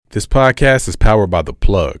This podcast is powered by The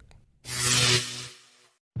Plug.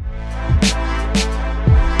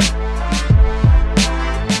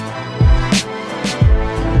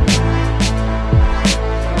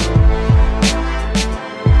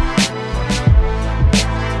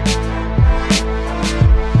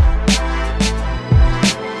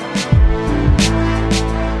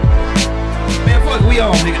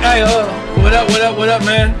 Hey, what up,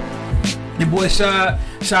 man? Your boy Shad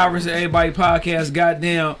versus Everybody podcast.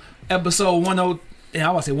 Goddamn, episode 10. Yeah,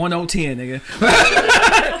 I want to say 1010, nigga.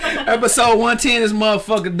 Episode 110, this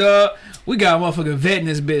motherfucker, dog. We got a motherfucker vet in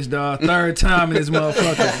this bitch, dog. Third time in this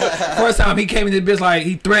motherfucker. First time he came in this bitch like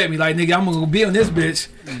he threatened me, like nigga, I'm gonna be on this bitch.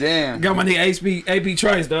 Damn. Got my nigga AP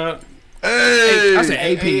Trice, dog. Hey, I said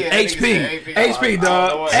AP, HP,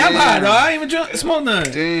 dog. I'm high, dog. I ain't even smoke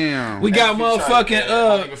nothing. Damn. We got motherfucking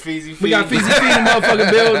Feezy. We got Feezy in the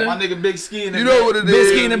motherfucking building. My nigga Big Ski in the You know what it is. Big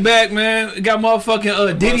Ski in the back, man. We got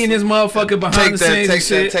motherfucking Diddy in this motherfucker behind the scenes and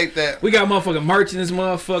shit. Take that. We got motherfucking merch in this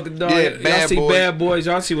motherfucker, dog. Yeah, y'all see boys. Bad Boys.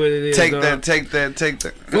 Y'all see what it is, Take dog. that.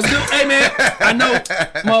 What's good? Hey, man. I know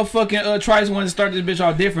motherfucking Trice wanted to start this bitch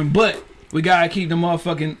all different, but we gotta keep the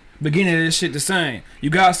motherfucking beginning of this shit the same.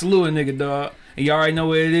 You gotta salute a nigga, dog. And you already know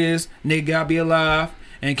what it is. Nigga gotta be alive.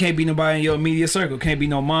 And can't be nobody in your immediate circle. Can't be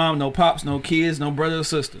no mom, no pops, no kids, no brother or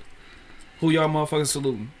sister. Who y'all motherfucking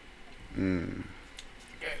saluting?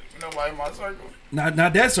 Nobody in my circle. Not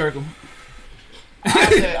that circle.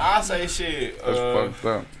 I say shit. That's fucked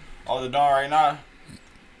up. On the dawn right now.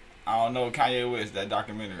 I don't know Kanye West, that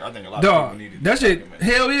documentary. I think a lot of Dog, people needed that shit,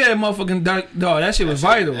 hell yeah, motherfucking dog, that shit was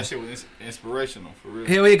vital. That shit was inspirational, for real.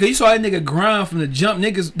 Hell yeah, cause you saw that nigga grind from the jump.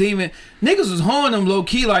 Niggas was holding him low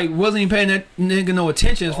key, like wasn't even paying that nigga no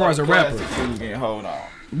attention as far as a rapper. Hold on.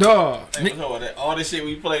 Dog. All the shit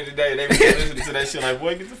we played today, they was listening to that shit like,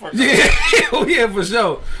 boy, get the fuck out. Yeah, for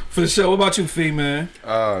sure. For sure. What about you, Fee, man?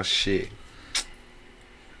 Oh shit.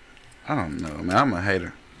 I don't know, man. I'm a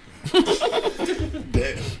hater.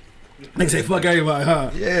 Damn. Nigga say fuck everybody, huh?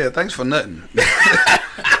 Yeah, thanks for nothing. Hell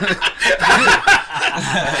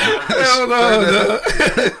no,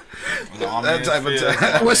 That type of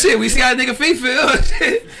time. well, shit, we see how nigga Fee feel.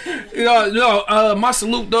 you know, my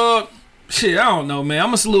salute, dog. Shit, I don't know, man.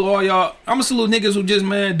 I'ma salute all y'all. I'ma salute niggas who just,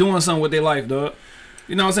 man, doing something with their life, dog.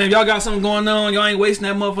 You know what I'm saying? If y'all got something going on, y'all ain't wasting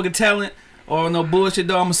that motherfucking talent or no bullshit,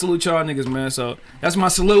 dog. I'ma salute y'all niggas, man. So that's my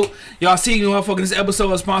salute. Y'all see, motherfucking, this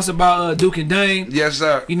episode is sponsored by Duke and Dame. Yes,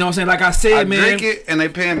 sir. You know what I'm saying? Like I said, I man. drink it and they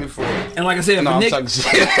paying me for it. And like I said, No, I'm if talking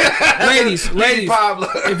shit. ladies, Pablo.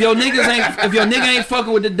 if your nigga ain't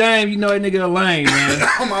fucking with the Dame, you know that nigga a lame, man.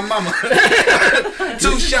 Oh, my mama.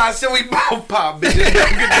 2 shots and we both pop, bitch.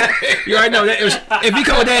 You already know that if he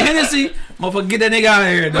come with that Hennessy, motherfucker, get that nigga out of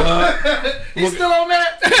here, dog. He's still on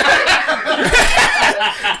that?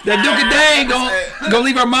 That Duke and Dame gonna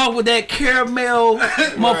leave her mouth with that caramel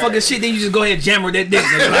motherfucking shit. Then you just go ahead and jam her that dick,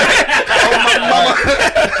 nigga. Oh, my mama.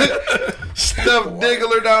 Stuff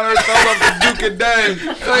Diggler down her throw up the Duke and Dame.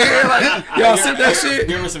 Y'all sip that shit?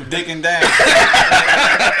 Give her some dick and dang.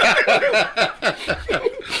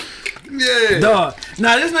 Yeah. Dog.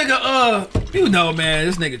 Now this nigga, you know, man,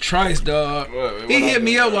 this nigga Trice, dog. He hit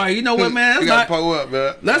me up like, you know what, man? You gotta pull up,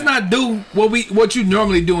 man. Let's not do what you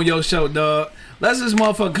normally do in your show, dog. Let's this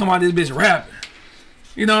motherfucker come out this bitch rapping.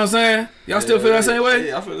 You know what I'm saying? Y'all still feel that same way?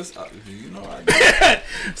 Yeah, I feel this. You know, I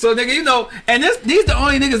So nigga, you know, and these the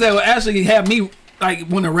only niggas that will actually have me like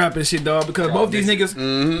want to rap and shit, dog, because both these niggas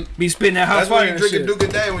be spitting that house That's when fire you and drink a shit. Duke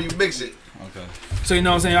and Dame when you mix it. Okay. So you know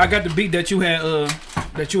what I'm saying? I got the beat that you had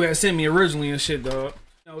sent me originally and shit, dog. You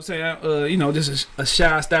know what I'm saying? You know, this is a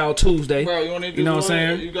Shy Style Tuesday. Bro, you want to do know what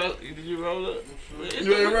I'm saying? Did you roll up?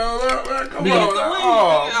 You ain't roll up, man? Come Nigga. on.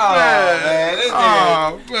 Man, this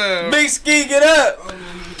nigga. Man. Big Ski, get up. You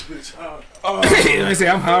know what I'm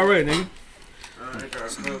saying? I'm high already, nigga.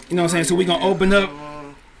 You know what I'm saying? So we gonna open up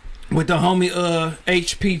with the homie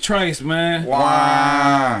HP Trice, man.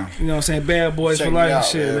 Wow. You know what I'm saying? Bad Boys Check for me life and out,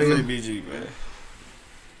 shit, man. nigga. Free BG, man.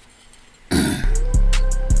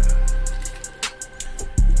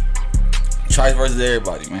 Trice versus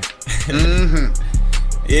everybody, man.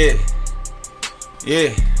 Yeah.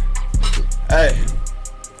 Hey.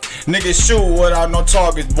 Niggas shoot without no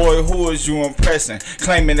targets, boy, who is you impressing?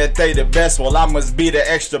 Claiming that they the best, well I must be the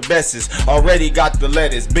extra bestest. Already got the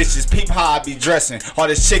letters, bitches peep how I be dressing. All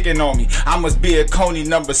this chicken on me, I must be a Coney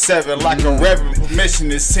number 7. Like a reverend, permission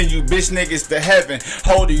to send you bitch niggas to heaven.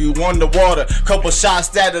 Holder you on the water, couple shots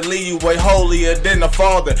that'll leave you way holier than the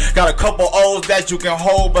father. Got a couple O's that you can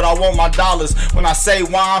hold, but I want my dollars. When I say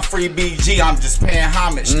wine free BG, I'm just paying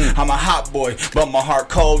homage. I'm a hot boy, but my heart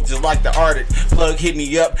cold just like the Arctic. Plug hit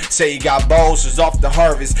me up, Say he got balls, is off the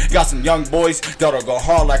harvest. Got some young boys that'll go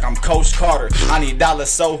hard like I'm Coach Carter. I need dollars,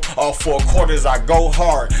 so all 4 quarters I go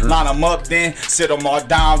hard. Line them up, then sit them all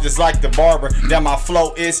down just like the barber. Then my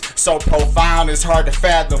flow is so profound, it's hard to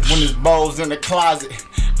fathom. When there's bowls in the closet,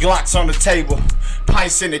 Glocks on the table,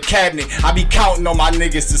 pints in the cabinet. I be counting on my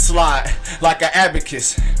niggas to slide like an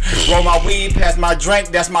abacus. Roll my weed past my drink,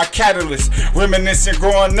 that's my catalyst. Reminiscing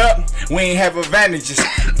growing up, we ain't have advantages.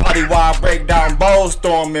 Party while I break down bowls,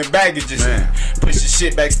 throw them in baggages. Push your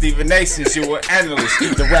shit back, Stephen A, since you an analyst.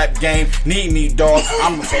 The rap game need me, dog.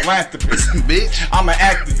 I'm a philanthropist. Bitch. I'm an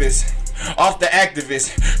activist. Off the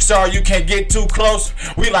activist. Sorry you can't get too close.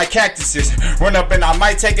 We like cactuses. Run up and I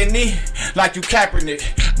might take a knee like you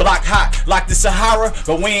Kaepernick. Block hot like the Sahara,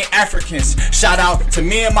 but we ain't Africans. Shout out to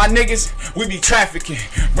me and my niggas. We be trafficking,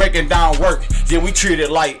 breaking down work. Yeah, we treat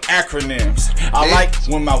it like acronyms. I like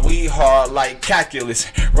when my weed hard like calculus.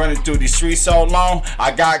 Running through these streets so long,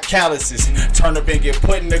 I got calluses. Turn up and get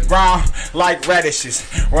put in the ground like radishes.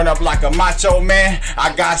 Run up like a macho man,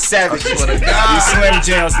 I got savages. These Slim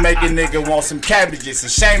Jims making niggas want some cabbages.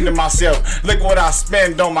 Ashamed of myself. Look what I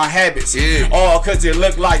spend on my habits. All cause it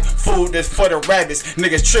look like food that's for the rabbits.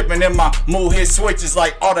 Niggas tripping in my mood, hit switches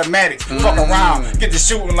like automatics. Fuck around, get to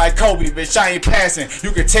shooting like Kobe, bitch. I ain't passing.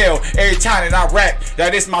 You can tell every time that I rap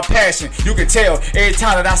that it's my passion. You can tell every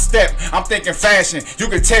time that I step, I'm thinking fashion. You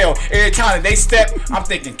can tell every time that they step, I'm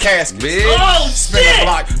thinking casket. Spin a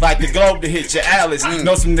block like the globe to hit your Alice.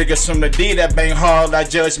 Know some niggas from the D that bang hard like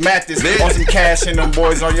Judge Mathis. Want some cash and them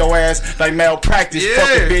boys on your ass like malpractice. Fuck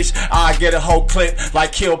a bitch, I get a whole clip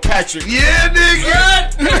like Kilpatrick. Yeah,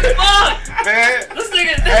 nigga. Fuck. Man. This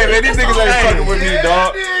nigga. Hey man, these niggas ain't fucking with me,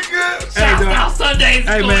 dog. South Sundays.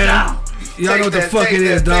 Hey man, y'all know what the fuck it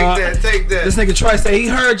is, dog. Take that. This nigga Trice say he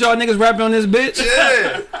heard y'all niggas rapping on this bitch.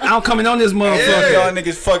 Yeah. I'm coming on this motherfucker. Y'all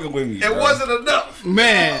niggas fucking with me. It wasn't enough.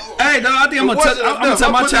 Man, hey dog, I think I'm gonna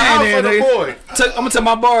tuck my chain there, nigga. I'm gonna tuck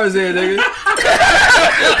my bars there, nigga.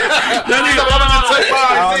 That nigga,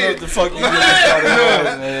 I don't know what the fuck you doing.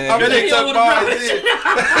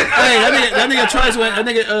 hey, that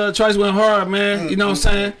nigga Trice went hard, man. You know what I'm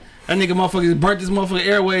saying? That nigga motherfucker burnt this motherfucker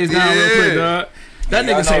airways down real quick, dog. That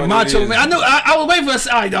nigga say macho, man. I knew. I was waiting for a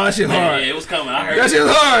side, dog. That shit hard. Yeah, it was coming. I heard that shit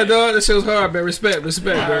was hard, dog. That shit was hard, man. Respect, dog.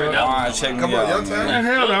 Alright, check me out, Man,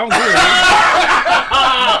 hell no, I'm good.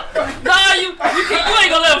 Nah, you ain't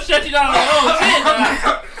gonna let him shut you down on your own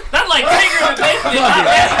shit. That's like figuring basically.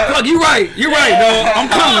 Fuck, you right, dog. I'm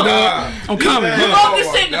coming, dog. I'm coming. You wrote this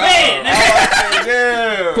shit in the bed.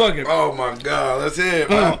 Yeah. Fuck it. Oh my god, that's it,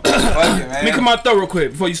 man. Fuck it, man. Let me come out throw real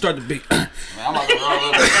quick before you start the beat. I'm about to roll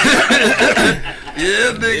up.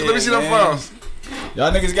 Yeah, nigga. Let me see them files.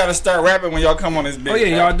 Y'all niggas gotta start rapping when y'all come on this bitch. Oh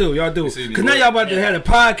yeah, y'all do. Cause now y'all about to have a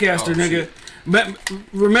podcaster, nigga. But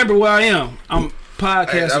remember where I am. I'm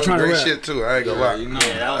podcaster trying to rap. Shit too. I ain't gonna lie. You know,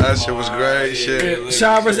 that shit was great shit. Yeah,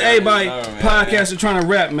 Shad vs. everybody, podcaster trying to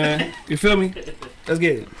rap, man. You feel me? Let's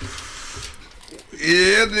get it.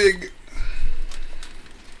 Yeah, nigga.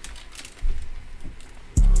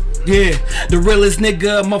 Yeah, the realest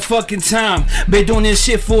nigga of my fucking time. Been doing this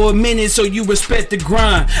shit for a minute, so you respect the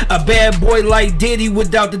grind. A bad boy like Diddy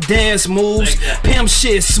without the dance moves. Pimp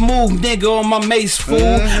shit, smooth nigga on my mace fool.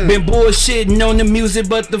 Been bullshitting on the music,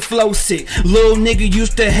 but the flow sick. Little nigga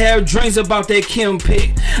used to have dreams about that Kim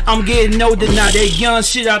pick. I'm getting older now, that young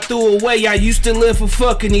shit I threw away. I used to live for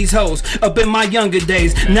fucking these hoes up in my younger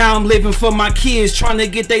days. Now I'm living for my kids, trying to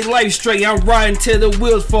get their life straight. I'm riding till the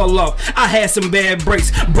wheels fall off. I had some bad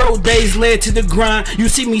breaks, bro. Days led to the grind. You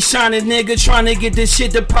see me shining, nigga, trying to get this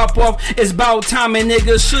shit to pop off. It's about time, and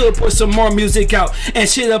nigga should put some more music out and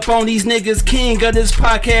shit up on these niggas. King of this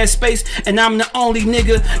podcast space, and I'm the only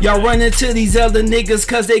nigga. Y'all run into these other niggas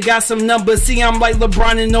cause they got some numbers. See, I'm like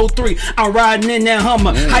LeBron in 03. I'm riding in that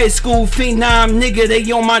Hummer. High school phenom, nigga,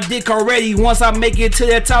 they on my dick already. Once I make it to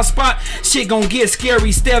that top spot, shit gon' get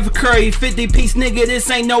scary. Steph Curry, 50-piece, nigga, this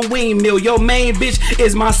ain't no windmill. Your main bitch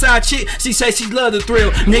is my side chick. She say she love the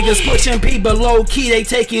thrill. Niggas pushing P, but low key they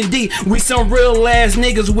taking D. We some real ass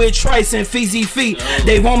niggas with Trice and Feezy feet.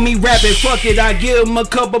 They want me rapping, fuck it, I give them a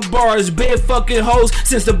couple bars. Big fucking hoes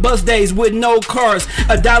since the bus days with no cars.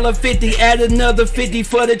 $1.50, add another 50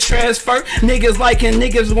 for the transfer. Niggas liking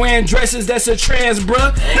niggas wearing dresses, that's a trans,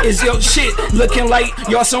 bruh. Is your shit looking like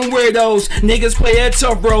y'all some weirdos? Niggas play a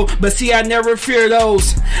tough role, but see I never fear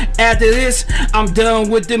those. After this, I'm done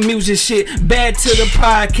with the music shit. Back to the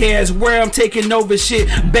podcast where I'm taking over shit.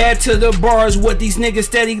 Back to the bars, what these niggas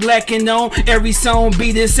steady lacking on. Every song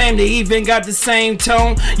be the same, they even got the same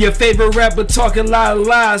tone. Your favorite rapper talking a lot of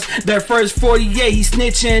lies. That first 48, he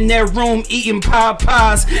snitching in that room eating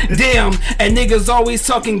pies. Damn, and niggas always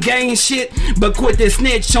talking gang shit, but quit the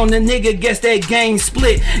snitch on the nigga, guess that game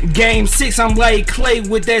split. Game 6, I'm like Clay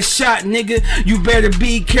with that shot, nigga. You better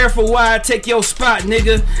be careful while I take your spot,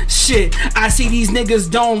 nigga. Shit, I see these niggas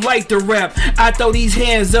don't like the rap. I throw these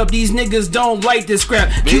hands up, these niggas don't like this crap.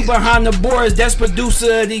 Q behind the boards, that's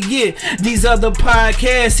producer of the year. These other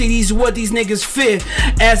podcasts, see these what these niggas fit.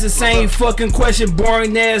 Ask the same fucking question,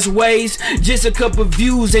 boring ass ways. Just a couple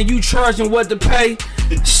views and you charging what to pay.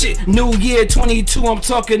 Shit, New Year 22, I'm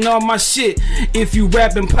talking all my shit. If you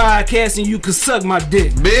rapping podcasting, you can suck my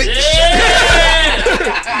dick, bitch. Yeah.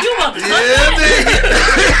 You about to suck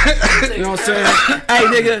nigga. You know what I'm saying? Hey,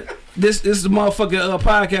 nigga, this is the motherfucking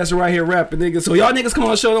podcaster right here rapping, nigga. So y'all niggas come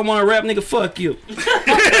on the show, don't want to rap, nigga, fuck you.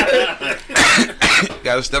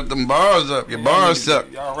 Gotta step them bars up. Your bars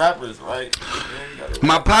suck. Y'all rappers, right?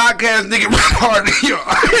 My podcast nigga rap harder than yours.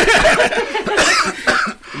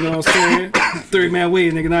 You know what I'm saying? 3-man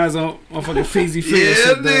weed, nigga. Now it's on fucking Feezy. Yeah,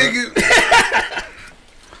 shit, nigga.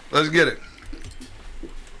 Let's get it.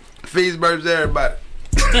 Feezy burps everybody.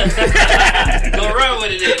 Go run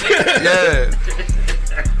with it, then, nigga. Yeah.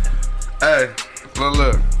 Hey,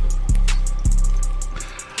 look.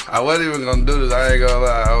 I wasn't even gonna do this. I ain't gonna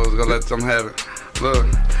lie. I was gonna let them have it. Look.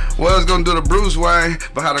 Was gonna do the Bruce Wayne,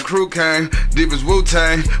 but how the crew came, deep as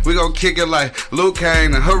Wu-Tang. We gon' kick it like Luke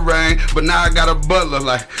Kane and hooray. But now I got a butler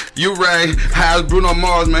like you, Ray. How's Bruno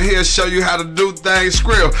Mars, man? He'll show you how to do things.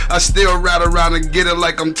 Skrill, I still ride around and get it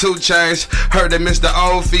like I'm 2 Chainz. Heard they missed the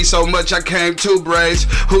old fee so much I came 2 braids.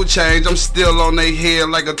 Who changed? I'm still on they head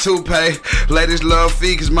like a toupee. Ladies love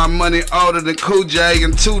fee cause my money older than Cool J.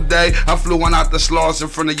 And today I flew one out the Slauson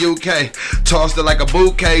from the UK. Tossed it like a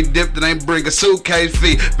bouquet, dipped it, ain't bring a suitcase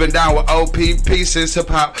fee. Been down with OPP since hip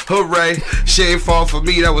hop, hooray. She ain't fall for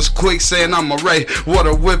me, that was quick saying I'm a Ray.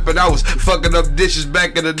 Water whipping, I was fucking up dishes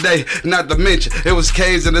back in the day. Not to mention, it was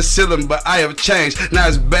K's in the ceiling, but I have changed. Now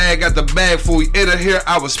it's bag at the bag, before we enter here,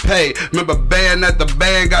 I was paid. Remember band at the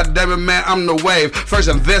band, goddammit man, I'm the wave. First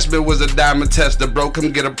investment was a diamond tester, bro,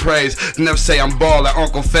 come get a praise. Never say I'm ballin',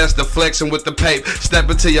 Uncle Fester flexing with the pape. Step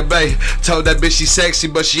into your bay, told that bitch she sexy,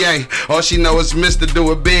 but she ain't. All she know is Mr.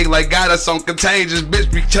 Do It Big, like got us on Contagious,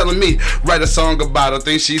 bitch be telling me, write a song about her,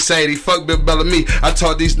 think she shady, fuck Bill Bellamy. I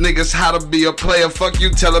taught these niggas how to be a player, fuck you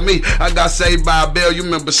telling me. I got saved by a bell, you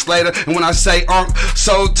remember Slater. And when I say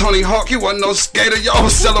sold Tony Hawk, he wasn't no skater, y'all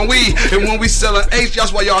was selling weed. And when we selling H,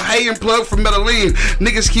 that's why y'all hating plug for Medellin.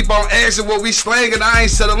 Niggas keep on asking what we slangin', I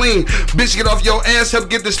ain't settling. Bitch, get off your ass, help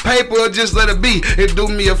get this paper, or just let it be. And do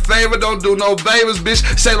me a favor, don't do no favors, bitch,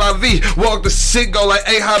 say la vie. Walk the sick, go like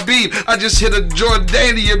A Habib. I just hit a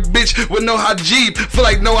Jordanian bitch with no hajib, feel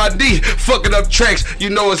like no ID, fucking up tracks, you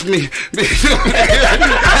know it's me. Come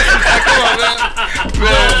on, man.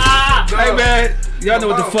 Hey, man. Y'all know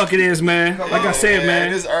what the fuck it is, man. Like I said,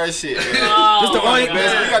 man. This earth shit, man. This the only. We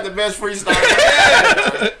got the best freestyle.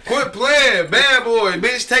 Quit playing, bad boy,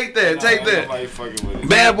 bitch. Take that, take that. Nobody fucking with it.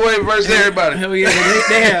 Bad boy versus everybody. Hell yeah,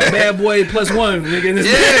 they have Bad Boy +1, nigga. In this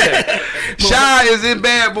Yeah, Shad is in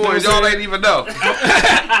Bad Boys. Y'all ain't even know.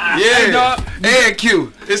 Yeah, and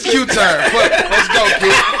Q. It's Q turn. Fuck, let's go,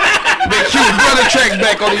 Q. Big Q, run the track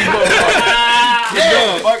back on these motherfuckers.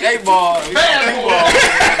 Yeah, fuck 8-ball. Bad boy.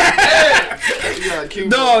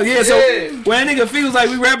 Dog, yeah, so when that nigga feels like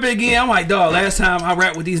we rapping again, I'm like, dog, last time I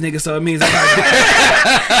rapped with these niggas, so it means I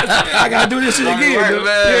gotta do this shit again, right, dog.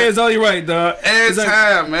 man. Yeah, it's only right, dog. Every It's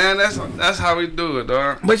time, man. That's how we do it,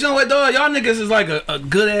 dog. But you know what, dog? Y'all niggas is like a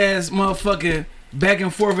good ass motherfucking back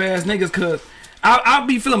and forth ass niggas, cause I'll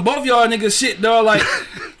be feeling both y'all niggas shit, dog. Like,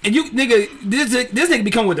 and you nigga, this nigga be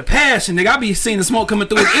coming with the passion, nigga. I be seeing the smoke coming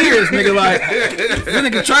through his ears, nigga. Like, this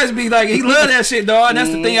nigga Trice be like, he love that shit, dog. And that's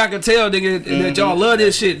the thing I can tell, nigga, that y'all love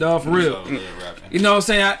this shit, dog, for real. You know what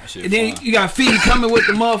I'm saying? And then you got Feezy coming with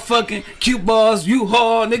the motherfucking cute balls, you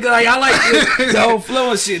hard, nigga. Like, I like the whole flow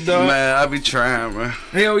and shit, dog. Man, I be trying, man.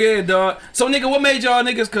 Hell yeah, dog. So, nigga, what made y'all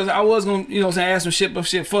niggas, cause I was gonna, you know what I'm saying, ask some shit, but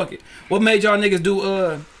shit, fuck it. What made y'all niggas do,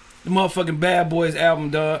 the motherfucking Bad Boys album,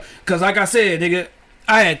 dog? Cause like I said, nigga,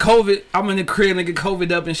 I had COVID. I'm in the crib, nigga,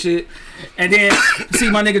 COVID up and shit. And then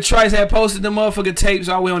see my nigga Trice had posted the motherfucking tapes.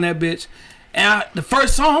 So I went on that bitch. And the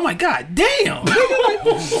first song, I'm like, God damn, nigga, what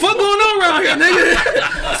the fuck going on around here,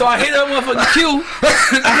 nigga? So I hit up motherfucking Q.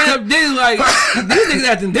 I hit up Diddy like, these niggas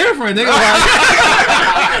acting different, nigga.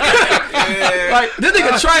 Like this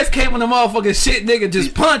nigga Trice came on the motherfucking shit, nigga,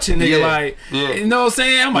 just punching, nigga, like, you know what I'm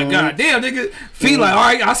saying? I'm like, God damn, nigga. Feel like, all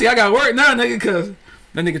right, I see, I got work now, nigga, cause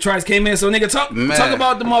That nigga Trice came in. So nigga, talk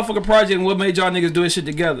about the motherfucking project and what made y'all niggas do this shit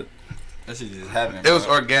together. That shit just happened. It was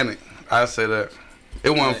organic. I say that. It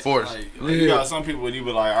wasn't forced. You got some people you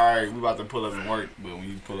be like, all right, we about to pull up and work, but when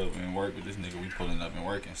you pull up and work with this nigga, we pulling up and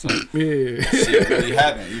working. So yeah, shit really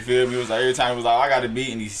happened. You feel me? It was like every time it was like, I got a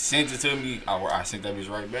beat, and he sent it to me. I sent that bitch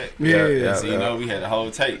right back. Yeah. So you know, we had a whole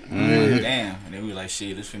tape. Damn, and then we were like,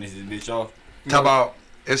 shit, let's finish this bitch off. Talk about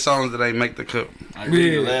it's songs that ain't make the cut.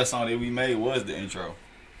 The last song that we made was the intro.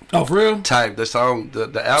 Oh, for real? Type the song,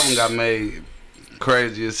 the album got made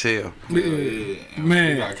crazy as hell. Yeah. Man, Man.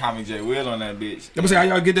 we got Tommy J. Will on that bitch. I'm say how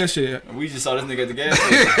y'all get that shit. And we just saw this nigga at the gas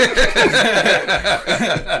station.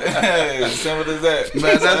 Simple as that.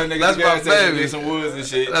 Man, that's my baby. Get some woods and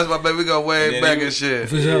shit. That's my baby. We go way back and shit.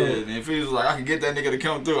 For sure. Yeah, and Feezy was like, I can get that nigga to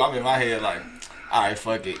come through. I'm in my head like, alright,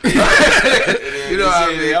 fuck it. You know what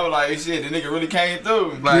I mean? I was like, shit, the nigga really came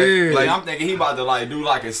through. Like, I'm thinking he about to like do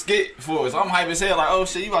like a skit for us. I'm hype as hell, like, oh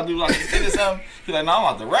shit, you about to do like a skit or something? He like, no, I'm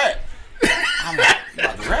about to rap. I'm like, you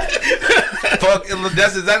about to rap? Fuck,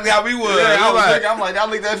 that's exactly how we was. Yeah, I'm like, I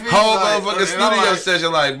looked at Feezy. whole like, motherfucking studio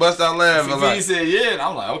session, like, bust out laughing. Feezy Like, said yeah, and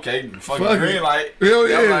I'm like, okay, fucking Fuck green it. light. Hell I'm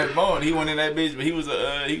yeah. like, boom, he went in that bitch, but he was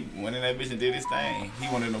he went in that bitch and did his thing. He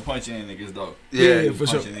wanted to punch in niggas though. Yeah, for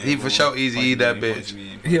sure. He for sure easy eat that bitch.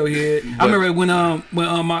 Hell yeah. I remember when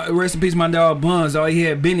my rest in peace my dog Buns, he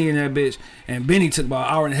had Benny in that bitch, and Benny took about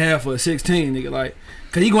an hour and a half for a 16, nigga, like,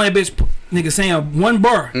 cause he going that bitch, nigga, saying one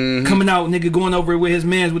bar, coming out, nigga, going over it with his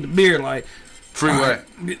mans with the beard, like, Freeway.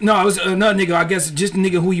 no, it was another nigga, I guess, just the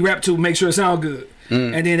nigga who he rapped to, make sure it sound good,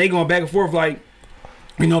 and then they going back and forth, like,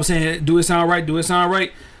 you know what I'm saying, do it sound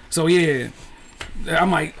right, so yeah.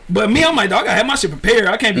 I'm like, but me, I'm like, dog, I gotta have my shit prepared.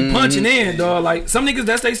 I can't be punching in, dog. Like, some niggas,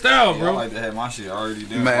 that's their style, bro. I like to have my shit already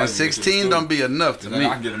done. Man, 16 don't be enough to me.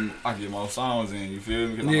 I get more songs in, you feel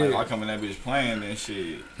me? Because I'm like, I come in that bitch playing and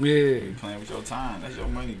shit. Yeah. You playing with your time. That's your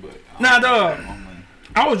money, but Nah, dog. my money.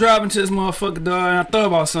 I was driving to this motherfucker, dog, and I thought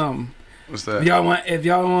about something. What's that? If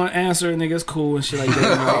y'all want to answer, nigga, it's cool and shit like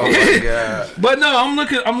that. Oh my god. But no,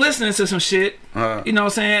 I'm listening to some shit. Uh, You know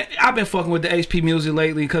what I'm saying? I've been fucking with the HP music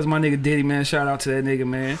lately because my nigga Diddy, man. Shout out to that nigga,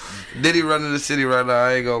 man. Diddy running the city right now.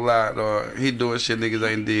 I ain't gonna lie, dog. He doing shit niggas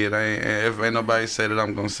ain't did. If ain't nobody said it,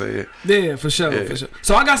 I'm gonna say it. Yeah, for sure, Yeah. for sure.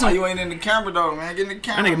 So I got Why some. you ain't in the camera though, man? Get in the That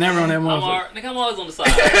camera. nigga never on that I'm motherfucker. always on the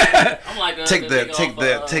side. I'm like, Take the that, nigga take off,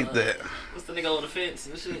 that, take that. What's the nigga on the fence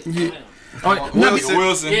and shit? Yeah. Damn. Oh,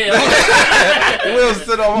 Wilson. Yeah.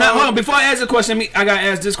 Wilson on now, hold on. Before I ask the question, I gotta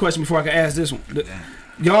ask this question before I can ask this one.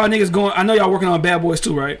 Y'all niggas going? I know y'all working on Bad Boys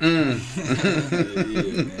too, right?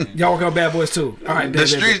 Y'all working on Bad Boys too. All right, The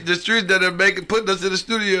streets that are putting us in the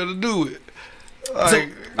studio to do it. Like,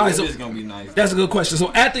 all right, so It's gonna be nice. that's a good question.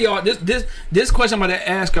 So after y'all, this question I'm about to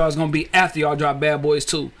ask y'all is gonna be after y'all drop Bad Boys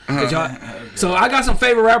 2. So I got some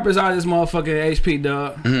favorite rappers out of this motherfucking HP,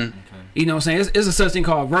 dog. You know what I'm saying? It's a such thing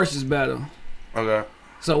called versus battle. okay,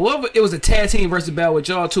 So what if it was a tag team versus battle with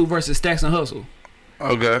y'all two versus Stacks and Hustle?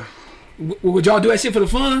 okay. Would y'all do that shit for the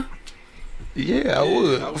fun? Yeah, I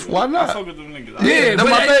would. Why I not? fuck with them niggas. Yeah, Them but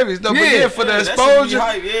my that- babies. Don't yeah. forget for the That shit be exposure.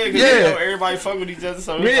 hype, yeah, cause Yeah. you know, everybody fuck with each other,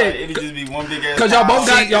 so it's Yeah. like, it'd just be one big ass. 'Cause y'all both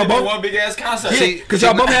got- y'all both- one big ass concert. See, Cause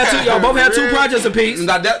y'all both had two projects apiece.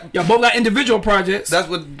 Now that Y'all both got individual projects. that's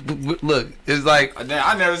what. Look, it's like. Damn,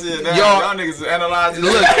 I never see it. Y'all Y'all- niggas analyze it.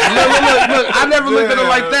 Look. I never looked at it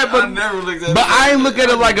like that, I but never looked at But it. I ain't look at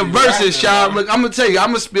it like a versus, Shad. Look, I'm gonna tell you, I'm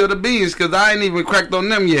gonna spill the beans because I ain't even cracked on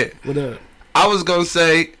them yet. What up? I was gonna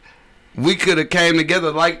say we could have came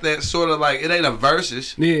together like that, sort of like it ain't a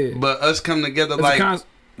versus, Yeah. but us come together It's a like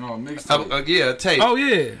No, mixtape. yeah, a tape. Oh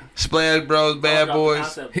yeah. Splash Bros, Bad Don't drop the Boys.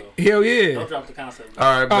 concept, though. Hell yeah. Don't drop the concept. though.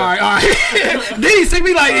 All right, All right, all right. Then he see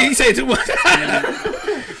me like he say too much.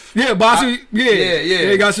 Yeah, bossy. Yeah,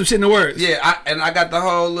 He got some shit in the works. Yeah, I got the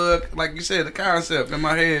whole look, like you said, the concept in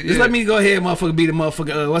my head. Just yeah. let me go ahead, motherfucker, be the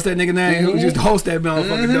motherfucker. What's that nigga name? Who just host that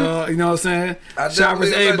motherfucker, dog? You know what I'm saying? I Shout out to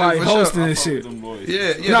definitely everybody for sure. hosting I and fuck shit. with them boys.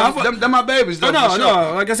 Yeah, No, I fuck- them my babies. Though, Oh, no, for sure.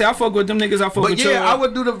 no. Like I said, I fuck with them niggas. I fuck But with yeah, y'all. I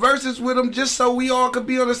would do the verses with them just so we all could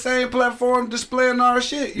be on the same platform displaying our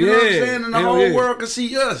shit. You know what I'm Yeah, saying? And the hell whole yeah. world could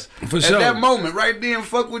see us. For At sure. that moment, right then,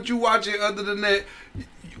 fuck what you watching other than that.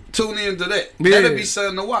 Tune into that. Yeah. That'd be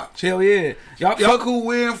something to watch. Hell yeah. Y'all, Fuck who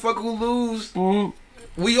win, fuck who lose. Mhm.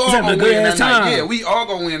 We all It's having gonna a good win that ass time. night. Yeah, we all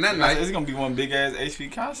gonna win that night. It's gonna be one big ass HP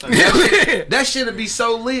concert. That shit'd be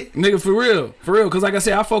so lit. Nigga, for real. Cause like I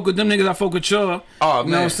said, I fuck with them niggas. I fuck with y'all. Oh, You know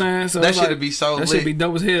man. what I'm saying? So That it's shit'd like, be so That lit. shit be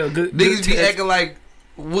dope as hell. Good. Niggas be test. acting like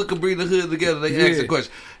what could bring the hood together. They ask Yeah. the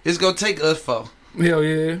question. It's gonna take us for. Hell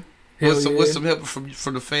yeah. With some help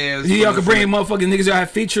from the fans. Yeah, y'all could bring motherfucking niggas y'all have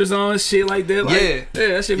features on, shit like that. Like, yeah,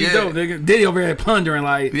 that shit be dope, nigga. Diddy over here pondering,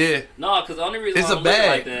 like. Yeah. No, because the only reason why I'm looking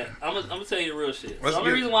like that, I'm gonna tell you the real shit. The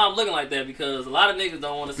only reason why I'm looking like that because a lot of niggas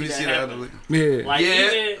don't want to see that happen. Yeah. Like,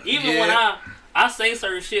 even when I say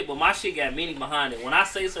certain shit, but my shit got meaning behind it. When I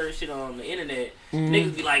say certain shit on the internet,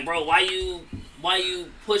 niggas be like, bro, why you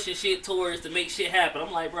pushing shit towards to make shit happen?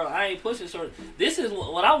 I'm like, bro, I ain't pushing short. This is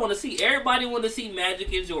what I want to see. Everybody want to see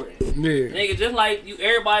Magic and Jordan. Yeah. Nigga, just like you,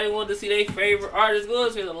 everybody want to see their favorite artists go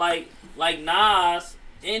to like Nas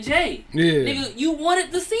and Jay. Yeah. Nigga, you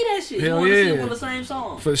wanted to see that shit. Hell you wanted to see them on the same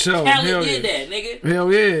song. For sure. Khaled did that, nigga.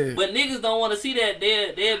 Hell yeah. But niggas don't want to see that.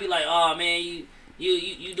 They'll be like, oh man,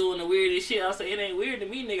 you doing the weirdest shit. I say it ain't weird to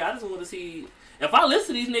me, nigga. I just want to see. If I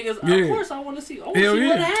listen to these niggas, of course I want to see. I want to see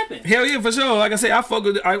what happened. Hell yeah, for sure. Like I say, I fuck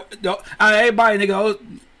with everybody, nigga.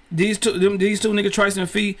 These two niggas, Trice and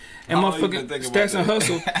Fee, and motherfucking Stacks and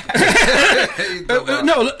Hustle.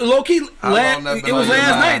 No, low key, it was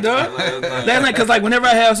last night, dog. Last night, cause like whenever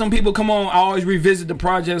I have some people come on, I always revisit the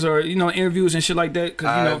projects or interviews and shit like that.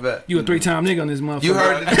 Cause you a 3-time nigga on this motherfucker. You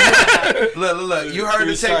heard? Look. You heard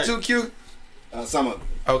the Take 2 Q? Some of.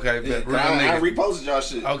 Okay, I reposted y'all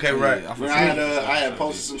shit. Okay, right. I had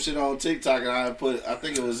posted some shit on TikTok and I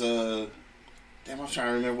think it was damn, I'm trying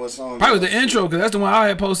to remember what song. Probably the intro, cause that's the one I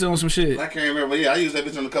had posted on some shit. I can't remember, but yeah, I used that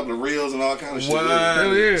bitch on a couple of reels and all kind of shit.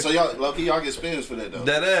 Yeah. So y'all get spins for that though.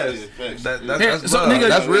 That is. That's so, love. Nigga,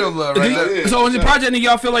 that's real love, right there. So in the project,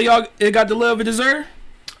 y'all feel like it got the love it deserve?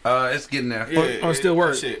 It's getting there. Or still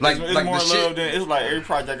work. Shit. Like it's like more the love shit. than it's like every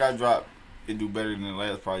project I drop. It do better than the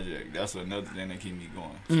last project. That's another thing that keep me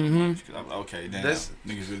going. So, I'm like, okay, damn,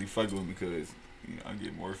 niggas really fucking with me because I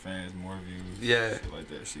get more fans, more views. Yeah, shit like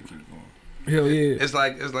that. Shit keep going. Hell yeah. It's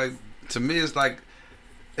like to me, it's like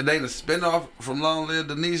it ain't a spinoff from Long Live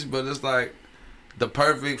Denise, but it's like the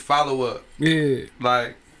perfect follow up. Yeah,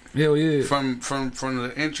 like. Hell yeah. From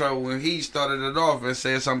the intro when he started it off and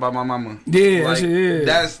said something about my mama. Yeah, like,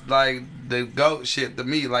 that's like the GOAT shit to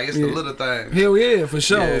me. Like it's the little thing. Hell yeah, for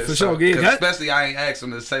sure. Yeah, for sure. Yeah, especially I ain't asked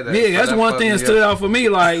him to say that. Yeah, that's one thing that stood out for me.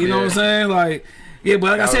 Like, you know what I'm saying? Like, yeah,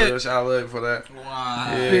 but like I said, I love you for that.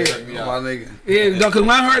 Wow. Yeah, my nigga. Yeah, dog, cause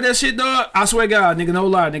when I heard that shit, dog, I swear to God, nigga, no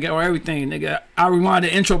lie, nigga, or everything, nigga. I rewind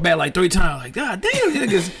the intro back like 3 times. Like, God damn, these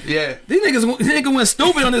niggas. Yeah. These niggas went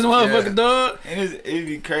stupid on this motherfucker, dog. And it'd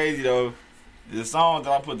be crazy though. The song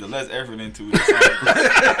that I put the less effort into.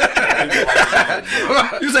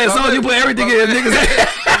 You say a song you put everything in, niggas.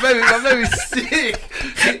 My baby sick.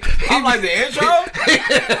 I'm like the intro.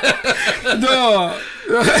 Dog.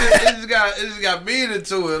 It just got meaning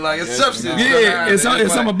to it. Like it's substance. Yeah, it's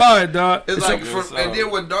something about it, dog. It's like and then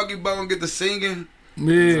when Doggy Bone get to singing.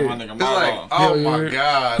 Yeah. It's like, oh my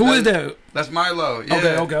God. Who is that? That's Milo.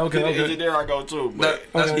 Yeah. Okay. There I go too. But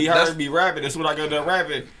he heard me rapping. That's when I go to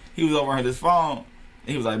rapping. He was over on his phone. And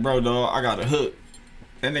he was like, bro, dog, I got a hook.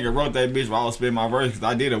 That nigga wrote that bitch while I was spitting my verse because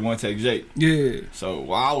I did a one take Jake. Yeah. So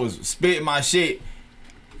while I was spitting my shit,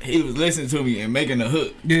 he was listening to me and making the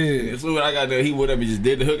hook. Yeah. So when I got there, he would have just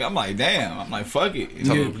did the hook. I'm like, damn. I'm like, fuck it.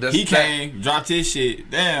 He came, dropped his shit,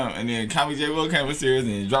 damn. And then Tommy J. Will came upstairs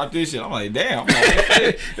and dropped his shit. I'm like, damn. I'm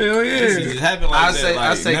like, hell yeah. This just happened like that.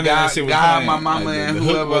 I say, God, my mama, like, and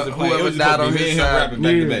whoever died on his side. Back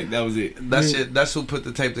to back. That was it. That's who put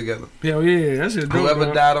the tape together. Hell yeah. That's just dope.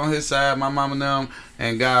 Whoever died on his side, my mama and them,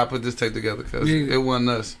 and God put this tape together because it wasn't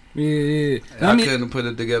us. Yeah. I couldn't put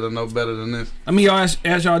it together no better than this. I mean, y'all ask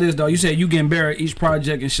y'all this though. You said you getting better at each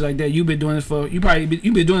project and shit like that. You been doing this you've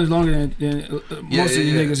been doing this longer than most of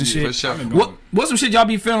you niggas and shit. For sure. What some shit y'all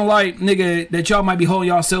be feeling like, nigga, that y'all might be holding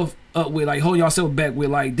yourself up with, like holding yourself back with,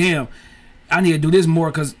 like, damn, I need to do this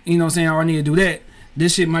more because you know what I'm saying, or I need to do that.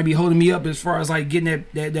 This shit might be holding me up as far as like getting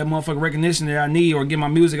that motherfucking recognition that I need or get my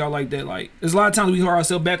music out like that. Like, there's a lot of times we hold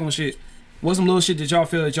ourselves back on shit. What's some little shit that y'all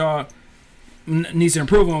feel that y'all needs to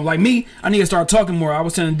improve on? Like me, I need to start talking more. I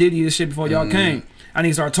was telling Diddy this shit before y'all came. I need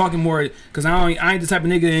to start talking more because I ain't the type of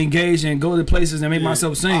nigga to engage and go to places and make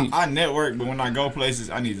myself sing. I network, but when I go places,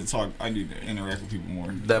 I need to talk. I need to interact with people more.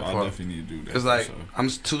 That part. I definitely need to do that. It's like I'm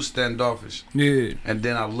too standoffish. Yeah. And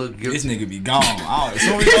then I look guilty. This nigga be gone. As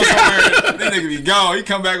soon as we go somewhere, this nigga be gone. He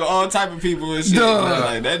come back with all type of people and shit.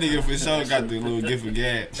 Like that nigga for sure got the little gift of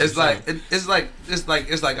gab. It's like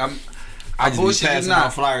I just be passing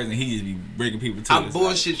out flyers and he just be breaking people to I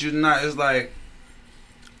bullshit you not. It's like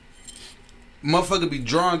motherfucker be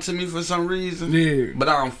drawn to me for some reason. Yeah. But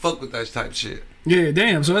I don't fuck with that type shit. Yeah,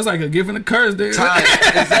 damn. So it's like a gift and a curse, dude.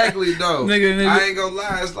 Exactly, though. nigga. I ain't gonna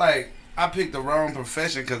lie. It's like I picked the wrong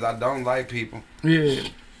profession because I don't like people. Yeah.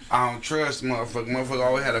 I don't trust motherfucker. Motherfucker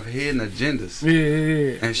always had a hidden agendas.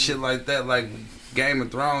 Yeah. And shit like that. Like Game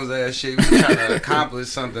of Thrones ass shit. We trying to accomplish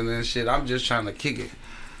something and shit. I'm just trying to kick it.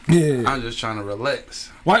 Yeah. I'm just trying to relax.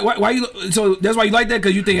 Why you? So that's why you like that?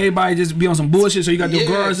 Because you think everybody just be on some bullshit, so you got to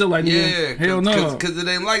guards up like, yeah, hell no. Because it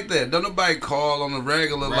ain't like that. Don't nobody call on the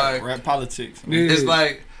regular rap politics. Yeah. It's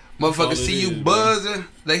like motherfuckers see you buzzing,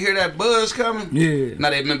 they hear that buzz coming. Yeah. Now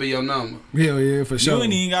they remember your number. Hell yeah, for sure. You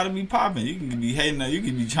ain't even gotta be popping. You can be hating on you.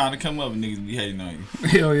 Can be trying to come up and niggas be hating on you.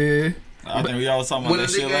 Hell yeah. I think we all was talking about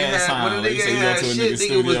that shit last time. When a nigga had shit,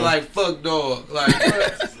 nigga was like, fuck dog. Like,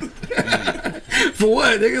 for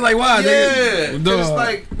what? Nigga like, why? Yeah. Nigga? It's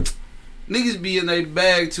like, niggas be in their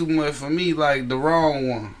bag too much for me, like the wrong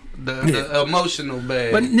one. The emotional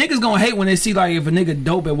bag. But niggas gonna hate when they see like if a nigga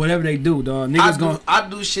dope at whatever they do, dog. Niggas I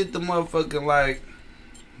do shit to motherfucking like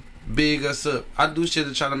big us up. I do shit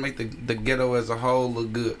to try to make the ghetto as a whole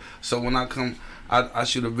look good. So when I come, I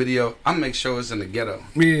shoot a video, I make sure it's in the ghetto.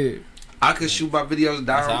 Yeah. I could shoot my videos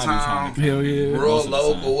downtown, hell yeah, rural,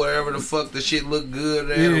 local, wherever the fuck the shit look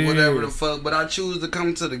good at, or whatever the fuck. But I choose to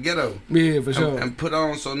come to the ghetto, for sure, and put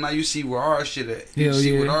on. So now you see where our shit at. You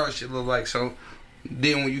see what our shit look like. So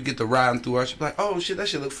then when you get to riding through our shit, like, oh shit, that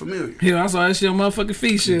shit look familiar. Yeah, I saw that shit on motherfucking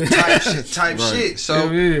feet shit. Type shit.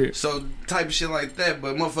 So so type of shit like that.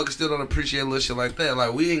 But motherfuckers still don't appreciate little shit like that.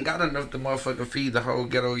 Like we ain't got enough to motherfucking feed the whole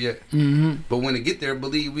ghetto yet. But when it get there,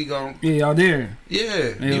 believe we gon' y'all there.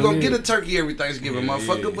 Yeah, you gonna get a turkey every Thanksgiving,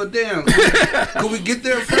 motherfucker. Yeah. But damn, could we get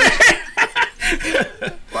there first?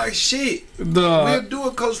 Like shit, we'll do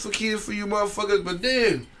a Coach for Kids for you motherfuckers, but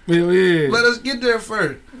damn, let us get there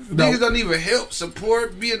first. Niggas don't even help,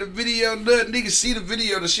 support, be in the video, nothing. Niggas see the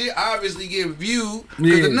video, the shit obviously getting viewed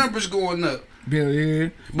because the numbers going up.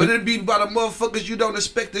 But it'd be by the motherfuckers you don't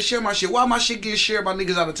expect to share my shit. Why my shit getting shared by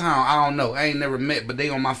niggas out of town? I don't know. I ain't never met, but they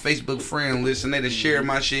on my Facebook friend list and they just share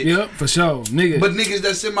my shit. Yep, for sure, niggas. But niggas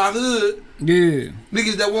that's in my hood,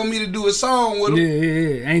 niggas that want me to do a song with them,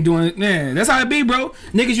 ain't doing it. Man, that's how it be, bro.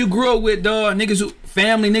 Niggas you grew up with, dog. Niggas who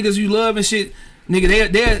family, niggas you love and shit. Nigga,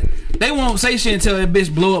 they won't say shit until that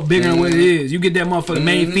bitch blow up bigger than what it is. You get that motherfucking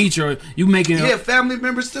main feature, you making family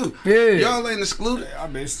members too. Y'all ain't excluded.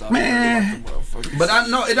 Man, but I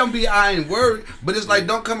know it don't be I ain't worried, but it's like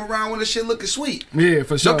don't come around when the shit looking sweet. Yeah,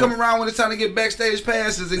 for sure. Don't come around when it's time to get backstage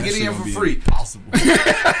passes and get in for free. Possible.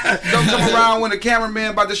 Don't come around when the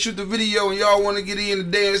cameraman about to shoot the video and y'all want to get in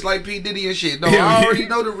and dance like P Diddy and shit. No, I already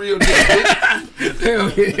know the real deal. Hell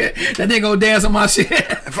yeah, that nigga gonna dance on my shit.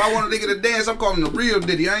 If I want a nigga to dance, I'm calling the real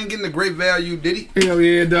Diddy. I ain't getting the great value Diddy. Hell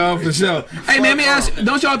yeah, dog, for sure. Hey man, let me ask you,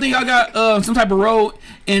 don't y'all think y'all got some type of role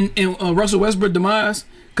in Russell Westbrook demise?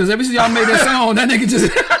 Cause ever since y'all made that song, that nigga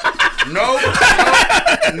just No.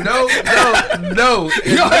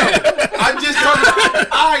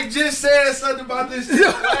 I just said something about this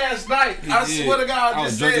last night. I swear to God, I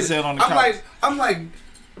just said it. I'm like,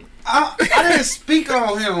 I didn't speak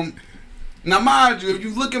on him. Now, mind you, if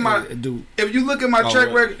you look at my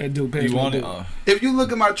track record, if you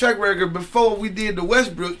look at my track record before we did the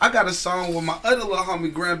Westbrook, I got a song with my other little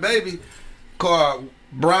homie, Grandbaby, called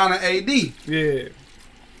Brown and AD. Yeah.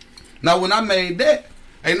 Now, when I made that,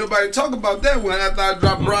 ain't nobody talk about that when after I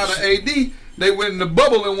dropped Brown and AD. They went in the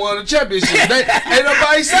bubble and won the championship. Ain't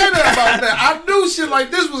nobody say that about that. I knew shit like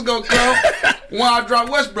this was gonna come when I dropped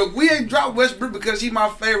Westbrook. We ain't dropped Westbrook because he my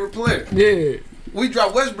favorite player. Yeah. We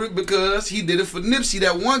dropped Westbrook because he did it for Nipsey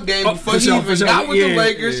that one game before he even got with the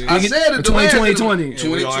Lakers. I said it. 2020.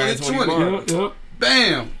 2020. Yep.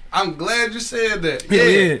 Bam. I'm glad you said that.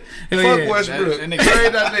 Fuck Westbrook.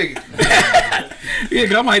 Trade that nigga. Yeah,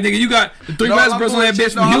 cause I'm like, nigga, you got the three Westbrooks on that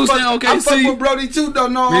bitch from Houston, OKC. I fuck with Brody too, though.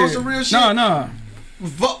 No, on some real shit. No.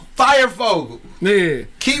 Fire Fogel. Yeah.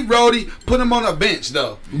 Keep Brody, put him on a bench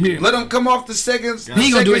though. Yeah. Let him come off the seconds.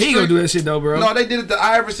 He gonna do it. He gonna do that shit though, bro. No, they did it to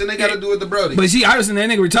Iverson. They gotta do it to Brody. But see, Iverson, that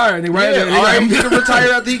nigga retired. They can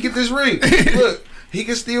retire after he get this ring. Look. He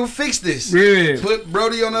can still fix this. Yeah. Put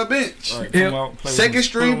Brody on a bench. Right, second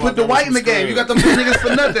string, put the white in the game. You got them niggas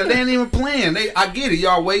for nothing. They ain't even playing. I get it.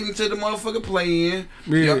 Y'all waiting until the motherfucker play in.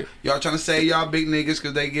 Yeah. Y'all trying to say y'all big niggas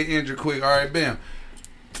because they get injured quick. All right, bam.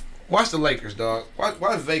 Watch the Lakers, dog.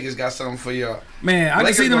 Why Vegas got something for y'all? Man, I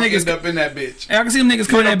can see them niggas end up in that bitch. I can see them niggas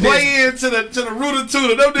coming that bitch. Play into the rooter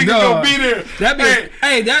tutor. Them niggas gonna be there. That bitch.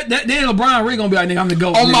 Hey, that then LeBron really gonna be like, nigga, I'm the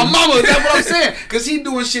GOAT. On my mama, that's what I'm saying. Cause he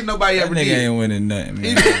doing shit nobody ever did. Nigga ain't winning nothing,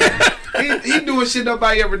 man. He doing shit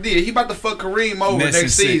nobody ever did. He about to fuck Kareem over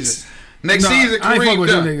next season. Next season, I ain't fuck Kareem with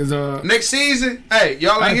done. them niggas, Next season, hey,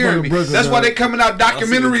 y'all ain't hearing me. Brooklyn, that's why they coming out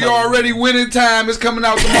documentary already. Winning Time is coming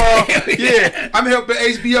out tomorrow. Yeah, I'm helping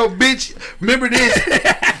HBO, bitch. Remember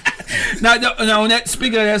this. Now, on that,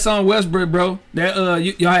 speaking of that song Westbrook, bro, that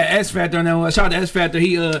y'all had X Factor on that one. Shout out to X Factor.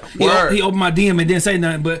 He opened my DM and didn't say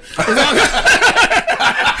nothing, but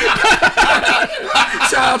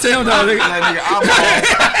out to him though, nigga. That nigga, I'm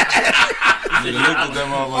nigga looked at that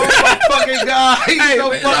motherfucker. Oh my fucking god, he's Hey,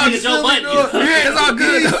 so it's fucking Joe silly, Budden. dog. Yeah, it's all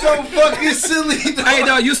good. He's so fucking silly, dog. Hey,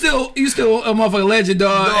 dog, you still a motherfucking legend,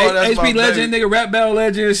 dog. Dog, that's my HP legend, baby. nigga, rap battle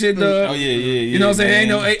legend and shit, dog. Oh yeah. You know what I'm saying?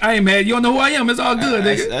 man. I ain't mad. You don't know who I am. It's all good,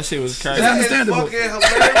 nigga. That shit was crazy. That's It's understandable. fucking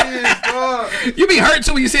hilarious, dog. You be hurt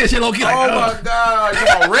too when you say shit low key like, Oh my god,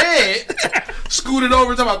 y'all red. Scooted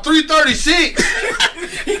over to about 336.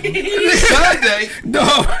 Sunday,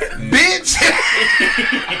 dog. bitch.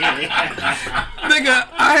 Nigga,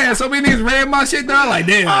 I had so many niggas read my shit, dog. Like,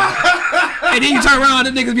 damn. And then you turn around,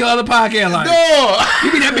 the niggas be on the other podcast like, Dog.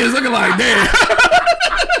 you be that bitch looking like, damn.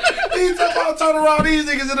 He talking about turn around these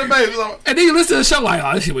niggas in the baby. Like, And then you listen to the show like,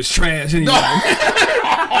 oh, this shit was trash. And you like,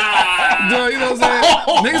 dog, you know what I'm saying?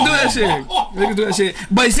 Niggas do that shit. Niggas do that shit.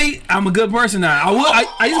 But see, I'm a good person now.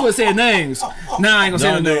 I used to say names. Nah, I ain't gonna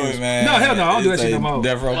say Don't no do names. it, man. No, hell no, I don't do that It's shit a no more.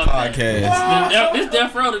 Death Row podcast. This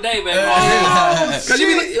Death Row today, baby. Cause you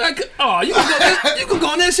be like, oh, you can go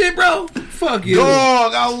on that shit, bro. Fuck you.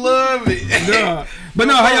 dog, I love it. Duh. But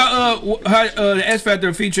no, how the X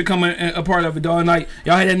Factor feature coming a part of it, dog? Like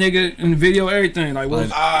y'all had that nigga in the video, everything. Like what?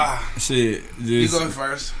 Shit, You just go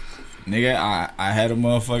first. nigga, I had a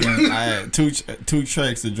motherfucking I had two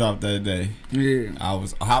tracks to drop that day. Yeah, I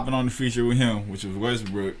was hopping on the feature with him, which was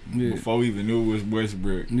Westbrook, Yeah. before we even knew it was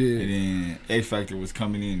Westbrook. Yeah. And then X Factor was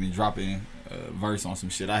coming in and dropping a verse on some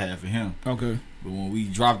shit I had for him. okay. But when we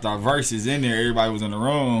dropped our verses in there, everybody was in the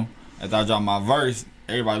room. After I dropped my verse,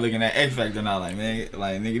 everybody looking at X Factor now like, man,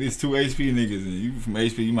 like nigga, this 2 HP niggas, and you from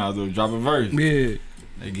HP, you might as well drop a verse. Yeah,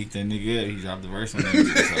 They geeked that nigga up. He dropped the verse on that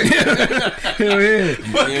nigga. hell yeah.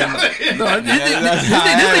 No, this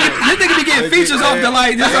nigga be getting features off the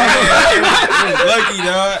like. This Lucky,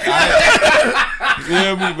 dog. You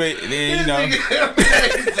feel me? But then, you know,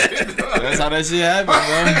 that's how that shit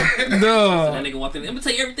happened, bro. no. That nigga walked in. Let me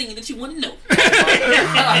tell you everything that you want to know.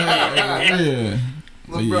 Yeah.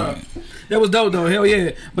 But yeah. That was dope though. Hell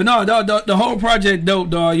yeah. But no, the whole project dope,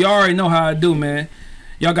 dog. Y'all already know how I do, man.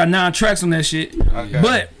 Y'all got 9 tracks on that shit. Okay.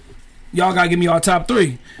 But y'all gotta give me y'all top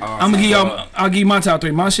 3. I'm gonna give y'all. I'll give you my top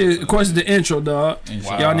 3. My shit, of course, is the intro, dog.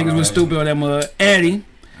 Wow. Y'all niggas was stupid on that mud. Addy.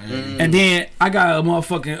 And then I got a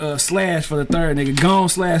motherfucking slash for the third nigga. Gone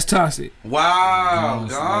 / Toxic. Wow,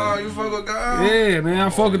 God, you fuck with God? Yeah, man. I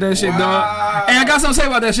fuck with that shit, Wow. dog. And I got something to say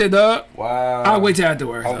about that shit, dog. Wow. I'll wait till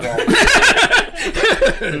afterwards. Okay.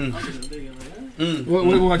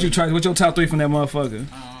 What about you, Trice? What's your top 3 from that motherfucker?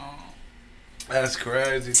 That's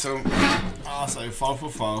crazy too. I'll say 4 for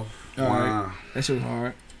 4. All Wow. right. That shit was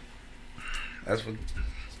hard. That's what.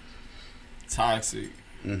 Toxic.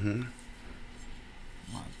 Mm-hmm.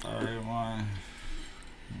 My third one.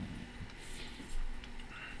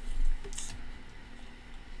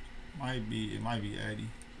 It might be Addy.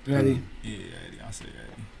 Ready? Yeah, Addy. I'll say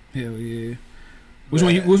Addy. Hell yeah. Which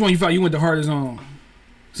one you felt you went the hardest on?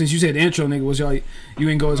 Since you said the intro, nigga, was y'all you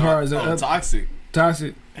ain't go as hard as the other Toxic.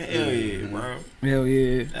 Toxic? Hell yeah, bro. Hell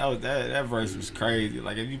yeah. That verse was crazy.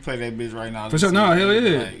 Like if you play that bitch right now, For sure, no, hell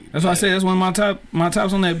yeah. like, That's why I said that's one of my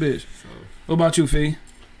tops on that bitch. So, What about you, Fee?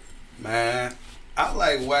 Man, I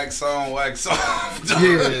like wax on, wax off.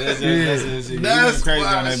 that's That's crazy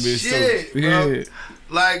my on that bitch shit, too. bro. Yeah.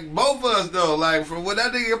 Like both of us though. Like from when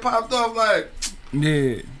that nigga popped off, like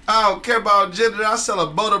Yeah. I don't care about gender. I sell a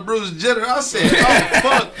boat of Bruce Jenner. I said, oh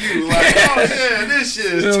fuck you. Like, oh yeah, this shit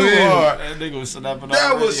is Hell too yeah. hard. That nigga was snapping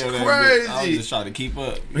That on was radio, that bitch. I was crazy. just trying to keep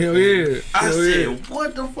up. Hell yeah. I Hell said, yeah.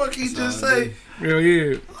 what the fuck he just So, say? Hell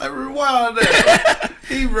yeah. Like rewind that.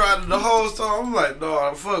 He brought the whole song. I'm like,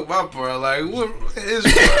 dog, fuck my part. Like, what his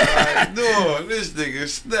part? Like, dog, this nigga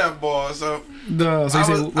snap ball. So Duh. So you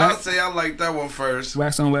said I'd say I like that one first.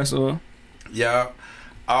 wax on wax off. Yeah.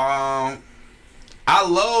 I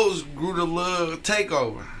lows grew the little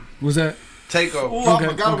takeover. What's that? Takeover. Ooh, Okay, I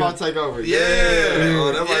forgot okay. about Takeover. Yeah.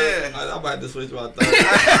 Oh, that Yeah. might, I'm about to switch my thought.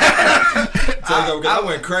 Takeover, 'cause I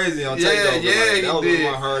went crazy on Yeah, Takeover. yeah, like, he that was did.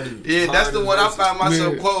 one of my hardest. Yeah, that's the one I found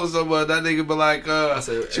myself Yeah. quoting somewhere. That nigga be like,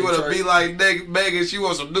 said, she hey, wanna Trey. be like Megan, she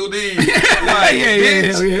wants some new D's. Yeah, Like, yeah,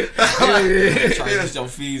 bitch. hell yeah. Hell yeah. Try to get your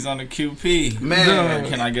fees on the QP. Man.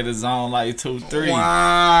 Can I get a zone like 2-3?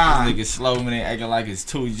 Wow. Niggas slow when they acting like it's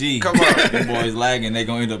 2G. Come on. The boys lagging, they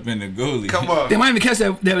gonna end up in the ghoulie. Come on. They might even catch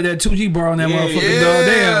that 2G bar on that Yeah, motherfucker, dog.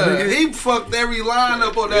 Damn, nigga. He fucked every line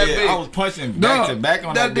up on that Yeah, I bitch. was punching back Dog, to back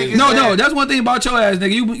on that that bitch. nigga- No, that's one thing about your ass,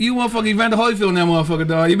 nigga. You motherfucking Evander Holyfield in that motherfucker,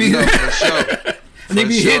 dog. You be No, for sure. and they For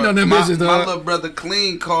be sure. hitting on them my, bitches, my dog. little brother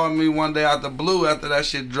Clean called me one day out the blue after that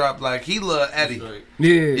shit dropped. Like, he love Eddie.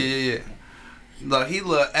 Yeah. Yeah. Like, he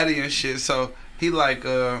love Eddie and shit. So, he like,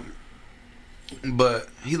 but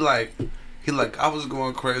he like, I was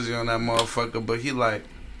going crazy on that motherfucker, but he like,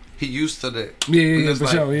 he used to that. Yeah, for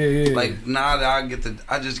sure. Yeah. Like now that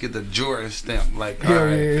I just get the Jordan stamp. Like, Hell all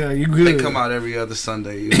right, yeah, you good. they come out every other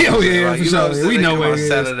Sunday. You know Hell yeah, like, for you know sure. what We they know come what out it is.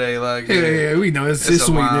 Saturday. Like, Yeah, we know it's a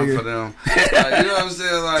sweet, wine nigga. for them. Like, you know what I'm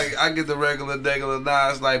saying? Like, I get the regular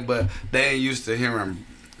Nas, like, but they ain't used to hearing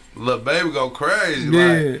Lil Baby go crazy. Yeah.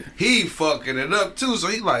 Like, he fucking it up too. So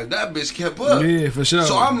he like, that bitch kept up. Yeah, for sure.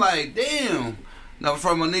 So I'm like, damn. Now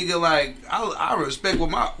from a nigga like, I respect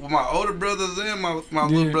what my older brothers and my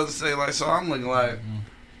little brothers say. Like, so I'm looking like,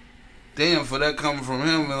 damn, for that coming from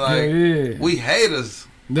him. And like, we haters.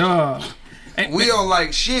 Duh. We don't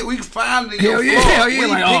like shit. We finding Hell your yeah, flaw. hell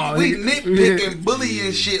yeah, We like, nitpick yeah. and bully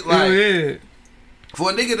and shit. Hell Like, yeah.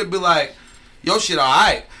 for a nigga to be like, yo, shit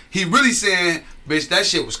alright. He really saying, bitch, that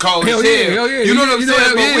shit was cold Hell as yeah, hell. hell yeah. You know what I'm saying?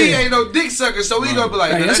 Hell But yeah. we ain't no dick suckers, so we gonna be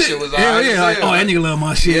like, Like, that shit was hell alright. yeah, like, oh, that nigga love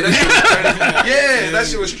my shit. Yeah, that shit was straight. Yeah, that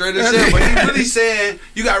shit was straight as hell. But he really saying,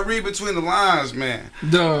 you gotta read between the lines, man.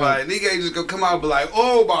 Duh. Like, nigga ain't just gonna come out and be like,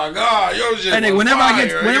 oh my god, yo shit. And nigga, was whenever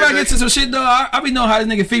fire. I get to some shit, dog, I be knowing how this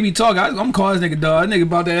nigga Feezy talk. I'm calling this nigga dog. That nigga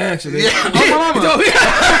about that action. Yeah. Oh, my mama.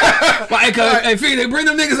 Like, hey, Feezy, bring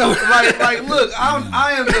them niggas over. like, look,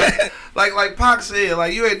 I am the, like Pac said,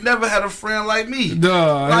 like, you ain't never had a friend like me.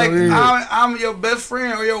 Duh. Like, yeah. I'm your best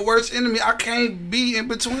friend or your worst enemy. I can't be in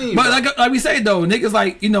between. But like we say though, niggas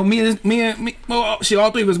like, you know, me and well, shit,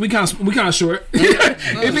 all three of us, we kind of short.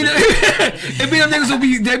 It be them niggas who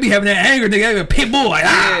they be having that anger, nigga, they be a pit bull, like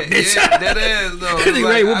bitch. Yeah, that is though. Nigga,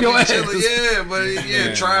 Like, hey, whoop I your be ass. chilling, yeah, but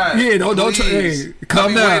try. Yeah, don't try. Please. Hey, calm I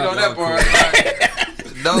be down. waiting on that part.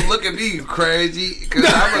 Like, don't look at me crazy, cause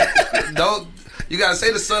don't. You gotta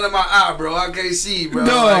say the sun in my eye, bro. I can't see, bro.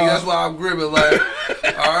 No. Like, that's why I'm gripping. Like,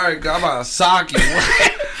 all right, I'm about to sock you.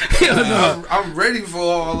 I'm ready for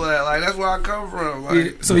all that. Like, that's where I come from. Like,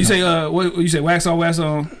 Yeah, so you say what you say? Wax on, wax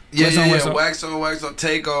on. yeah, wax on, yeah, wax yeah. on. Wax on,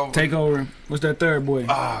 take over. Take over. What's that third boy?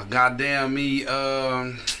 Oh, goddamn me.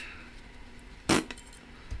 I'm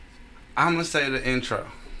gonna say the intro.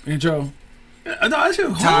 Intro. No, that shit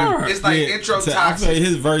hard. It's like intro I feel toxic. like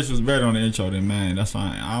his verse was better on the intro than mine. That's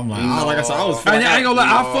fine. I'm like, like I said, I was. I ain't gonna lie.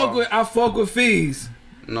 No. I fuck with Feez.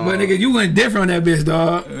 No. But nigga, you went different on that bitch,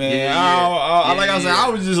 dog. Man, Yeah, like I said, I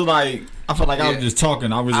was just like, I felt like I was just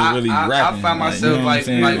talking. I was just really rapping. I find myself you know what I'm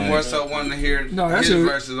saying? like more so wanting to hear No, that his shit-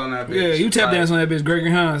 verses on that bitch. Yeah, you tap Like- dance on that bitch,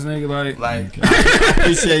 Gregory Hines, nigga, like. I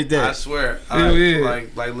appreciate that. I swear, Hell yeah.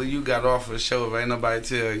 like you got off the show. If ain't nobody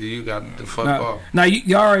tell you, you got the fuck off. Now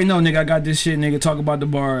you already know, nigga. I got this shit, nigga. Talk about the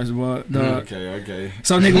bars, but dog. Okay.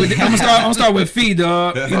 So nigga, I'm gonna start with Fee,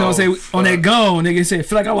 dog. You know what I'm saying? On that gone, nigga. Said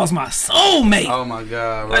feel like I lost my soulmate. Oh my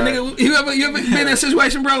god, Like right? nigga, you ever been in that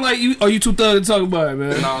situation, bro? Like you too thug to talk about it,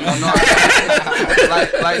 man. No.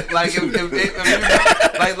 like if you,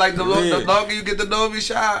 like the longer you get to know me,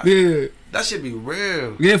 Shad, Yeah, that should be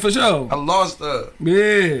real. yeah, for sure. I lost her.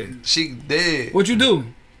 Yeah. She dead. What you do?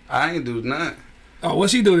 I ain't do nothing. Oh, what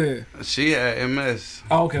she do there? She had MS.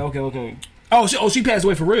 Oh, okay. Oh, she passed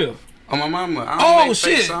away for real. Oh my mama. I don't Oh make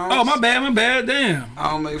fake shit. songs. Oh my bad. Damn.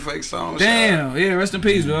 I don't make fake songs. Damn. Yeah. Rest in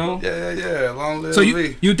peace, bro. Yeah. Long live So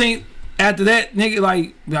me. you think after that,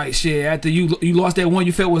 nigga, like shit, after you lost that one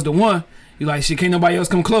you felt was the one, you like shit, can't nobody else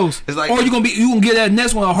come close. It's like- or you gonna give that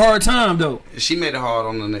next one a hard time though. She made it hard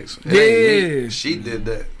on the next one. It ain't me. Yeah. She did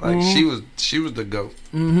that. Like she was the goat.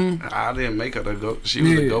 Mm-hmm. I didn't make her the goat. She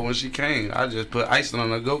was the Yeah. goat when she came. I just put icing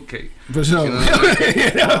on a goat cake. For sure. You know what I'm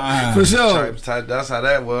Yeah, for sure. That's how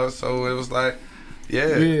that was. So it was like, yeah,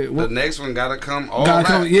 Yeah, the next one gotta come all Gotta right.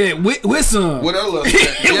 come, yeah, with some. With her little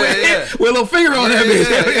yeah. With a little finger on that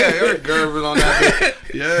bitch. Yeah, her Gervin on that bitch.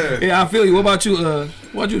 Yeah. Yeah, I feel you. What about you,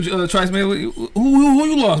 Trice, man? Who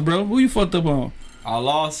you lost, bro? Who you fucked up on? I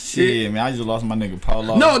lost shit, man. I just lost my nigga Paul.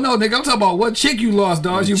 No, nigga, I'm talking about what chick you lost,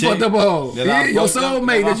 dog. You Chick fucked up on. that Yeah, I your fucked up-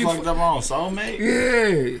 soulmate that I that you fucked up on. Soulmate?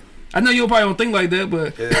 Yeah. I know you probably don't think like that,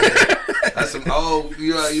 but That's some old.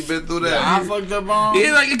 You been through that. I fucked up on.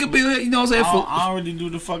 yeah, like it could be, you know what I'm saying? I already do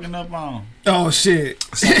the fucking up on. Oh shit.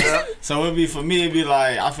 So it'd be for me. It'd be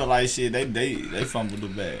like I feel like shit. They fumbled the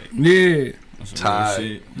bag. Yeah, That's some Tired.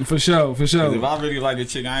 real shit. for sure. 'Cause if I really like a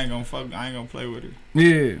chick, I ain't gonna play with her.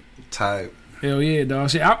 Yeah. Type. Hell yeah, dog.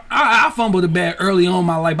 Shit, I fumbled the bag early on in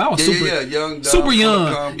my life. But I was Young, dumb, super full of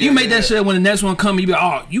young. cum. You make that shit when the next one come, you be like,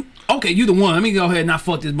 oh, you the one. Let me go ahead and not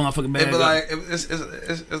fuck this motherfucking bag. It be up. like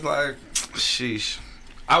it's like, sheesh.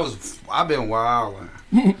 I've been wilding.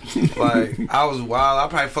 Like I was wild. I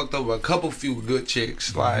probably fucked over a few good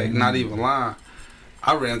chicks. Like not even lying.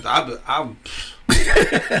 I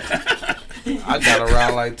I got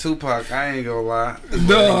around like Tupac. I ain't gonna lie.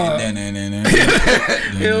 Dog.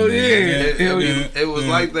 Hell yeah. It was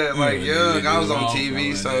like that, like young. I was on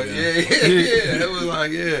TV, so yeah. It was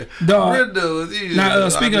like Dog. Riddle. Now,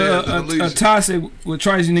 speaking of toxic with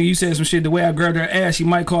Trice, nigga, you said some shit. The way I grabbed her ass, she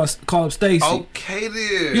might call up Stacy. Okay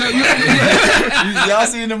then. Y'all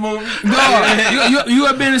seen the movie? Dog, you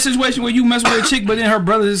have been in a situation where you mess with a chick, but then her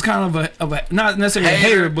brother is kind of a not necessarily a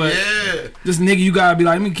hater, but this nigga, you gotta be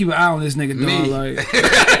like, let me keep an eye on this nigga, dog. Like,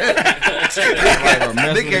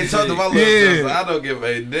 they can't talk to my little sister. I don't give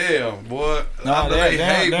a damn, boy. No, they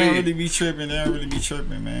don't me. really be tripping. They don't really be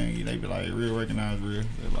tripping, man. They be like, real recognize real.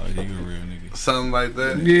 They like, he a real nigga. Something like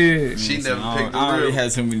that. Yeah. She never picked the I already real.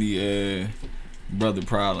 had so many brother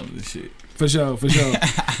problems and shit. For sure.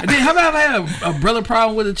 And then, have I ever had a brother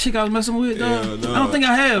problem with a chick I was messing with, dog? Yeah, dog. I don't think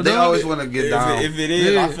I have, They dog. always want to get down. If it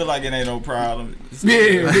is, I feel like it ain't no problem.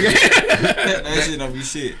 That shit don't be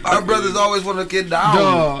shit. Our brothers always want to get down.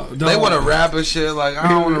 Dog. They want to rap and shit. Like, I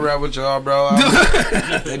don't want to rap with y'all, bro.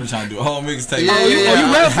 They be trying to do a whole mixtape. Yeah. Oh,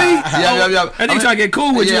 you rap, Fee? Yeah. And they trying to get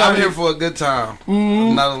cool with you. Yeah, I'm here for a good time.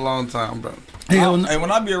 Not a long time, bro. And when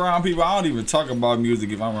I be around people, I don't even talk about music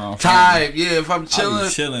if I'm around Type, yeah. If I'm I chilling, be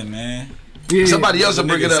chilling, man. Yeah. somebody else will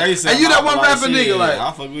bring it up. And you that one rapping nigga, like,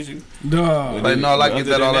 I fuck with you. Dog. Like, no, I like Other get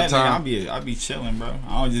that all than the time. Nigga, I be chilling, bro.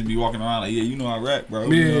 I don't just be walking around like, yeah, you know I rap, bro. Yeah.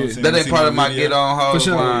 You know what I'm saying? That You ain't see part of my video? get on For hoes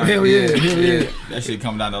sure. line. Hell yeah. That shit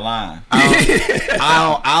come down the line.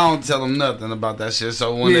 I don't tell them nothing about that shit.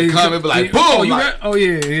 So when they come, it be like, boom. Oh, you like, rap? Oh,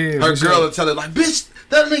 yeah. her for girl sure. will tell her, like, bitch,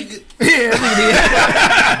 that nigga.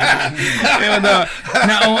 And,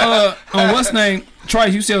 now, on what's name?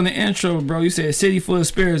 Trice, you said on the intro, bro, you said city full of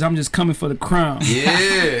spirits, I'm just coming for the crown.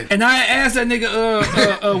 Yeah. And I asked that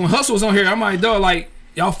nigga when Hustle was on here, I'm like, dog, like,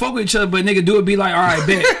 y'all fuck with each other, but nigga do it be like, all right,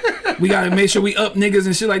 bet. We gotta make sure we up niggas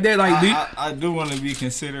and shit like that. Like, I do want to be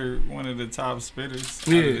considered one of the top spitters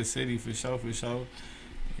out of the city for sure.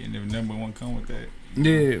 And the number one come with that.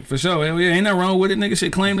 yeah, for sure. Hell yeah. Ain't nothing wrong with it, nigga.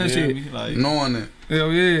 Shit, claim that shit. Me? Like, Knowing it.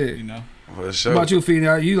 Hell yeah. you know. For sure. What about you,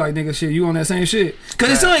 Feezy? You like nigga shit? You on that same shit? Cause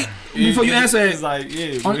it's like before you answer it's it. like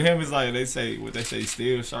with him it's like they say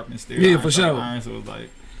steel sharpen steel. Yeah, iron for sharpen sure. Iron, so it's like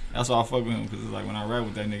that's why I fuck with him because it's like when I rap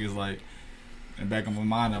with that nigga, it's like in the back of my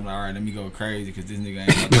mind I'm like, all right, let me go crazy because this nigga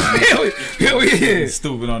ain't Hell yeah.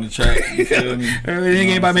 stupid on the track. You feel me? Everything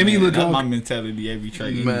ain't about make me look That's good. my mentality every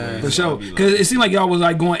track. Man. Anyway, For so sure. I be like, Cause it seemed like y'all was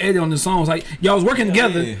like going edit on the songs. Like y'all was working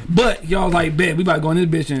together, yeah. but y'all was like, bet we about to go in this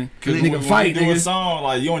bitch and nigga when fight, you do a nigga. song,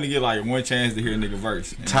 like you only get like one chance to hear a nigga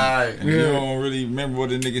verse. And, Tight. and you don't really remember what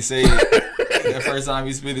the nigga said that first time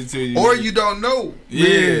he spit it to you. Or you don't know.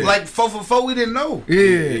 Yeah. Like 4 for 4, we didn't know.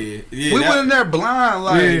 Yeah. We went in there blind,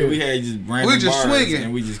 like. Yeah. We had just random We just bars swinging.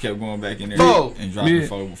 and we just kept going back in there Four. and dropping Yeah.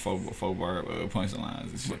 four bar punchlines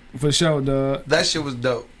and shit. For sure, dog. That shit was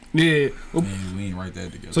dope. Yeah. Man, we ain't write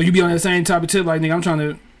that together. So you be on that same type of tip, like nigga, I'm trying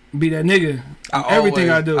to be that nigga.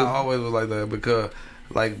 Everything I do. I always was like that because,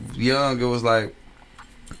 like, young, it was like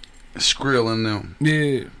Skrill in them.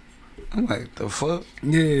 Yeah. I'm like, the fuck?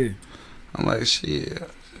 Yeah. I'm like, shit.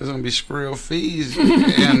 It's gonna be Skrill Feezy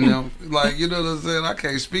and them. Like, you know what I'm saying? I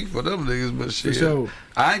can't speak for them niggas, but For shit. sure.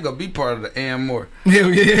 I ain't gonna be part of the and more. Hell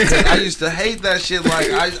yeah. I used to hate that shit. Like,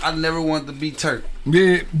 I never wanted to be Turk.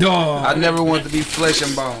 Yeah. Dog. I never wanted to be flesh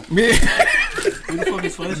and bone. Yeah. Who the fuck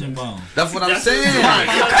is Flesh and Bone? That's what I'm saying.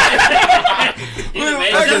 That's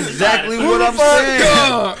That's exactly what I'm saying.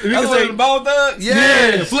 Dog. Nigga That's say, what the bone thug? yeah,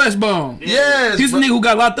 Yes. flesh bone. Yes. He's the bro. nigga who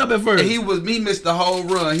got locked up at first. And he missed the whole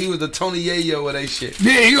run. He was the Tony Yayo of that shit.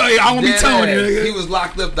 Yeah, he like, I won't be Dead telling you, ass. nigga. He was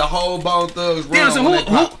locked up the whole Bone Thugs run. Damn, so when they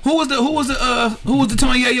popped. who was the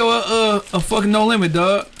Tony Yayo a fucking No Limit,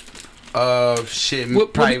 dog? Shit,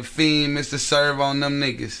 What- Pipe Fiend, Mr. Serve on them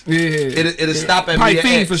niggas. Yeah. It'll stop at Pipe Mia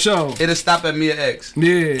Fiend X. for sure. It'll stop at Mia X.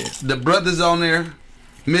 Yeah. The brothers on there,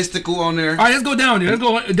 Mystical on there. All right, let's go down there. Let's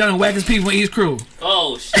go down and whack his people in East Crew.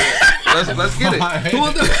 Oh shit! Let's get it. Who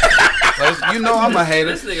was the You know I'm a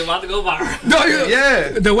hater. This nigga about to go viral. no, Yeah.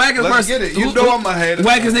 the wackest Let's person? get it. You know I'm a hater.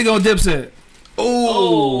 Wackest nigga on Dipset.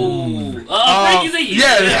 Oh, Freaky Z.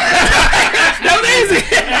 Yeah. That was easy.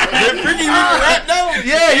 Freaky rap though?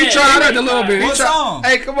 Yeah, he I tried rapped it. a little bit. What song?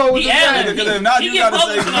 Hey, come on with He the added thing. Because if not, He you get gotta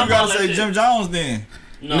public on all say that shit. Jim Jones then.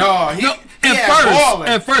 No, he At had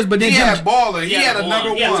Ballin'. first, but then He Jim, had Baller. He had a Ballin'.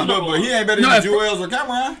 number He had one. number But he ain't better No, than at Jewels or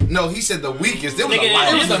Cameron. No, he said the weakest. There was Nigga, a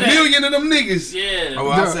lot. It was a Dipset. million of them niggas. Yeah. Oh,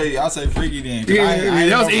 well, I'll say Freaky then. 'Cause Yeah, I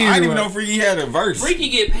that was didn't easy even one. know Freaky had a verse. Freaky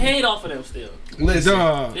get paid off of them still. Listen,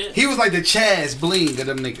 dog. Yeah. he was like the Chaz Bling of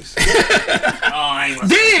them niggas. Oh, I ain't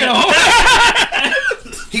gonna Damn.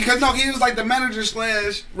 He was like the manager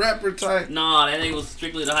 / rapper type. Nah, that nigga was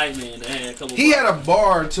strictly the hype man. That had a couple. He bars. had a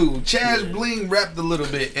bar too. Chaz Bling rapped a little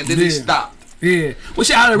bit and then he Yeah. stopped. Yeah. Well,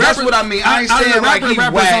 shit, out of the That's rappers, what I mean. I ain't out of the saying like he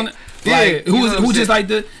rappers whack. on the- yeah, Like, you know what who I'm just saying? like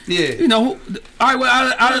the Yeah. you know who? All right, well,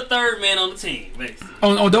 I'm out the of, third man on the team, basically.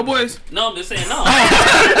 on Dope Boys. No, I'm just saying no.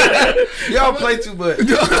 Y'all play too much.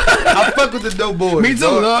 I fuck with the dope boys. Me too,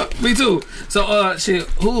 dog. Me too. So, shit,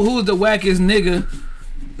 who's the wackest nigga?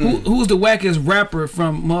 Who's the wackest rapper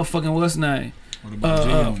from motherfucking what's his name? What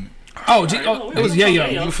about G on it? It was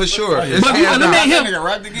Yayo. For sure. It's But hands let me down. him. Nigga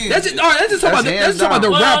rapped again. That's just, all right. Let's just talk about That's the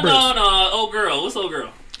Well, rappers. no, old girl. What's old girl?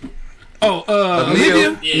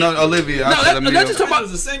 Olivia. Yeah. No, Olivia. I said let's just talk She about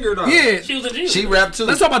was a singer though. yeah. She was a G. She rapped too.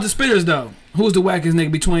 Let's talk about the spitters though. Who's the wackest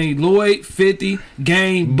nigga between Lloyd, 50,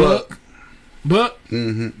 Game, Buck?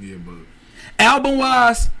 Mm-hmm. Yeah, but Album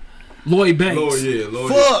wise, Lloyd Banks.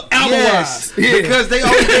 Lord. Fuck. Album Yes. wise. Yeah. Because they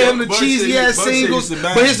always gave him the Buck cheesy said- ass Buck said singles, he's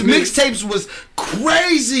the but his best. mixtapes was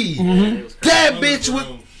crazy. That bitch was.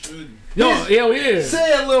 Yo, hell yeah.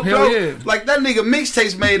 Say it, little Hell bro. yeah. Like that nigga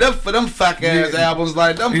mixtapes made up for them fuck ass albums.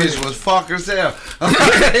 Like them bitch was fuck as hell.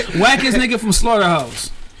 Wackest nigga from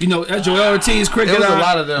Slaughterhouse. You know, that's Joel Ortiz, Cricket It was a Eye,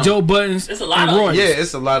 lot of them. Joe Buttons, It's a lot and of them. Royce. Yeah,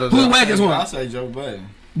 it's a lot of Who the them. wackest I one? say Joe Budden.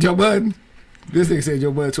 Joe Budden. This nigga said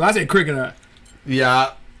Joe Budden too. I said Cricket Eye.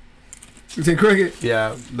 Yeah, You said Cricket?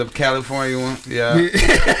 yeah, the California one. Yeah. You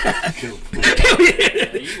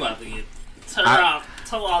about to get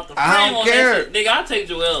tore out the frame I don't on care. that shit. Nigga, I'll take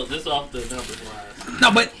Joel just off the numbers wise.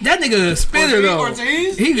 No, but that nigga a spitter though.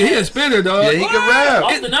 Ortiz? He a spitter dog. Yeah, he can rap.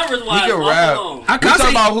 Off the numbers wise, He can off rap. alone. I We can't talking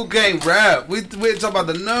say about who can't rap. We talking about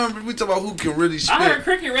the numbers. We talking about who can really I heard spit.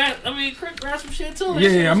 Cricket rap. Cricket rap some shit too. That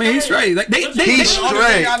shit yeah. I was mean he's straight. Like they He's The only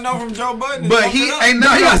straight. thing I know from Joe Budden is But Bump he It Up. ain't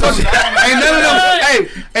none of them fucking. Ain't none of them. Hey,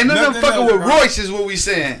 ain't none of them Nothing fucking else, with bro. Royce is what we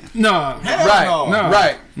saying. no, Hell Right. no.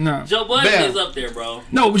 Right. no, Joe Budden Bam. is up there, bro.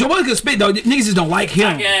 no. Joe Budden can spit though. Niggas just don't like I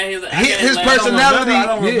him. got his His last- personality. I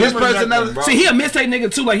don't His remember nothing, personality. bro. See, he a mixtape nigga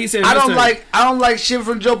too. Like he said. I don't mixtape. like shit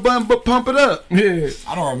from Joe Budden, but pump it up. Yeah.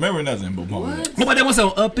 I don't remember nothing but Bump It Up. Oh, but that was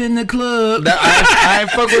so up in the club. That I ain't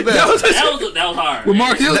fuck with that. That was That was hard. with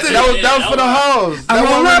Mark Houston. That was for the hoes. I That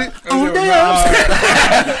roll wasn't up really- on dance.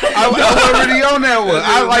 I wasn't really on that one.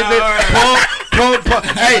 I like that. Pump.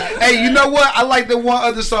 Hey, you know what? I like the one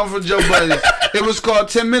other song from Joe Budden. It was called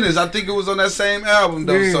 10 Minutes. I think it was on that same album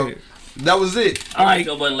though. Yeah. So that was it. I like Alright.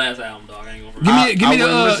 Joe Budden last album, dog. I ain't gonna Give me I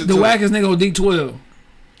wouldn't listen the to it. wackest nigga on D12.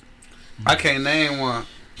 I can't name one.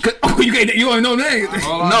 You don't know names.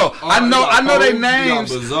 No, I know their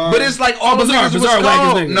names, but it's like all the Bizarre, niggas was Bizarre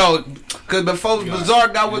wackest cold. nigga. No, because before Bizarre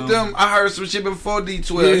got with them, I heard some shit before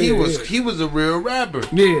D12. Yeah, He was a real rapper.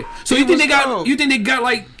 Yeah. So He you think was they got? cold. You think they got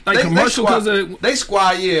like commercial because of? They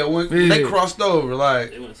squad, yeah, when they Yeah. crossed over,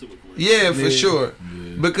 like They went super quick. yeah, for Yeah. sure.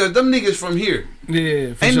 Because them niggas from here,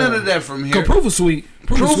 Yeah. For ain't sure. none of that from here. Cause Proof was sweet.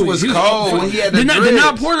 Proof was sweet. cold when he had the Denal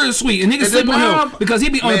dreads. Porter is sweet, and niggas And sleep on Denal- him because he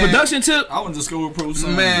be on the Man. production tip. I went to school with Pro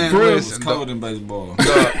Son. Man, It was listen, cold in baseball. Dog,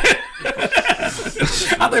 I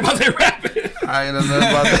think about that rapping. I ain't know nothing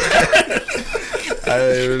about that. I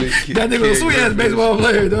ain't really. That nigga was a sweet ass baseball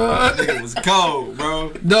player, dog. It was cold,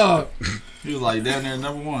 bro. Dog, He was like down there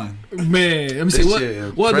number one. man. Let me see This what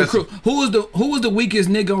shit was the crew. impressive. Who was the weakest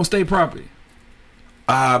nigga on state property?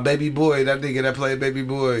 Baby boy, that nigga that played Baby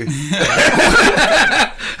Boy. Those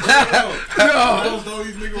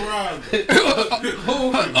these nigga rhymes. Oh,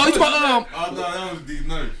 you talking I thought that was D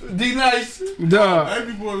Nice. D Nice. dog?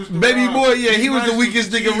 Baby boy was the Baby rhyme. boy, yeah, he was the D-Nice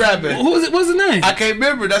weakest nigga cheesy. rapping. Who was it? What's his name? I can't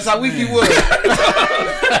remember. That's how weak he was.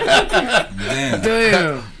 Damn.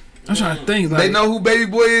 Damn. I'm trying to think. Like, They know who Baby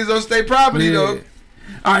Boy is on state property Yeah. though.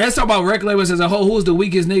 All right, let's talk about record labels as a whole. Who was the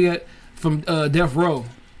weakest nigga from Death Row?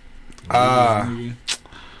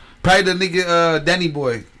 Probably the nigga Danny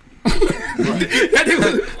Boy. That nigga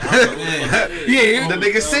was, yeah, The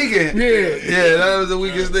nigga singing. yeah, Yeah, that was the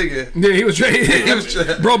weakest nigga. yeah. He was straight. He was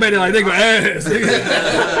tra- Bro made it like nigga ass.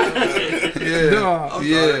 Yeah. Dog.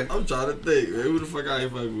 Yeah. I'm trying to think, man. Who the fuck I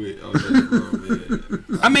ain't fuck with? Oh, that's bro,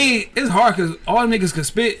 man. I mean, it's hard because all them niggas can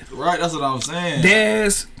spit. Right, that's what I'm saying.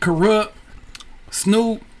 Daz, Corrupt,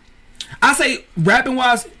 Snoop. I say rapping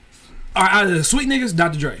wise, are out of the sweet niggas,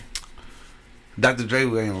 Dr. Dre. Dr. Dre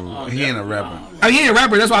he ain't a rapper. I mean, he ain't a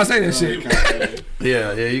rapper. That's why I say that shit.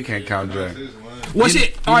 Yeah, you can't count Dre. What You- shit?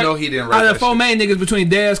 you all right, know he didn't out rap of the that four shit. main niggas between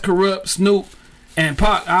Daz, Corrupt, Snoop, and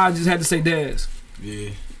Pac, I just had to say Daz Yeah.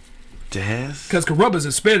 Daz? because Corrupt is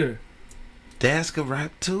a spitter. Daz could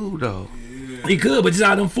rap too though. He could, but just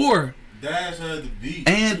out of them four. Dash had the beat.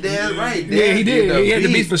 And Daz, right. Yeah, he did. He had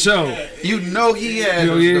the beat for sure. You know he had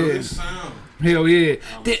Hell those yeah. numbers. His sound. Hell yeah. That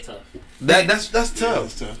was Did, tough. That's tough.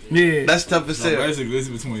 That's tough. Yeah. That's tough as So hell. basically, this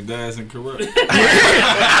is between Dash and Corrupt. All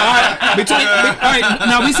right,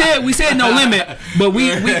 now we said no limit, but we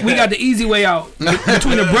got the easy way out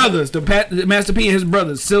between the brothers, the Master P and his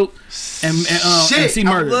brothers, Silk and C I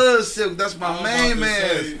Murder. love Silk. That's my main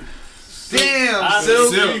man. Damn,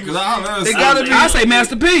 Silk, Silk. 'cause I love It Silk. gotta be. I say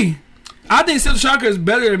Master P. I think Silk Shocker is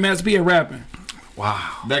better than Master P at rapping. Wow.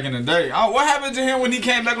 Back in the day. Oh, what happened to him when he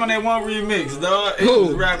came back on that one remix, dog? He Who?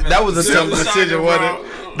 was rapping. That was a Silk tough Shocker, decision, bro. wasn't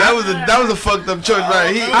it? That was a fucked up choice,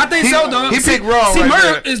 right? I think so, dog. He picked wrong. C Right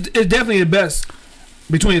Murder there. is definitely the best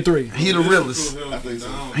between the three. He the realest. I think so.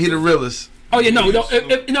 He the realest. Oh yeah, no.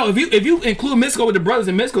 If you include Mystical with the brothers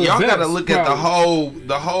and Mystical, Y'all the best, gotta look at the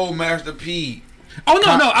probably. whole Master P. Oh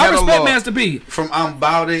no, I respect catalog. Master P. From I'm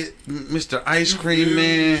Bout It, Mr. Ice Cream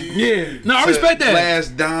Man. Yeah, no, I to respect that.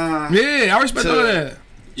 Last Dime. Yeah, I respect to- all that.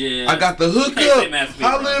 Yeah. I got the hook Can't say up. Master P,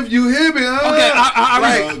 Holla bro. if you hear me. Okay,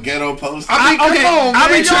 I Ghetto post. I mean, okay, come on, I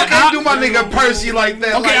man. retract- Y'all can't I- do my nigga Percy like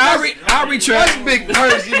that. Okay, like, I retract. That's Big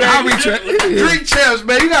Percy, man. I retract. Drink champs,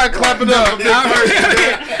 man. You gotta clap it up. Big Percy.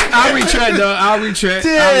 I retract, though. I retract.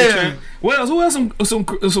 Damn. What else? Who else?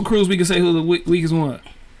 Some crews we can say who the weakest one?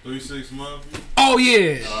 3-6 months. Oh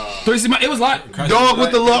yeah, 3 It was like Dog with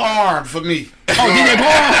the little arm for me. DJ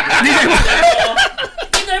Paul.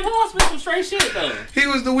 DJ Paul spit some straight shit though. He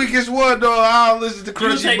was the weakest one, dog. I don't listen to You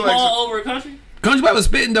Crunchy take Black. Paul over Country? Country Black was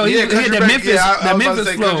spitting though. He had Country that Black, Memphis, yeah, I that was about to Memphis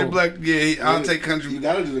say Country flow. Black. Yeah, I'll take Country. You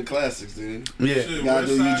gotta do the classics, dude. Yeah. You gotta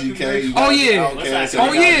do UGK. Oh, yeah.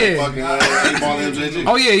 Oh, yeah.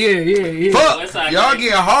 Oh yeah. Fuck, y'all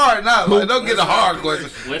getting hard now. Like, don't get a hard question.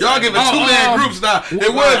 Y'all giving two-man groups now.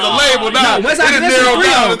 It was a label now. No, West It Side is Connection, narrowed three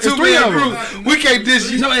down of to them. It's three two-man of them. groups. We can't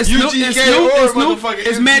dish No, it's Snoop, UGK it's Snoop, or it's Snoop, motherfucking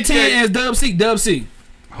it's Matt 10 MGK. and it's Dub C.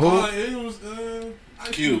 Who? It was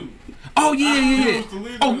Q. Oh yeah.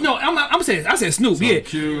 Oh no, I'm saying I said Snoop. Yeah.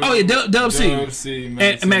 Q, Oh yeah, Dub C. Dub C,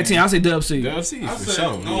 And Matt 10. I say Dub C. Dub C I for said,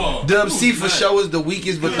 sure. no. Dub C for sure is the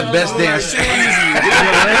weakest, but the best dancer. They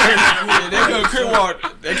couldn't crip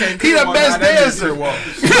walk. They can't He crip the walk best now, they dancer. crip walk.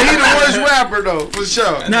 He the worst rapper though, for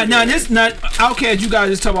sure. Now this not Outkast. You guys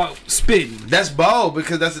just talk about spitting. That's bold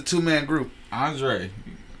because that's a two-man group. Andre.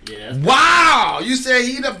 Yeah. Wow, you said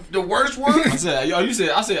he the worst one? I said, yo, you said,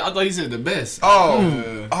 I thought you said the best.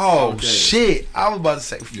 Oh okay. shit! I was about to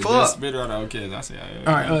say The best fuck. spitter out of Outkast. I said,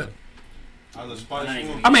 All right. I was Spice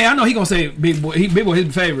One. I mean, I know he gonna say Big Boy. Big Boy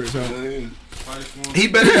his favorite. So Spice One. He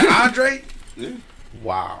better than Andre? Yeah.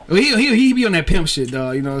 Wow. well, he be on that pimp shit,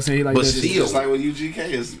 dog. You know what I'm saying? He like But that still- shit. Just like with UGK,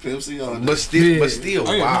 it's Pimp C on But still, Yeah.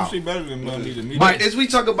 oh yeah, wow. wow. better than me to me. But is we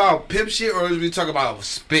talk about pimp shit or is we talk about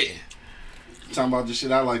spitting? Talking about the shit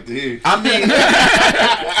I like to hear. I mean,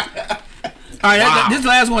 All right, Wow. this is the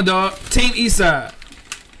last one, dog. Team Eastside,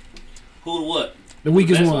 Who to what? the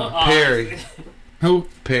weakest Best one. Oh, Perry. Who?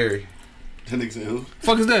 Perry. That nigga said who?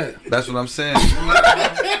 Fuck is that? That's what I'm saying.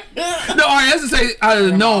 No, all right, let's just say out of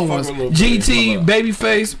the known fuck ones: with Lil GT, Perry.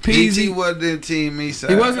 Babyface, PZ Peasy. wasn't in Team Eastside.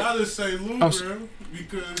 He wasn't? I just say Lou Oh, Graham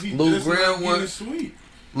because he Lou just Graham not getting was- sweet.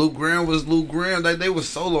 Luke Graham was Luke Graham. They were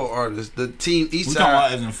solo artists. The Team We talking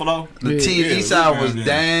about Eastside. as in flow. The Yeah. Team Yeah, Eastside Luke was Graham,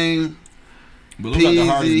 Dame, But look at the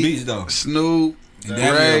hardest Peasy, beats though. Snoop, And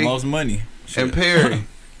that Ray, the most money. and Perry.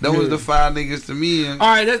 That was the five niggas to me. And All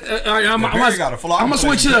right, all right. I'm Perry got a flow. I'ma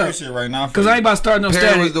switch it up. Shit right now because I ain't about to start no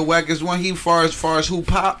Perry was static. the wackest one. He far as who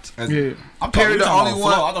popped. Yeah. I'm Perry the only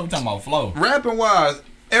one- I thought we talking about flow. Rapping wise,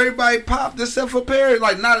 everybody popped except for Perry.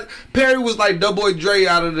 Like not Perry was like Doughboy Dre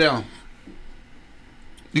out of them.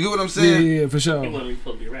 You get what I'm Yeah, saying? yeah, for He sure. wasn't even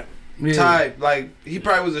supposed to be a rapper. Yeah. Type like he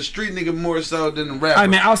probably was a street nigga more so than a rapper. All right,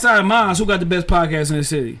 man. Outside of mine, who got the best podcast in the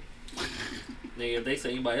city? Nigga, if they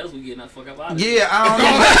say anybody else, we getting that fuck up out of here. Yeah, I don't know.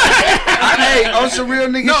 Hey, on some real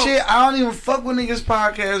nigga No. shit, I don't even fuck with niggas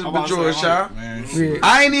podcasts with George Shaw. Man. Yeah.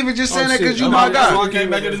 I ain't even just saying that shit. because you I'm my out- guy. I came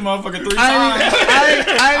back to this motherfucker 3 I times. ain't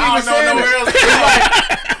even saying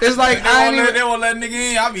that. It's like I ain't even. They won't let nigga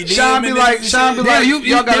in. I be Sean be like, Yeah, you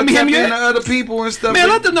y'all gotta let me tap hear into me other people and stuff. Man,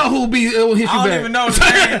 but- let them know who hit you I don't back. even know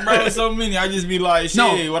the name, bro. So many. I just be like, shit,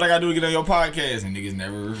 No. what I gotta do to get on your podcast? And niggas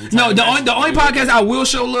never. No, the only podcast I will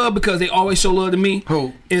show love because they always show love to me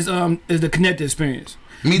Who? is the Connected Experience.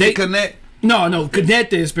 Me They- to connect. No,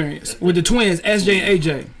 Connected Experience with the twins SJ and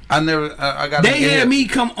AJ. I never. I got. They had me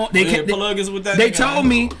come on. They with that. They nigga. told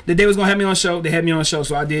me that they was gonna have me on the show. They had me on the show,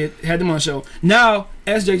 so I had them on the show. Now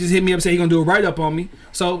SJ just hit me up and said he gonna do a write up on me.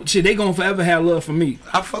 So shit, they gonna forever have love for me.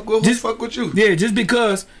 I fuck with. Just- fuck with you. Yeah, just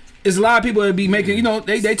because it's a lot of people that be making. You know,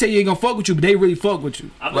 they tell you they gonna fuck with you, but they really fuck with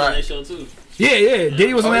you. I've been on Right. that show too. Yeah.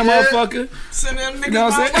 Diddy was on that motherfucker. Send them niggas. You know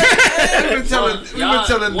what I'm saying? We been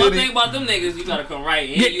telling One Diddy. thing about them niggas, you gotta come right.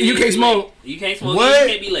 Yeah, you can't smoke. You can't smoke. What? You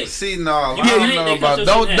can't be late. See, no, You I be don't late, know they cut about.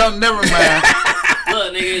 your shit in Don't never mind.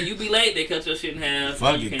 Look, nigga, you be late, they cut your shit in half.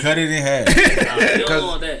 Fuck You it, can't- cut it in half. Nah, you don't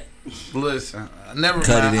want that. Listen, never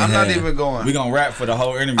Cut mind. it in I'm not half. even going. We gonna rap for the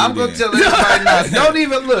whole interview. I'm gonna then. tell everybody now. Don't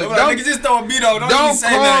even look. Like, nigga, just throw a beat on. Don't even say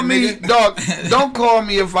call nothing, me, nigga. dog. Don't call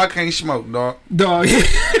me if I can't smoke, dog. Dog.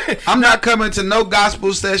 I'm not coming to no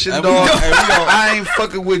gospel session, Hey, we dog. gon- hey, we gon- I ain't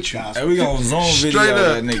fucking with you. Hey, we gonna zoom Straight video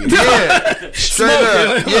up. that nigga. Yeah, straight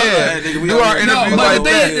up. Yeah, Yeah, nigga, we do gonna- our No, interview but like the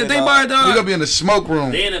that. thing about it, We dog. gonna be in the smoke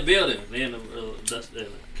room. They in the building. They in the dust.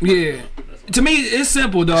 Yeah. To me, it's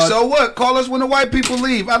simple, dog. So what? Call us when the white people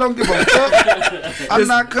leave. I don't give a fuck. I'm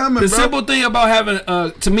not coming, The bro. simple thing about having,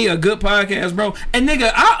 to me, a good podcast, bro. And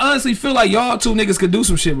nigga, I honestly feel like y'all two niggas could do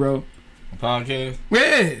some shit, bro. Podcast.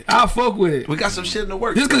 Yeah, I'll fuck with it. We got some shit in the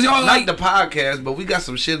works. Just 'cause y'all not like- the podcast, but we got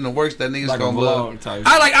some shit in the works that niggas Like a gonna love. vlog type.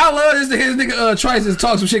 I love this nigga Trice just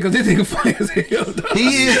talk some shit because this nigga funny as hell, dog.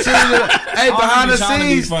 He is too. Hey, behind the trying to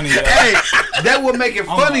be scenes, funny, though. hey, that would make it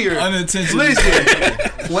funnier. Unintentional.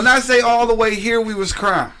 Listen, when I say all the way here, we was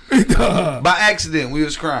crying Duh. by accident. We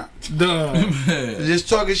was crying, Duh. just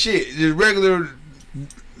talking shit, just regular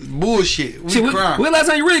bullshit. We Shit, crying. when last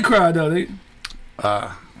time you really cried, though, nigga?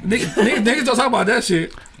 Niggas don't talk about that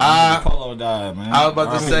shit. Polo died, man. I was about to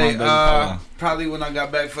R.I.P. say, my baby Polo. probably when I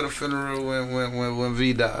got back for the funeral when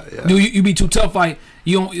V died. Yeah. Dude, you be too tough. Like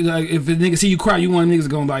you don't like if a nigga see you cry, you want niggas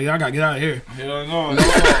going like, I gotta get out of here. Hell no.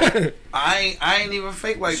 I ain't even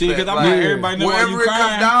fake like Shit, that. cause I'm Like, like, everybody know why wherever you it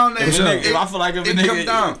crying. come down, If, a nigga, if I feel like if a it nigga come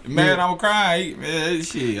down. mad, I'm crying. Man,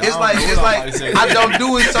 shit. It's like I don't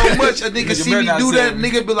do it so much. A nigga Nigga see better me not do say that, it.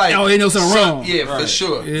 nigga be like, Oh, ain't no something wrong. Yeah, for Right.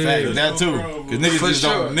 sure. Yeah. Fact, that too. Cause niggas For just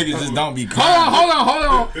sure. don't. Niggas just don't be crying. Hold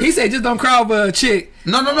on. He said just don't cry over a chick.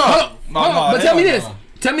 No. Hold on, but tell me this. no.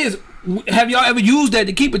 Tell me this. Have y'all ever used that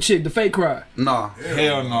to keep a chick, the fake cry? No.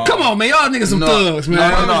 Hell no. Come on, man. Y'all niggas some thugs, man.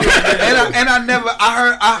 No. and I never.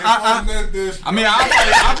 I I mean,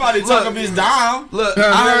 I probably took a bitch down. Look,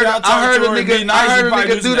 Nigga, I heard a to her and be nigga. nice, I heard you a probably nigga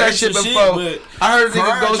do do some that shit extra shit, before. but I heard a nigga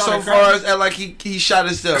cry, go try so to far cry. as act like he shot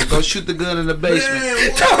himself. Go shoot the gun in the basement.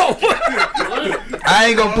 What? I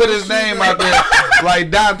ain't gonna put his name out there like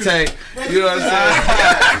Dante. You know what I'm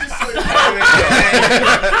saying?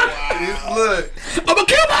 Look, I'm gonna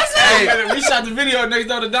kill myself. hey, We shot the video next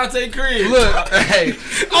door to Dante crib. look, hey.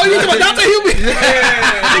 Oh, you talking about Dante Hubie?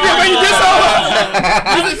 Nigga, when you diss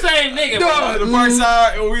on You the same nigga, Dog. bro. The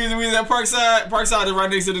Parkside, we was at Parkside. Parkside is right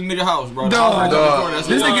next to the nigga house, bro. Dog.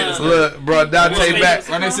 This nigga, look, bro, Dante back.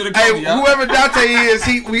 Right next to the Hey, Cody, y'all. whoever Dante is,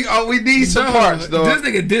 we need some parts, This dog.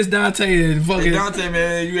 nigga diss Dante and Hey, fucking. Dante,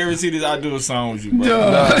 man, you ever see this? I do a song with you, bro.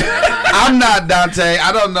 Dog. I'm not Dante.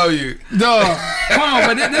 I don't know you. Dog. Come on,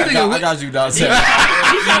 but this I nigga. got you, Dante.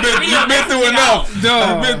 You've been through enough. Dog.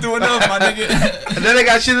 You've been through enough, my nigga. And that ain't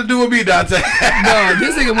got shit to do with me, Dante. Dog,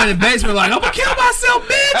 this nigga went in the basement like, I'm gonna kill myself,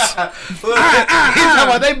 bitch. Look, he talking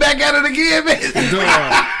about they back at it again, man.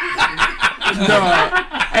 Dog.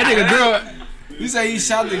 That nigga girl. You say he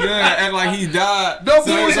shot the gun and act like he died. Don't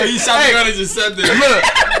so, believe so it. he shot Hey. the gun and just sat there.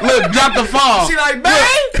 Look, drop the phone. She like,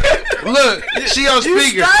 babe. Look, she on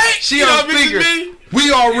speaker. straight? She You on know, bitch, speaker. me? We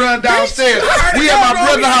all run downstairs. We at my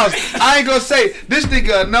brother's house. I ain't gonna say this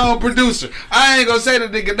nigga a known producer. I ain't gonna say the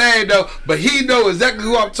nigga name though, but he know exactly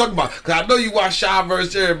who I'm talking about. Cause I know you watch Shad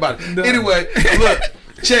versus everybody. Anyway, look,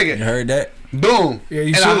 check it. You heard that? Boom. Yeah, you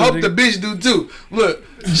and I should, hope nigga. the bitch do too. Look,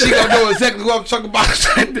 she gonna know exactly who I'm talking about.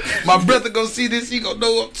 My brother gonna see this, he gonna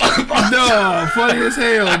know what I'm talking about. Dog, funny as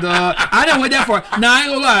hell, dog. I didn't went that far. Nah, I ain't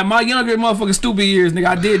gonna lie. My younger motherfucking stupid years, nigga,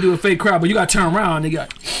 I did do a fake cry, but you gotta turn around, nigga.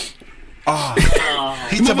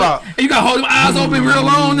 He talking about And you gotta hold them eyes open real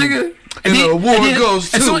long, nigga. And the award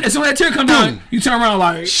goes as soon to as that tear come down, you turn around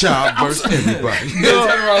like Shad versus everybody.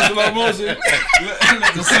 Turn around slow motion.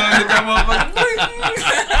 Let the sun hit that motherfucker.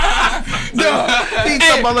 He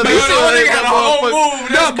talking about let but the you see sun what hit they that got a whole motherfucker. move.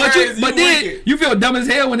 no, That's but crazy. but then wicked. you feel dumb as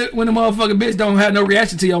hell when the motherfucking bitch don't have no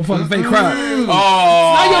reaction to your fucking fake cry. Oh.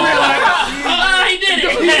 Now you over there like, Ah, he did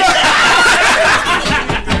it.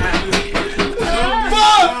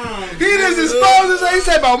 Fuck! He just exposed us. He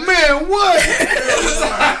said about man, what?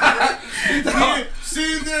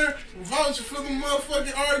 Sitting there, vouching for the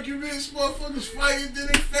motherfucking arguments, motherfuckers fighting, then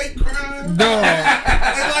they fake crying. dog.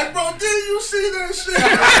 And like, bro, did you see that shit?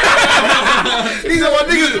 He said about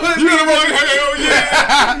niggas putting me in the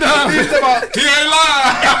He said about He ain't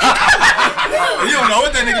lying. You don't know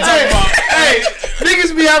what that nigga talking about. hey,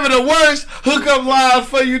 niggas be having the worst hookup lines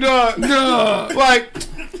for you, dog. Dog. Like,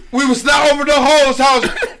 we was not over the hoe's house,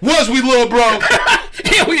 was we, little bro?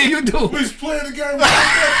 He Hell yeah, you do. We was playing the game with my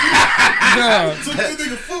nephew. Took that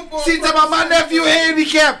nigga football. She talking about my nephew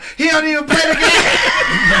handicapped. He don't even play the game.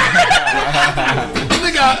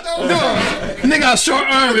 Nigga got short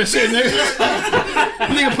arm and shit, nigga.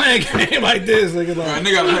 Nigga playing a game like this, nigga. Like,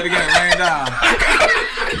 Nigga gotta play the game laying down.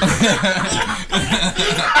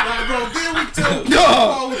 Nah, bro, then we took No.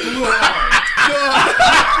 football with the little arm.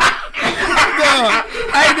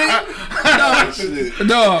 hey, nigga.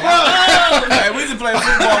 No. Hey, we used to play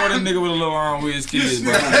football with a nigga with a little arm with his kids,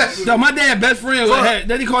 bro. No, my dad best friend was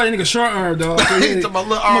then he called that nigga short arm, dog. So He talking about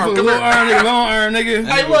little arm. little arm, nigga, long arm, nigga.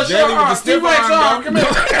 Hey, what's short arm? The stiff T-Rex arm, arm, come bro.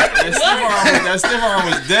 That stiff arm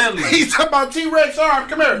was deadly. He's talking about T-Rex arm.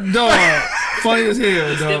 Come here. Dog. Funny as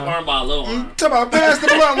hell, Stiff dog. arm by a little arm. Talking about pass the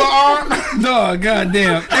blood, little arm. Dog,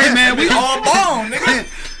 goddamn. Hey, man, we All bone, nigga.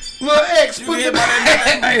 Little X, You put hit the by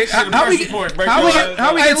that Hey, shit. how we get to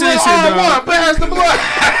this shit, arm dog? one. Pass the blood.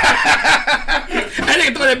 That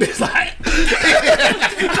nigga throw that bitch like.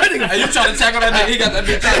 Hey, you trying to tackle that nigga? He got that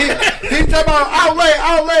bitch out. He talking about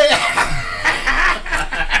outlay.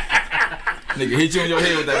 Nigga hit you in your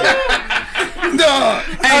head with that Dog.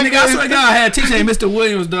 Hey, nigga, I swear to God, I had a teacher named Mr.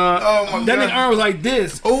 Williams, dog. Oh, my that God. nigga arm was like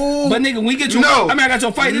this. Ooh. But nigga, when we get you, No. I mean, I got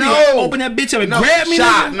your fight. No. Nigga, open that bitch up and grab me,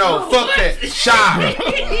 Shot. nigga. No, fuck that. Shot.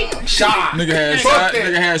 Nigga had Fuck shot. that.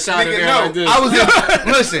 Nigga had shot in Nigga, there no. like this. I was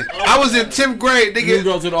in. Listen, I was in 10th grade. Nigga, You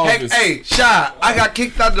go to the office. Hey, Shot. I got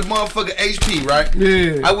kicked out of the motherfucking HP, right?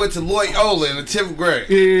 Yeah. I went to Loyola in the 10th grade.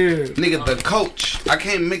 Yeah. Nigga, the coach. I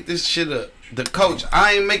can't make this shit up. The coach.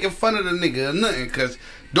 I ain't making fun of the nigga or nothing, cause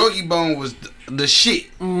Doggy Bone was the shit.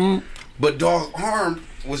 Mm-hmm. But Dog Arm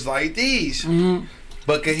was like these. Mm-hmm.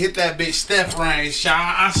 But could hit that bitch step range, Sean.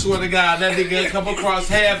 I swear to God, that nigga come across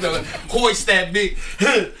half of it, hoist that bitch.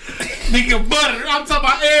 Nigga butter. I'm talking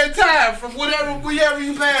about every time from wherever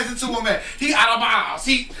you pass it to him at. He out of bounds.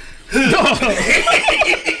 He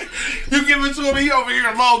you give it to him, he over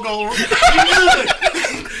here logo.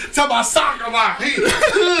 Talking about soccer line. He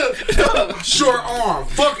short arm.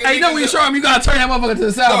 Fucking. Hey, you know when you show him, you gotta turn that motherfucker to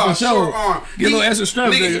the side for sure. Short arm. Get a little extra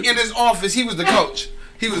strength, nigga. nigga. In his office, he was the coach.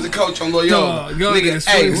 He was the coach on Loyola. Dog, go Nigga, nigga,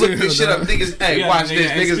 hey, swear look to this shit hell, up. Niggas, hey, Yeah, watch nigga,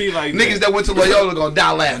 this. XP Niggas, like niggas that. that went to Loyola gonna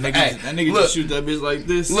die laughing. Hey, That nigga look, just shoot that bitch like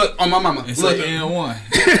this. look on my mama. And Look, say N1.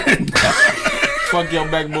 Fuck your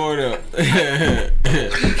backboard up. That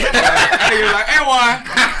nigga like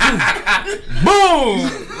N1.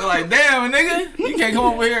 Boom. Like damn, nigga, you can't come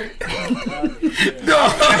over here.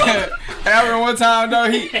 I remember one time though,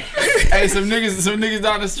 hey, some niggas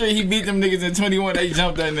down the street, he beat them niggas in 21. They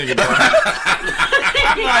jumped that nigga. Bro.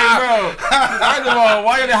 I'm like, bro, first of all,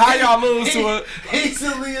 how y'all lose to it? he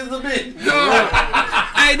silly as a bitch.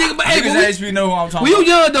 Hey, nigga, but hey, Niggas HP know who I'm talking when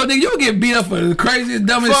you about. young though, nigga, you get beat up for the craziest,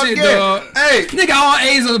 dumbest Fuck shit, yeah. dog. Hey, Nigga, all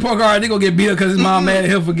A's on the poker card, they gonna get beat up because his mom mad at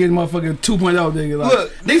him for getting motherfucking 2.0, nigga. Like,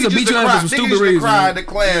 look, niggas will beat you up for some stupid reasons. cry in the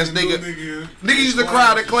class, nigga. Niggas used to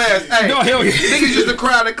cry in the class. Hey, No, hell yeah. niggas used to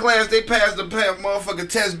cry in the class. They passed the motherfucking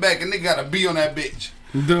test back, and nigga got a B on that bitch.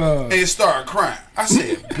 Dog. And started crying. I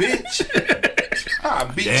said, bitch, I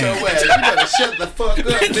beat your ass. You better shut the fuck up,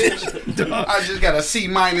 bitch. I just got a C-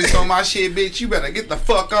 on my shit, bitch. You better get the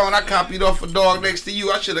fuck on. I copied off a dog next to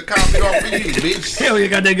you. I should have copied off of you, bitch. Hell yeah,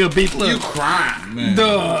 got that good B+. You crying. Man.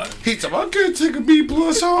 Dog. He told me, I can't take a B+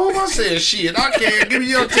 home. I said, shit, I can't. Give me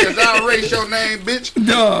your test. I'll erase your name, bitch.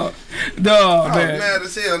 Dog, I'm man. mad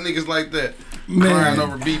as hell, niggas like that. Man. Crying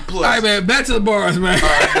over B+. All right, man, back to the bars, man.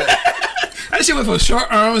 bet. That shit was for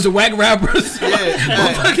short arms and whack rappers. Yeah,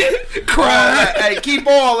 hey. Fucking All crying. that- hey, keep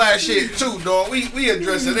all that shit too, dog. We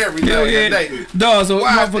address it every Hell day. yeah. Dog, so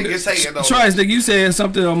Why motherfucker, niggas hating on Trice, nigga, you said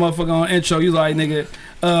something on motherfucker on intro. You like, nigga,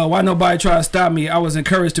 why nobody try to stop me? I was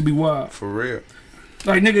encouraged to be wild. For real.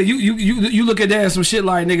 Like, nigga, you look at that and some shit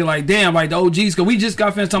like, nigga, like, damn, like the OGs, cause we just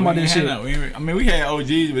got finished talking about that shit. We had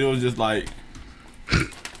OGs, but it was just like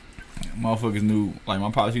motherfuckers knew, like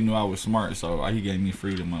my pops, he knew I was smart, so he gave me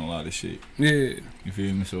freedom on a lot of shit. Yeah. You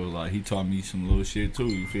feel me? So it was like he taught me some little shit too.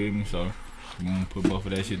 You feel me? So I'm gonna put both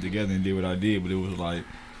of that shit together and did what I did. But it was like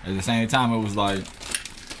at the same time, it was like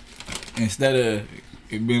instead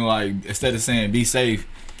of saying be safe,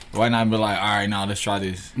 why not be like, all right, now let's try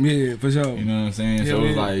this. Yeah, for sure. You know what I'm saying? So it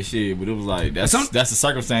was like shit, but it was like that's the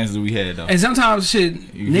circumstances we had though. And sometimes shit,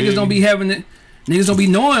 You niggas feel don't me? be having it. Niggas don't be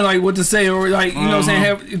knowing like what to say or like, you know what I'm saying,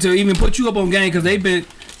 have to even put you up on game because they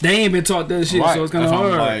ain't been taught that shit, Right. so it's kind of That's why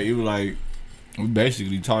I'm hard. like, it was like we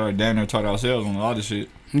basically taught ourselves on a lot of shit.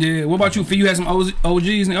 Yeah, what about you? Phil? You had some OGs,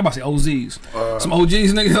 nigga. I'm about to say OZs. Some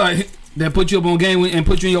OGs, nigga, like that put you up on game and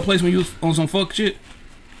put you in your place when you was on some fuck shit.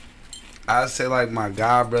 I say like my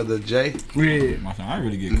god brother Jay. Yeah. My son, I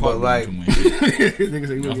really get caught But, doing like, too much. Niggas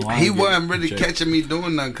say, That's why I He get wasn't really checked. catching me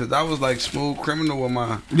doing nothing because I was like smooth criminal with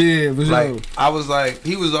my yeah, for sure. like. I was like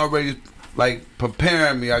he was already like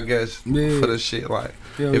preparing me, I guess, Yeah. for the shit. Like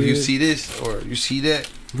Hell if you yeah. see this or you see that,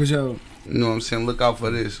 For sure. you know what I'm saying. Look out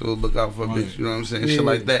for this or look out for Right. bitch. You know what I'm saying. Yeah. Shit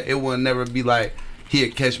like that. It would never be like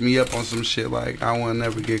he'd catch me up on some shit. Like I would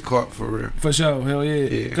never get caught for real. For sure, hell yeah.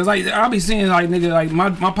 Yeah. Cause like I'll be seeing like nigga like my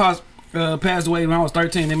pops passed away when I was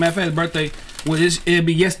 13. And matter of fact, his birthday it'd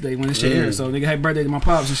be yesterday when this shit aired. So nigga, happy birthday to my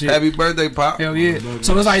pops and shit. Happy birthday, Pop. Hell yeah.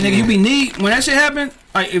 So it's like nigga, you be need when that shit happen.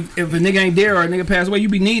 Like if a nigga ain't there or a nigga pass away, you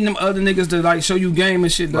be needing them other niggas to like show you game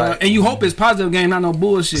and shit, dog. Right. And you hope it's positive game, not no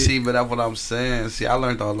bullshit. See, but that's what I'm saying. See, I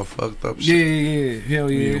learned all the fucked up Yeah, shit. yeah,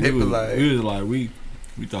 hell yeah. They be like-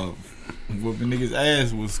 we thought whooping niggas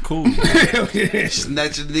ass was cool. Hell yeah.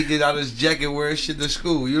 Snatch a nigga out his jacket wearing shit to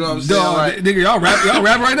school. You know what I'm saying? Dog, Like, nigga, y'all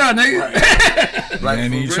rap right now, nigga. like Man,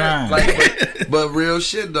 for he real. trying. Like, but real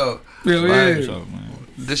shit though. Hell Like, yeah. So, man.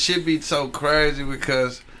 The shit be so crazy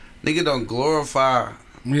because nigga don't glorify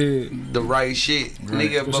Yeah. the right shit. Right.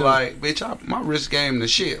 Nigga, For but sure. like, bitch, my wrist game the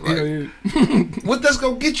shit. Like, Hell yeah. what that's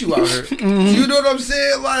gonna get you out here? You know what I'm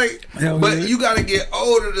saying? Like, Hell but yeah. you gotta get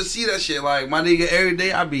older to see that shit. Like, my nigga, every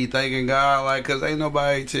day I be thanking God, like, cause ain't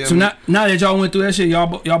nobody tell So me. now that y'all went through that shit, y'all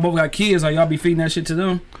both got kids, like y'all be feeding that shit to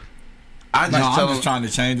them. I just No, tell I'm them, just trying to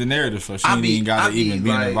change the narrative so she I ain't be- even gotta I be even be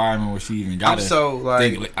in an like- environment where she even I'm gotta so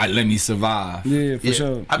like. think, let me survive. Yeah, for Yeah,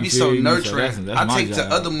 sure. I be You so feel me? So nurturing. that's I my take to job.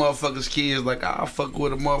 other motherfuckers' kids like I fuck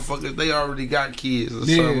with the motherfuckers. They already got kids or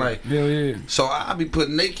Yeah, something like. hell yeah. So I be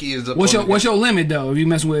putting their kids up. What's on your limit though? If you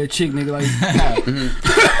messing with a chick, nigga, like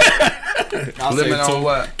I'll limit say on two.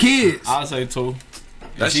 what? kids. I'll say two.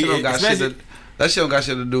 That shit don't got shit. especially- That shit don't got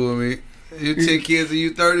shit to do with me. You 10 kids and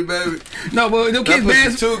you 30, baby. No, but them kids pussy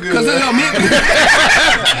bad. too good. Cause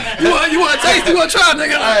you want to taste? You want to try,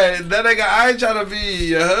 nigga? Hey, that nigga, I ain't trying to be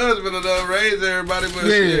your husband or to raise everybody, but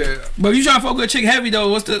Yeah. shit. But if you trying to fuck with a chick heavy though,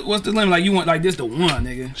 what's the limit? Like you want like this the one,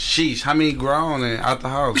 nigga? Sheesh, how many grown and out the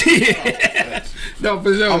house? No,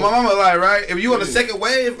 for sure. Oh, my mama like, right? If you want a second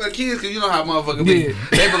wave for the kids, cause you know how motherfuckers be. Yeah.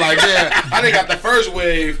 They be like, yeah, I done got the first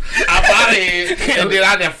wave out my head, and then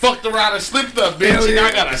I done fucked around and slipped up, bitch. Hell And yeah.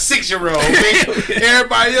 I got a 6-year-old, bitch.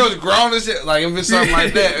 Everybody else grown as shit. Like, if it's something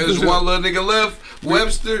like that, there's one little nigga left,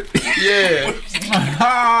 Webster. Yeah.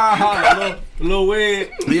 little weird.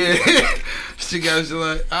 Yeah. She got shit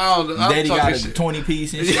like, I don't know. I'm Daddy talking got a shit. 20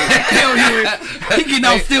 piece and shit. Hell yeah. He getting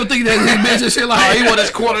out still thinking that his bitch and shit Oh, like. he want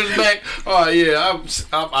his quarters back. Oh yeah,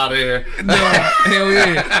 I'm out of here. No, hell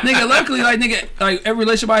yeah, nigga. Luckily, like nigga, like every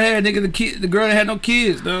relationship I had, nigga, the girl that had no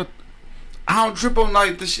kids, though. I don't trip on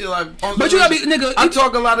like the shit like. But you gotta be, nigga. I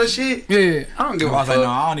talk a lot of shit. Yeah. I don't give I a was like, no,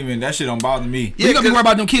 fuck. I don't even. That shit don't bother me. You gotta be worried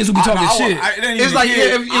about them kids who be talking shit. It's like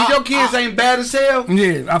if your kids ain't bad as hell,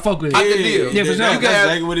 Yeah, I fuck with it. I can deal. Yeah, for sure. That's You can have-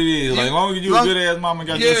 exactly what it is. Like, as long as you a Long- good ass mama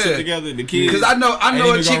got your Yeah. shit together, the kids. Cause I know ain't a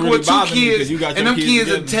even chick gonna with really 2 bother me 'cause kids, you got and your them kids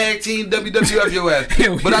are together. tag team WWF your ass.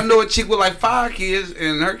 Hell But yeah. I know a chick with like 5 kids,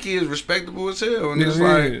 and her kids respectable as hell, and it's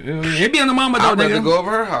like it be on the mama though, I'd rather nigga. go over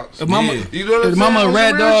her house. If mama, Yeah. You know what I'm if saying? mama a It's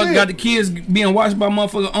rat real dog shit. got the kids being watched by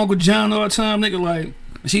motherfucker Uncle John all the time, nigga. Like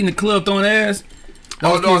she in the club throwing ass.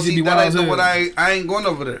 Oh Those no, kids see be that wild ain't as the hell. what I ain't going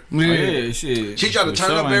over there. Oh, yeah, shit. She try to turn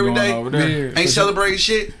Something up ain't every going day. over there. Yeah, Ain't for sure. celebrating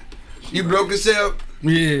shit. You broke as hell.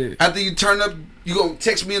 Yeah, After you turn up, you gonna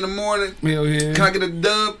text me in the morning. hell yeah. Can I get a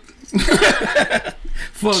dub?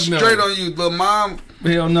 Fuck no. Straight on you, little mom.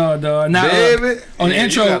 Hell no, dog. Now, Baby. on the Yeah,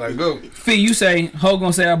 intro- You gotta go. Fee, you say Ho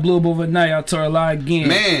gonna say I blew up overnight. I told her lie again.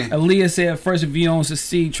 Man. Aaliyah said first if you don't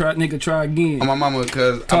succeed, try again. On my mama,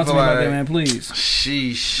 because I Talk to feel me about like, that, man, please.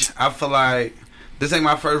 sheesh. I feel like this ain't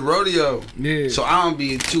my first rodeo. Yeah. So I don't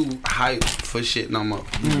be too hyped for shit no more.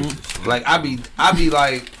 Mm-hmm. Like I be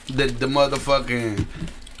like the motherfucking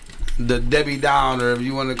the Debbie Downer, if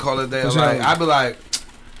you want to call it that. For sure. Like I be like,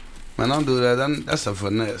 man, don't do that. That's a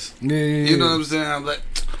finesse. Yeah, yeah, You know what I'm saying? I'm like,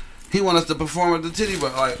 he want us to perform at the titty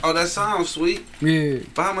bar. Like, oh, that sounds sweet. Yeah,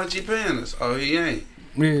 But how much he paying us? Oh, he ain't.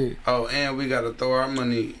 yeah. Oh, and we gotta throw our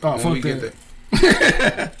money Oh, when fuck we get that.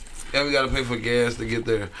 there. And we gotta pay for gas to get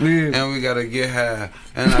there. Yeah. And we gotta get high.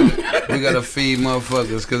 And we gotta feed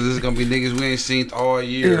motherfuckers. Cause there's gonna be niggas we ain't seen all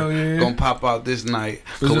year. Hell yeah. Gonna pop out this night.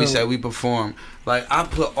 For Cause we sure. said we perform. Like, I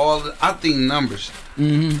put I think numbers.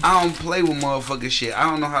 Mm-hmm. I don't play with motherfucking shit. I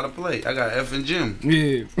don't know how to play. I got F and Jim.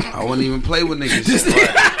 Yeah. I wouldn't even play with niggas. This Like,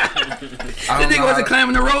 I That don't nigga know wasn't how-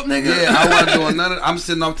 climbing the rope, nigga. Yeah, I wasn't doing nothing. I'm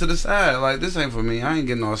sitting off to the side. Like, this ain't for me. I ain't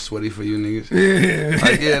getting all sweaty for you niggas. Yeah.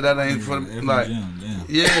 Like, yeah, that ain't for like.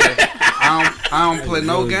 Yeah, I don't play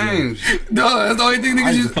no games. Dog, that's the only thing I niggas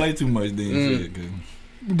used just. to play too much then. Shit,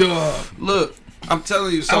 'cause Dog. Look, I'm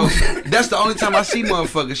telling you, so that's the only time I see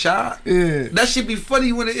motherfuckers, Shad. Yeah. That shit be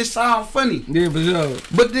funny when it sound funny. Yeah, for sure.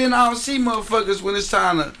 But then I don't see motherfuckers when it's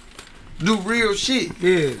time to do real shit.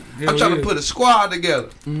 Yeah. I'm trying to put a squad together.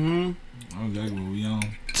 Mm-hmm. Okay, well, we on.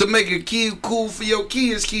 To make it cool for your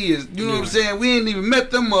kids. You know what I'm saying? We ain't even met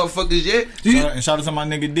them motherfuckers yet. And shout out to my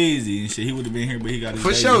nigga Daisy and shit. He would have been here, but he got his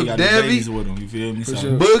For sure, he got Davey. his babies with him. You feel me?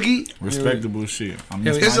 So, Boogie. respectable shit. I mean,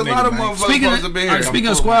 There's a lot of motherfuckers supposed to be here. Speaking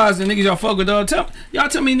of squads and niggas y'all fuck with, y'all tell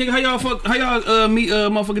me nigga how y'all meet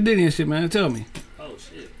motherfucker Diddy and shit, man. Tell me. Oh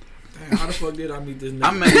shit. Damn, how the fuck did I meet this nigga?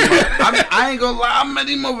 I met him. I ain't gonna lie. I met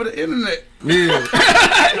him over the internet. Yeah.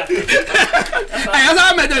 Hey, that's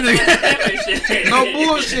how I met that nigga. No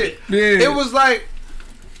bullshit. Yeah. It was like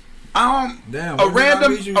Damn, a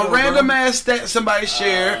random ass stat somebody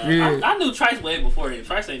shared. Yeah. I knew Trice way before him.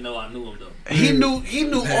 Trice ain't know I knew him though. He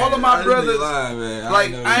knew all of my brothers.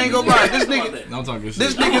 Like I ain't gonna lie, this nigga. No talking shit.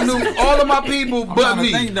 This nigga knew all of my people but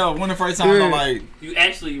me. Think though, when the first time though, like You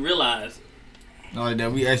actually realized. like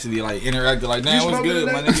that we actually like interacted like, damn, You what's smoking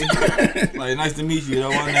good, my today? nigga? Like, nice to meet you. Though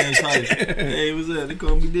my name's Trice. Hey, what's up? They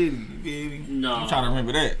call me Diddy. You feel me? No. I'm trying to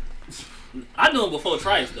remember that. I knew him before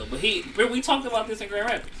Trice though, but we talked about this in Grand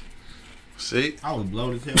Rapids. See, I was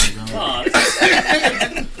blowed as hell, bro.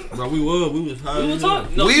 Oh, Bro, we was high. we were as hell.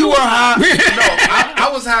 talking. No, we you were was high. No, I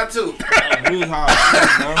was high too. We was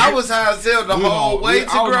high. Bro. I was high as hell the We was whole on- way we-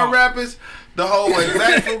 to I was Grand on- Rapids, the whole way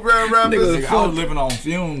back from Grand Rapids. Nigga, I was living on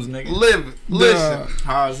fumes, nigga. Listen,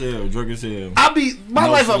 High as hell, drunk as hell. I be my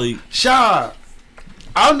No life sleep. up. Shad,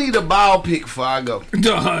 I'll need a ball pick before I go.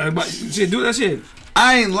 Duh, but shit, do that shit.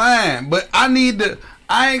 I ain't lying, but I need to.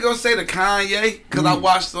 I ain't gonna say the Kanye because I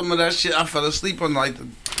watched some of that shit. I fell asleep on like the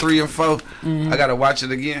 3 and 4. I gotta watch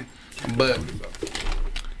it again, but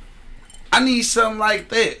I need something like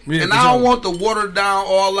that. Yeah, and for I don't sure. want the watered down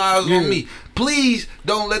all eyes Yeah. on me. Please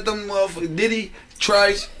don't let them motherfuckers Diddy,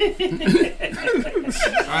 Trice, I ain't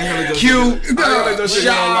gonna go Q,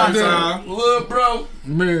 Shad, Shad, Lil Bro.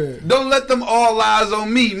 Man. Don't let them all eyes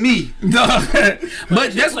on me. Duh. But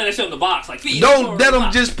Just that's playing that shit in the box like. Don't let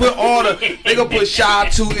them just put all the. They gonna put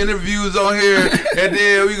Shad 2 interviews on here, and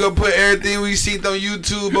then we gonna put everything we seen on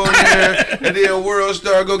YouTube on there, and then World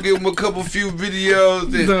Star go give them a few videos.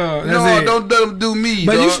 And, Duh, that's no, it. don't let them do me.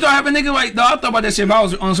 But dog. you should have a nigga like, dog, I thought about that shit if I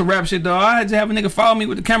was on some rap shit, dog. I had to have a nigga follow me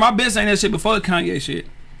with the camera. I've been saying that shit before the Kanye shit.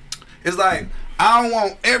 It's like I don't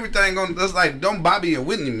want everything on. That's like don't Bobby and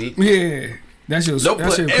Whitney me. Yeah. That shit was, Don't that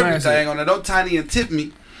put shit was everything classic. on it. Don't Tiny and Tip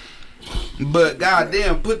me. But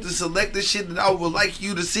goddamn, put the selected shit that I would like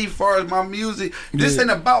you to see far as my music. This Yeah.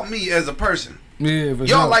 ain't about me as a person. Yeah, for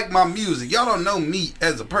Y'all sure. like my music. Y'all don't know me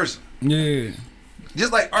as a person. Yeah.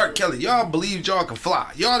 Just like R. Kelly, y'all believed y'all could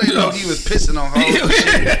fly. Y'all didn't know he was pissing on hoes and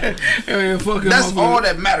shit. Yeah, fucking That's motherfucker. all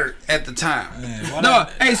that mattered at the time. No,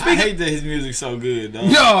 hey, I speaking. hate that his music's so good, dog.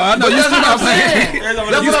 Yo, I know you That's still what I'm not saying. saying. That's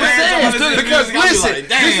what I'm saying. Because listen,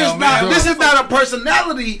 this is not a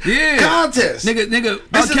personality contest. Nigga,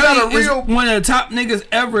 This is R. Kelly not a real- is one of the top niggas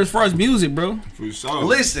ever as far as music, bro. For sure.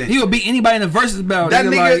 Listen, He would beat anybody in the verses battle. that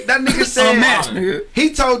like, nigga said unmatched, nigga.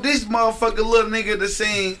 he told this motherfucker little nigga to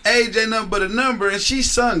sing "Age Ain't Nothing But a Number" and she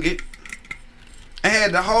sung it. And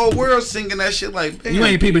had the whole world singing that shit like, damn. You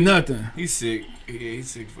ain't peeping nothing. He's sick. Yeah,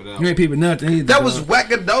 he's sick for that. You ain't peeping nothing either. That was dog.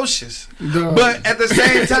 whackadocious. Dog. But at the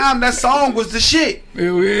same time, that song was the shit.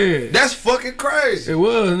 Hell yeah. That's fucking crazy. It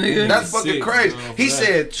was, nigga. That's fucking sick, crazy. bro, He for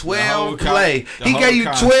said that. 12 The whole play. the He whole gave you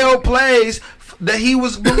concept. 12 plays that he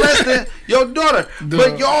was molesting your daughter.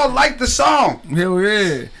 But y'all liked the song. Hell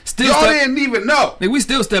yeah. Still Y'all step- didn't even know. Nigga, we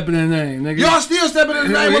still stepping in the name, nigga. Y'all still stepping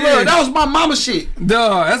in the Hell name of yeah. love. That was my mama shit.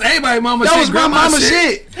 Dog, that's everybody mama That shit. was my grandma mama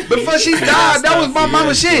shit. Before she died, that was my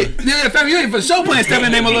mama shit. Yeah, fam, you ain't for sure playing stepping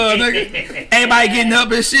in the name of love, nigga. Everybody getting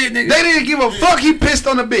up and shit, nigga. They didn't give a fuck. He pissed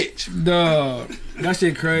on the bitch. Dog, that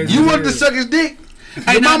shit crazy. You wanted to suck his dick?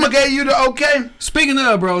 Hey, Your nah, mama nah. gave you the okay? Speaking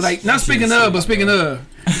of, bro, like, not speaking of, but speaking of.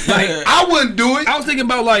 Like, I wouldn't do it. I was thinking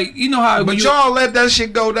about, like, you know how. But when y'all let that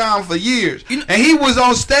shit go down for years. You know- And he was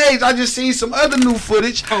on stage. I just seen some other new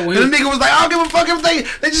footage. Oh, and yeah. the nigga was like, I don't give a fuck if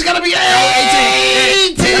they just gotta be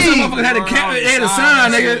 18. That motherfucker had a they had a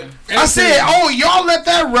sign, nigga. I said, oh, y'all let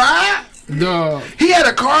that ride? Dog. He had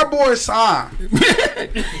a cardboard sign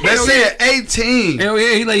that said 18 Hell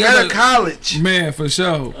yeah, he like, at a college. man, for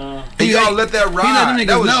sure. And y'all let that let ride. them That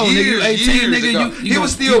niggas was know, nigga, you years, 18, years nigga, ago. you He gon-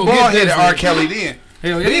 was you still gon' get bald-headed this, R. nigga. Kelly then.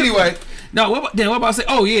 Hell But yeah. anyway, No, what about I say?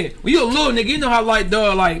 Oh yeah, when you a little nigga, you know how like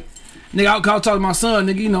dog like nigga, I'll talk to my son,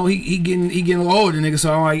 nigga. You know he getting a little older, nigga.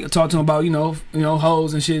 So I like talk to him about you know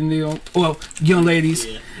hoes and shit, and well young ladies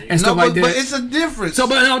and no, stuff like but that. it's a difference. So,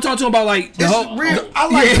 but I'll talk to him about like the It's whole real. I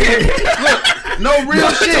like it. Look, no real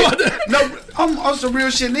shit. No, on some real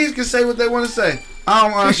shit. Niggas can say what they want to say. I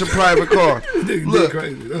don't own a private car.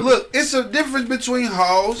 Look, it's a difference between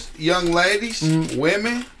hoes, young ladies,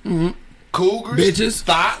 women, cougars, bitches,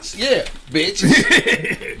 thoughts. Yeah,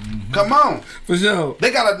 bitches. Come on, for sure.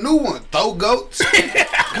 They got a new one. Throw goats.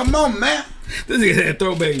 Come on, man. This nigga said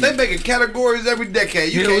throw baby. They making categories every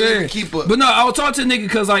decade. You can't even keep up. But no, I was talking to a nigga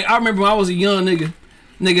because like I remember when I was a young nigga,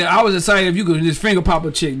 I was excited if you could just finger pop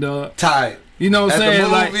a chick, dog. Tight. You know what I'm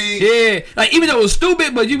saying? Like, yeah. Like, even though it was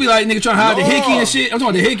stupid, but you be like, nigga, trying to hide the hickey and shit. I'm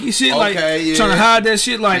talking the hickey shit. Like, trying to hide that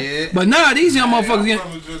shit. Like, but nah, these young motherfuckers. We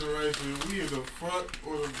in the front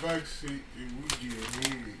or the back seat and we get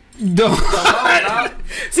head.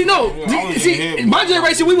 See, no. See, my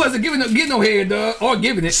generation, we wasn't getting no head, dog. Or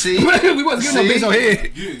giving it. See? We wasn't giving no bitch no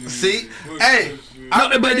head. See? Hey.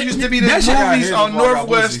 But it used to be the movies on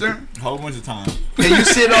Northwestern. A whole bunch of times. And you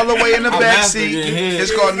sit all the way in the back seat.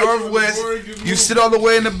 It's called Northwest. You sit all the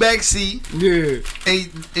way in the back seat. Yeah. And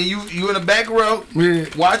you in the back row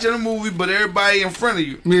watching a movie, but everybody in front of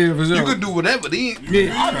you. Yeah, for sure. You could do whatever then.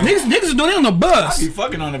 Yeah. Niggas is doing it on the bus. I be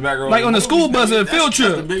fucking on the back row. Like on the school bus at a field trip.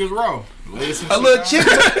 That's the biggest row. A little chick,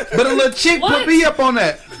 but a little chick put me up on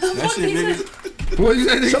that. That shit, nigga. What you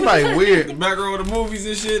say? Somebody weird. The back row of the movies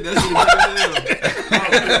and shit. That shit big as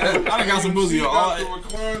hell. I done got some pussy all.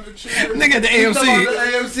 Nigga at the AMC.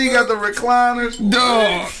 The AMC got the recliners.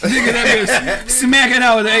 Dog. Nigga that bitch smacking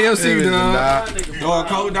out with the AMC, dog. Throw a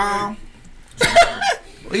coat down.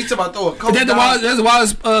 He talking about throw a coat down. That's the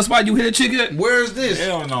wildest spot you hit a chick at? Where is this?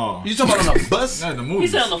 Hell no. You talking about on a bus? Not the He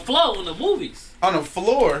movies. said on the floor in the movies. On the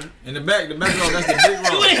floor? In the back row, that's the big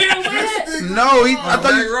row. You ain't hear him say that? No, I thought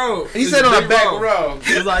back row. He said on the back row.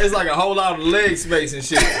 It's like a whole lot of leg space and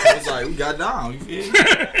shit. It's like we got down. You feel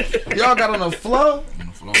me? Y'all got on the floor? On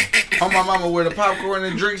the floor. Oh, my mama where the popcorn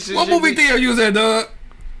and drinks and What shit. movie theater you was at, dog?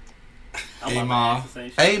 Hey, ma.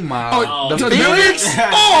 A-Mile. Oh, The to the Phoenix?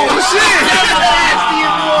 Oh, shit!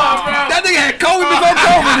 That nigga had COVID before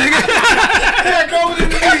COVID, nigga. Yeah, go to the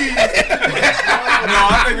league. No,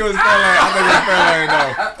 I think it was Fairlane. I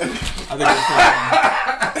think it was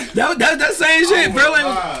Fairlane. That same shit.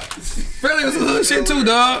 Fairlane was a hood shit too,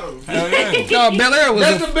 dog. Hell yeah. No, Bel Air was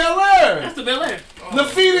That's the Bel Air. That's the Bel Air. The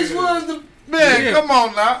Phoenix was the... Man, Yeah. come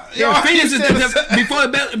on now. Yeah, Phoenix is before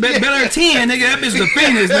Bel Air 10, nigga. That bitch is the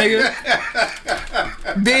Phoenix, nigga.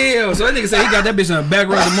 Damn. So that nigga said he got that bitch in the back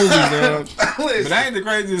row of the movie, dog. But that ain't the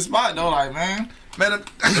craziest spot though, like man. Man,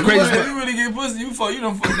 crazy If you really get pussy, you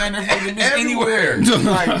don't fuck down there fucking bitch anywhere.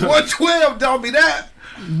 Like 112 don't be that.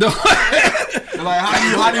 Like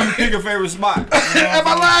how do you pick a favorite spot? You know Am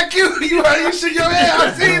I like you shook your head.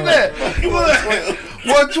 I seen that.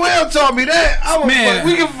 112 taught me that.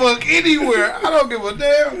 We can fuck anywhere. I don't give a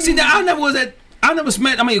damn. See, now I never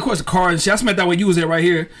smacked. I mean, of course, the car and shit. I smacked that when you was there right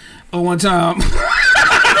here. One time. Kill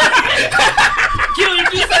you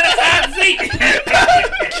said it's time to see.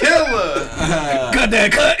 Killer. Cut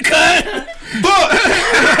that. Cut. Fuck.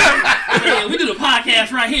 Yeah, we do the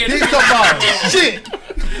podcast right here. He's talking about shit.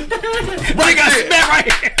 Right, got smacked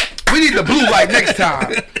right here. We need the blue light next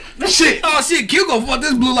time. Shit. Oh shit, Q gon' fuck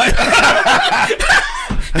this blue light.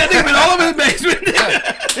 That nigga been all over his basement.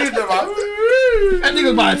 He's talking about. That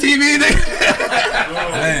nigga buy a TV, nigga.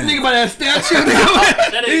 Nigga buy that statue,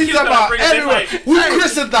 nigga. That He's nigga talking about bring it everywhere. back. We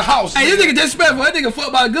christened the house. Hey, this nigga disrespectful. That nigga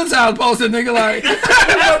fuck by a good time poster, nigga. Like, Good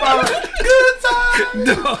time.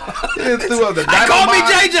 He threw up the call me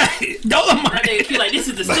dynamite. JJ. Don't That nigga feel like this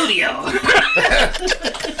is the studio.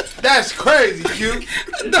 That's crazy, Q.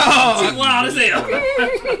 Dog. Wild as hell.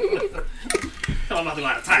 I'm about to go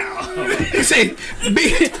out of town. He say,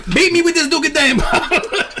 beat me with this Duke Dame.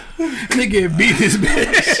 Nigga beat this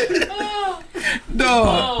bitch. Dog.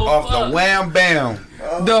 Off the wham bam.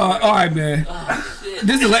 Dog. All right, man.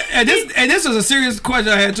 This was a serious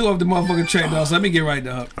question I had too off the motherfucking track, dog. So let me get right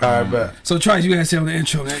up. All right, bet. So Trice, you had said on the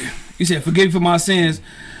intro, nigga. You said, "Forgive me for my sins.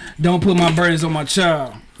 Don't put my burdens on my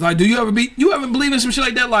child." Like, do you ever believe in some shit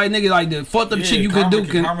like that? Like, nigga, like the fucked up shit you could do.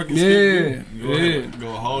 Karma can skip you. Go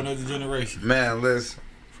a whole nother generation. Man, listen.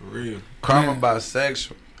 For real. Karma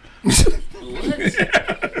bisexual.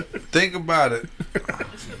 Think about it.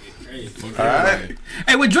 Alright?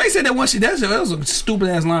 Hey, when Drake said that one shit, that was a stupid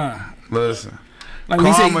ass line. Listen. Like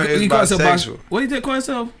when Karma is he called himself bisexual. what did he call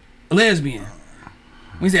himself? A lesbian.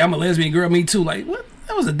 When he said, I'm a lesbian girl, me too. Like, what?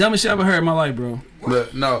 That was the dumbest shit I ever heard in my life, bro.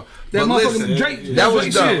 But no. That But motherfucker listen, Drake. that was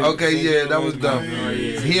Drake dumb. shit. Okay, yeah, that was dumb.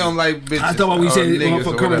 He don't like bitches. I thought what we or said, niggas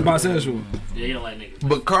motherfucker, or Karma is whatever. bisexual. Yeah, you don't like niggas.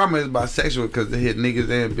 But karma is bisexual because they hit niggas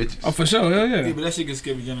and bitches. Oh, for sure, hell Yeah, yeah. but that shit can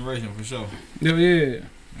skip a generation for sure. Hell yeah.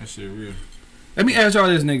 That shit real. Let me ask y'all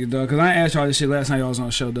this, nigga, dog, because I ain't asked y'all this shit last time y'all was on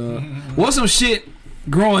the show, dog. What's some shit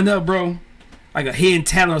growing up, bro, like a hidden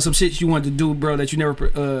talent or some shit you wanted to do, bro, that you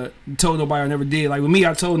never told nobody or never did? Like with me,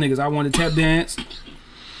 I told niggas I wanted to tap dance.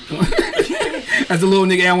 As a little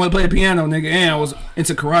nigga, I wanted to play the piano, nigga, and I was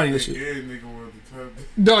into karate and shit.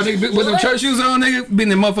 Dog, nigga, with them church shoes on, nigga, be in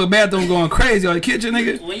the motherfucking bathroom going crazy or the kitchen,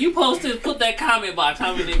 nigga. When you posted, put that comment box,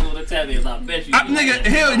 how many niggas want to tap dance? I bet you. Nigga,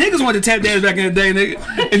 hell, niggas wanted to tap dance back in the day, nigga.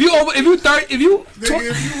 If you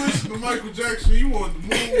listen to Michael Jackson, you want the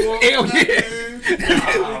moonwalk. Hell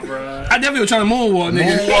yeah. Bro. I definitely was trying to moonwalk,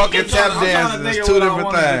 nigga. Moonwalk and tap dance is two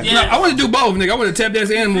different things. Yeah. No, I want to do both, nigga. I want to tap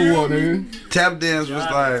dance and moonwalk, nigga. Tap dance was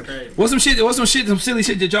like, What's some silly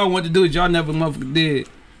shit that y'all wanted to do that y'all never motherfucking did?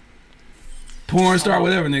 Porn star,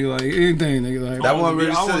 whatever, nigga, like anything, nigga, like that wasn't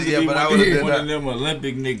really silly, yeah, but I would have did one of that. them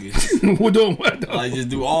Olympic niggas. we're doing what? Though? Like just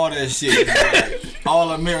do all that shit. Like,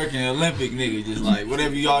 all American Olympic nigga, just like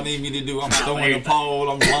whatever y'all need me to do. I'm throwing the pole,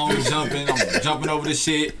 I'm long jumping, I'm jumping over the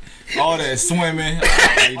shit. All that swimming. Like,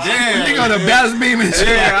 damn. Nigga on the balance beam and shit.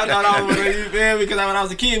 Yeah, I thought I was you feel me? Because when I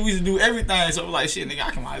was a kid, we used to do everything. So I was like, shit, nigga,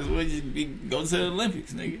 I can might as well just go to the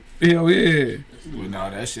Olympics, nigga. Hell yeah. Well, no,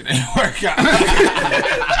 that shit ain't work out.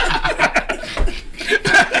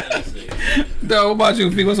 Dog, what about you,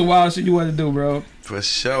 Fee? What's the wild shit you want to do, bro? For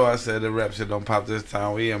sure, I said the rap shit don't pop this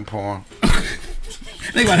time. We in porn.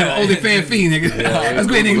 They gonna have OnlyFans Fee, nigga. That's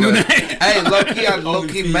great, nigga. Do that. Hey, I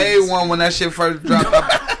low-key made one when that shit first dropped.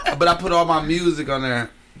 But I put all my music on there.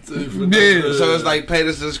 Yeah. So it's like pay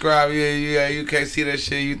to subscribe. Yeah, you can't see that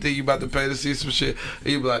shit. You think you about to pay to see some shit.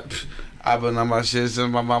 And you be like, I've been on my shit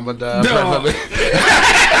since my mama died.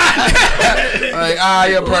 Like,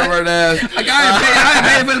 you pervert ass. Like, I ain't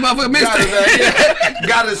paying for the motherfucking mixtape.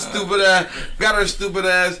 Got her stupid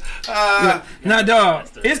ass. Nah, dog.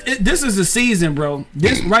 This is the season, bro.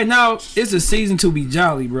 This right now, it's a season to be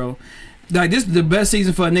jolly, bro. Like, this is the best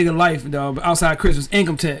season for a nigga life, dog. Outside Christmas,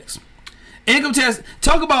 income tax. Income tax.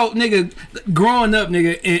 Talk about nigga growing up,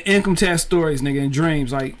 nigga, in income tax stories, nigga, and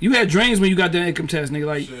dreams. Like, you had dreams when you got that income tax, nigga.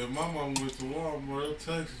 Like, shit, my mom went to Walmart.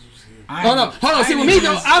 Texas was here. Hold on. See, with me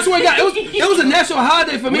though, I swear to God, it was a national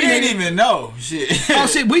holiday for me. We didn't even know shit. Oh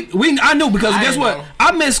shit, I knew because guess what? Know.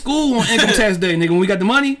 I missed school on income tax day, nigga. When we got the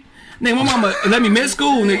money. Nigga, my mama let me miss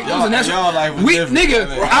school, nigga. It was a national. Nigga,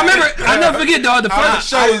 I never forget, dog. The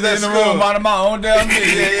first I was in the room minding my own damn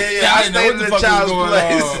business. Yeah. I stayed in the child's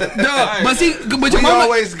place. Dog, but see, but your we mama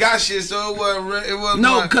always got shit, so it wasn't.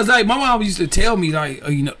 No, cause like my mom used to tell me like,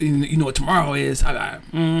 you know what tomorrow is. I got.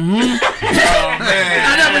 Oh man.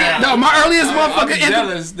 I never forget. No, my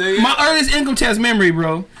earliest income tax memory,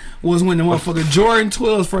 bro, was when the motherfucking Jordan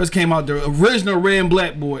 12s first came out, the original red and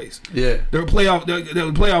black boys. Yeah. The playoff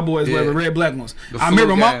boys, whatever, red black ones. I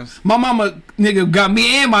remember my mama, nigga, got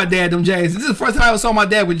me and my dad them J's. This is the first time I saw my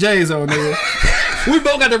dad with J's on, nigga. We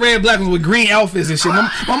both got the red and black ones with green outfits and shit.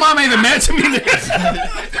 My mom ain't even matching me, nigga.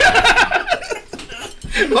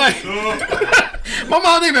 Like, my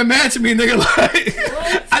mom ain't even matching me, nigga. Like,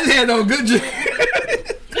 I just had no good dream.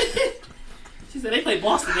 She said they play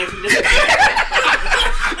Boston next week.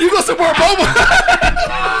 You gonna support Boba?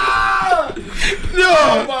 No,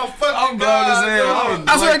 I'm blown as hell.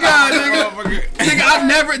 I swear to God,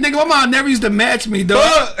 nigga, my mom never used to match me, dog.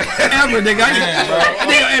 Ever,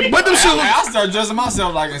 nigga. But them shoes. I started dressing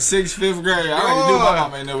myself like in 6th, 5th grade. I already knew my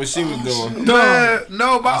mom ain't know what she was doing.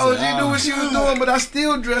 No, my OG knew what she was doing, but I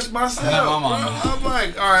still dressed myself. I'm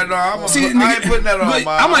like, all right, no, I ain't putting that on.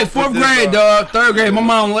 I'm like 4th grade, dog. 3rd grade. My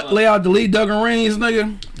mom lay out the Lee Duggan rings,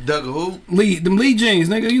 nigga. Duggan who? Them Lee jeans,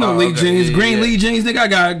 nigga. You know Lee jeans, green Lee jeans, nigga. I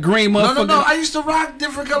got green motherfucker. No. I used to rock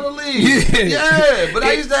different color Lees. Yeah, but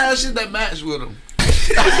I used to have shit that matched with them.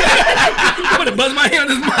 I'm gonna buzz my hair on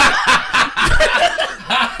this mic.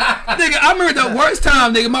 Nigga, I remember the worst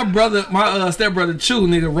time, nigga. My stepbrother Chew,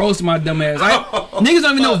 nigga, roasted my dumb ass. Niggas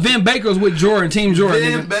don't even know Vin Baker was with Jordan, Team Jordan.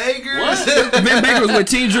 Vin Bakers? Vin Baker was with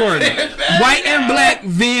Team Jordan. White and black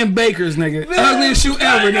Vin Bakers, nigga. Ugliest shoe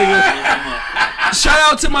ever, nigga. Shout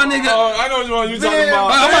out to my nigga. I know what you're talking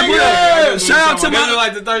about. Shout out to my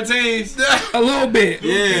like the 13s. A little bit.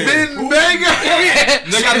 Yeah. Vin Baker.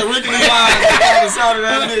 They got the Rickety lines on the side of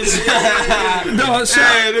that bitch. Dog,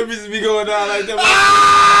 hey, them bitches be going down like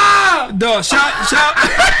that. Dog, shout.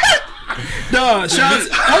 Dog, shout.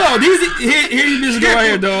 Hold on, here you bitches go right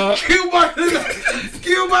here, dog. Cue by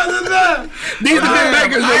the time. These the Vin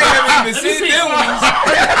Bakers. I ain't even seen them ones.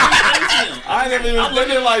 I ain't never even.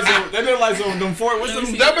 They did like some them Fort. What's them?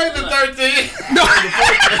 That made the 13. No.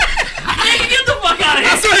 Nigga, get the fuck out of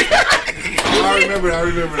here. I remember that.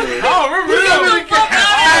 I don't remember that.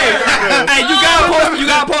 Hey, you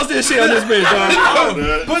gotta post this shit on this bitch,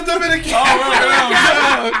 dog. Put them in the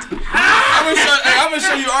camera. I'm gonna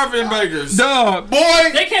show you Arvin Bakers. Dog. Boy,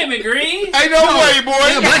 They came in green. ain't no way, boy.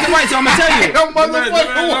 Yeah, black and white, so I'm gonna tell you. Ain't no motherfucking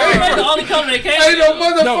That's way. the only color they came Ain't no in.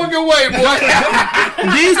 motherfucking way,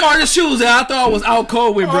 boy. These are the shoes that I thought was out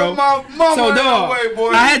cold with, bro. Oh, my mama, So, ain't no dog, way,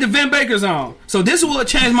 boy. I had the Vin Bakers on. So this will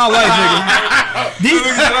change my life, nigga. These,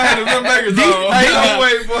 Ain't no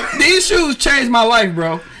way, boy. these shoes changed my life,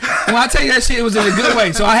 bro. When I tell you that shit, it was in a good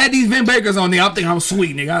way. So I had these Vin Bakers on there. I'm thinking I'm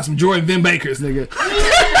sweet, nigga. I got some Jordan Vin Bakers, nigga.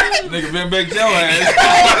 Nigga been baked your ass.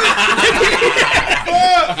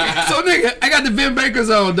 So nigga, I got the Vin Bakers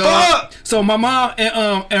on, dog. So my mom and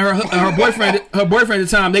her boyfriend at the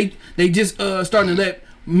time, they just starting to let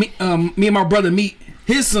me and my brother meet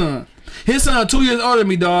his son. His son 2 years older than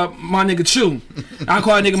me, dog. My nigga Chew. I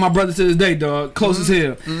call that nigga my brother to this day, dog. Close as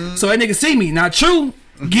hell. So that nigga see me. Now Chew,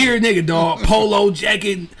 geared nigga, dog. Polo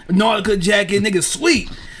jacket, Nautica jacket, nigga sweet.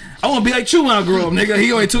 I want to be like Chew when I grow up, nigga.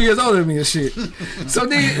 He only 2 years older than me and shit. So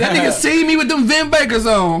nigga, that nigga see me with them Vin Bakers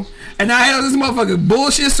on, and I had this motherfucking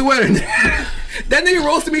bullshit sweater. That nigga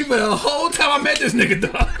roasted me for the whole time I met this nigga,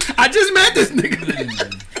 dog. I just met this nigga.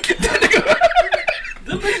 That nigga.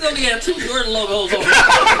 Them bitches only had 2 Jordan logos on.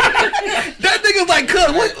 That nigga's like,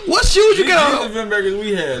 cuz, what shoes you got The on? Vin Bakers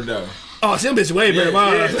we had though. Oh, some bitch way better.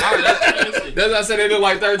 That's why I said they look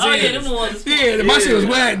like 13. Oh yeah, them the ones. Yeah, my shit was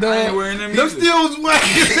whack, I ain't dog. wearing them Them either. still was whack.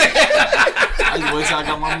 I just wait till I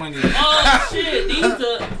got my money. Oh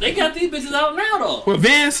shit, they got these bitches out now though. With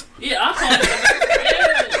Vince? Yeah, I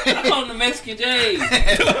call them the Mexican J's.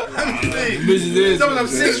 Bitches is. Some of them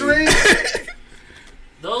 6 rings.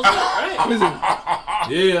 Those are right.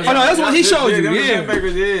 Yeah. Oh, no, that's what he showed you, them yeah. Vin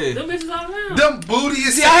Bakers, yeah. Them bitches out now. Them booty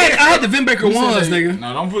as See, I had the Vin Baker ones, nigga.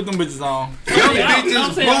 No, don't put them bitches on. Them I'm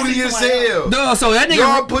bitches saying, I booty see as somebody hell. Dog, so that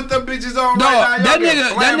Y'all nigga, put them bitches on dog, right now.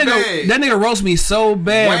 that nigga roast me so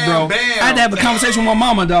bad, Wham, bro. bam. I had to have a conversation with my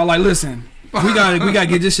mama, dog. Like, listen, we gotta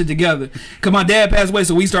get this shit together. Cause my dad passed away,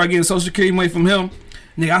 so we started getting Social Security money from him.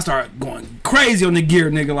 Nigga, I started going crazy on the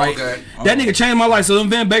gear, nigga. Like, that nigga changed my life. So them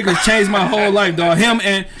Vin Bakers changed my whole life, dog. Him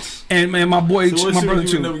and my boy, So what my shoes brother you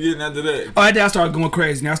too. end up getting after that? Oh, I started going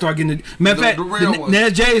crazy. Now I started getting matter of fact, the real ones.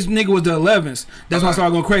 Ned J's nigga was the 11s. That's when I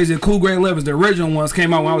started going crazy. The cool grade 11s. The original ones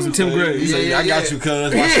came out when I was in 10th grade. Yeah, I got you,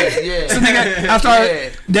 cuz. Yeah. So nigga, I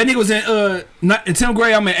started. That nigga was in 10th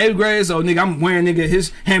grade. I'm in 8th grade. So nigga, I'm wearing nigga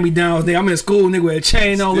his hand me downs. Nigga, I'm in school. Nigga with a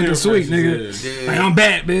chain on, looking sweet. Nigga, like I'm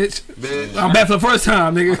back, bitch. I'm back for the first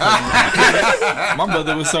time, nigga. My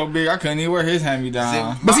brother was so big, I couldn't even wear his hand me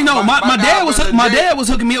down. But see, no, my dad was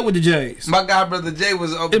hooking me up with the J's. My guy brother Jay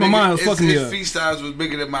was up. My mind was fucking me his up. feet size was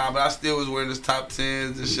bigger than mine, but I still was wearing his top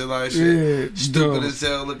 10s and shit like shit. Yeah, Stupid dog. as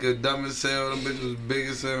hell, looking dumb as hell. Them bitches was big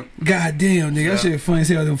as hell. God damn, nigga, that shit funny as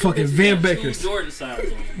hell. Them fucking Vin Bakers, Jordan size on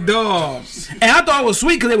them. dog. And I thought it was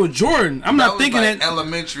sweet because they were Jordan. I'm not was thinking like that,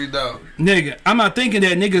 elementary though. nigga. I'm not thinking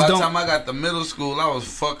that niggas By the don't, time I got to middle school, I was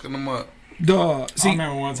fucking them up. dog. I See,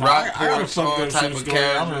 remember one time, Rock I got a porn song fucked up type of story. I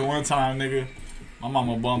casual. remember one time, nigga, my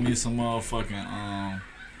mama bought me some motherfucking,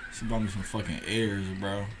 she bought me some fucking Airs,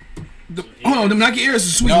 bro. hold on, them Nike Airs are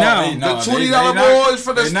sweet now. they- The $20 they not- boys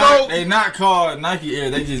for the they not- stove. They not called Nike Air,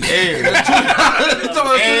 they just Air. You talking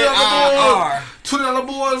about A-I-R. $20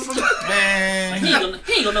 boys for the. Man. He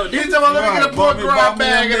ain't gonna know the You difference. talking about let me get a pork Bought rind me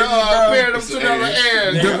bag them and a bitches, bro. pair of them $2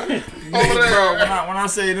 airs over Bro, there. when I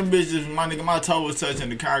say them bitches, my nigga, my toe was touching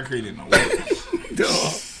the concrete in the way.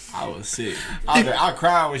 I was sick. I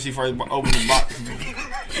cried when she first opened the box.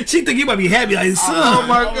 She think you might be happy, like Oh son.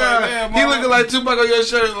 my like, god, man, he mama. looking like Tupac on your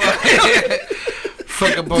shirt. Like,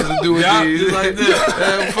 fuck I'm supposed to do with Yeah, these? just like this.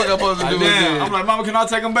 Fuck I'm supposed to do with Damn. these? I'm like, mama, can I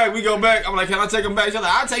take them back? We go back. I'm like, can I take them back? She's like,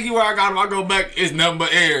 I'll take you where I got them. I go back. It's nothing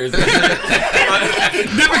but Airs.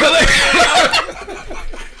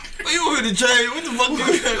 You want me to change? What the fuck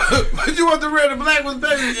you But you want the red and black ones,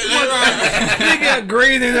 baby? Nigga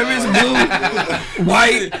green and that bitch blue,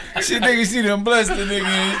 white. Shit, nigga, see them blessed the nigga.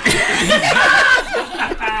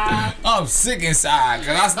 I'm sick inside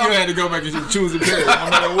because I still had to go back and choose a pair no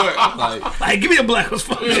matter what. I'm like, Give me the black ones,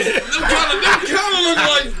 fuck them kind of look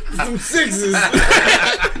like some sixes.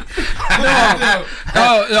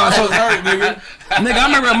 Oh, no, so hurt, nigga. nigga, I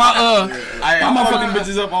remember my I bought them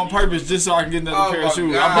bitches up on purpose just so I can get another pair of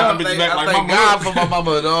shoes. I bought them bitches back like thank my God mama. for my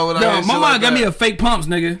mama, dog. no, my mom got me a fake pumps,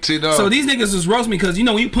 nigga. See, dog. So these niggas just roast me because you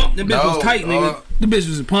know when you pump, the bitch No, was tight, nigga. The bitch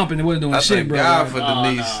was pumping, it wasn't doing I shit, thank bro. God for Oh,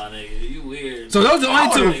 Denise. nah, nigga, you weird. So those are the I only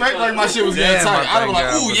would two. have fake like my shit was getting Damn, tight. I I was like,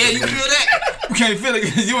 thank ooh, God yeah, for you feel that? You can't feel it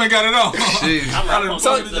because you ain't got it on. Jeez. I'm like,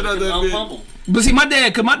 So- unpump But see, my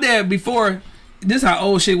dad before, this how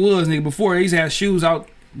old shit was, nigga. Before they used to have shoes out,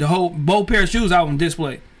 both pair of shoes out on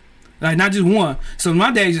display. Like, not just one. So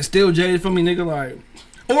my dad just still jaded from me, nigga, like.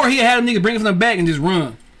 Or he had a nigga bring it from the back and just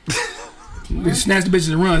run. Just snatch the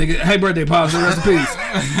bitches and run, nigga. Hey, birthday, pops, rest in peace.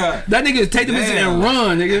 That nigga take the bitches and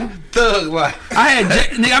run, nigga. Thug life. I had,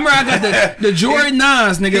 nigga, I remember I got the Jordan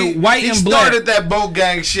 9s, nigga, white and black. He started that boat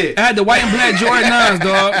gang shit. I had the white and black Jordan 9s,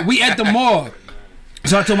 dog. We at the mall.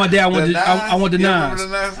 So I told my dad I want the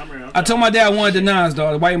 9s. I told my dad I wanted the 9s,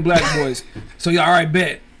 dog, the white and black boys. So yeah, all right,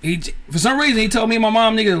 bet. For some reason, he told me and my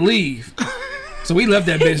mom, nigga, to leave. So we left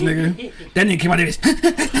that bitch, nigga. That nigga came out there,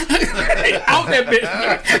 out that bitch.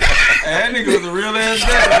 Hey, that nigga was a real ass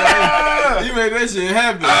nigga. You made that shit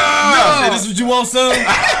happen. No. Say, this what you want, son?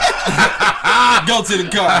 Go to the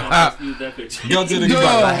car. Go to the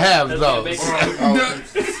car. I have those.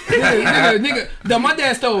 Nigga, my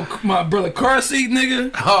dad stole my brother car seat,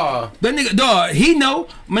 nigga. That nigga, dog, he know.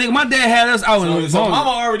 My dad had us out in the So mama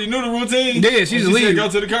already knew the routine? Yeah, she's leaving. Go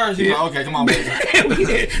to the car. She's like, okay, come on, baby.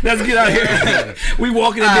 Let's get out here. We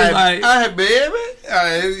walking in there like, all right, baby.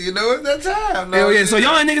 You know it's that time. Hell yeah. So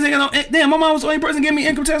y'all ain't niggas ain't got no. Damn, my mom was the only person giving me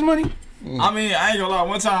income tax money. I mean, I ain't gonna lie.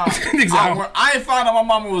 One time, I ain't find out my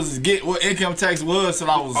mama was get what income tax was till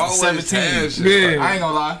I was 17. Yeah. I ain't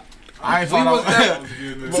gonna lie. I ain't find out.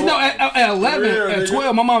 See, no, at 11, at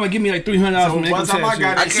 12, my mama give me like $300 from income tax. I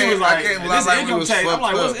got it, she was like, this like income tax. I'm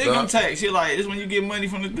like, what's income tax? tax? She like, this when you get money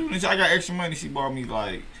from the dude. I got extra money. She bought me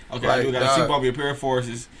like, okay, like, she bought me a pair of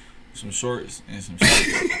forces, some shorts, and some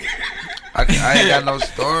shirts. I ain't got no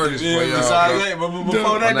stories for y'all. Besides that, but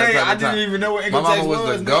before that day, I didn't even know what income tax was. My mama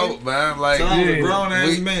was the goat, man. Like, so I was a grown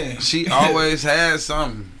ass man. She always had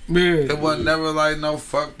something. Yeah. It wasn't never like no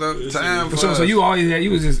fucked up time for us. So you always had,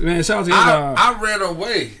 you was just, man, shout out to your dog. I ran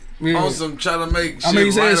away on some trying to make shit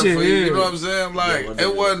you right for shit, you. yeah. You know what I'm saying? Like,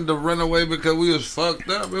 it wasn't to run away because we was fucked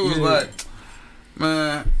up. It was like,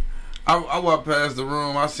 man, I walked past the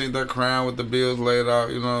room. I seen that crying with the bills laid out.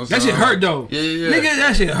 You know what I'm saying? That shit hurt though. Yeah. Nigga,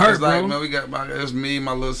 that shit hurt, it's like, bro. man, it's me,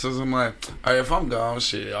 my little sister. I'm like, all right, if I'm gone,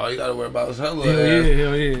 shit, all you gotta worry about is her little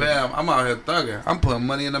Hell yeah. Bam, I'm out here thugging. I'm putting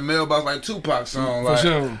money in the mailbox like Tupac song. For like,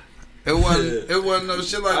 sure. It wasn't no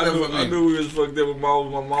shit like that for me. I knew we was fucked up with my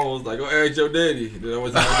mom was like, go ask your daddy. Then I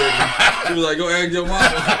went to my daddy. She was like, go ask your mama.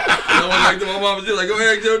 And I went back to my mama. She was like, go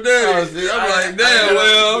ask your daddy. I'm like, damn,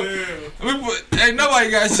 well, ain't nobody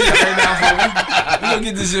got shit right now for me. We gonna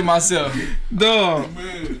get this shit myself. Dog.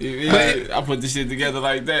 I put this shit together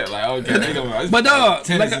like that. Like, okay, but dog,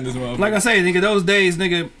 like I say, nigga, those days,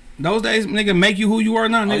 nigga, make you who you are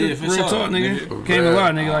now, nigga. For real sure, talk, nigga. nigga. Came a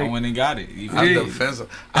lot, nigga. I Like, went and got it. I'm defensive.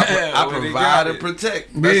 I provide and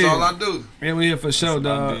protect. That's all I do. Yeah, for sure,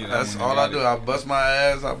 dog. That's all I do. I bust my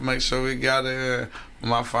ass. I make sure we got it.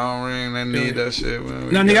 My phone ring. They need that shit.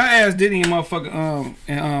 Man. Now, nigga, I asked Diddy and motherfucker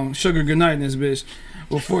and Sugar goodnight in this bitch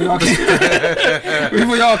before y'all came.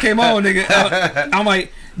 Before y'all came on, nigga. I'm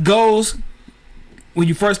like, goals. When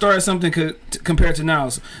you first started something compared to now,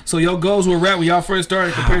 so your goals were rap when y'all first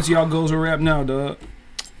started compared to y'all goals with rap now, dog.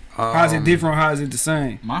 How is it different? How is it the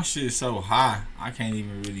same? My shit is so high, I can't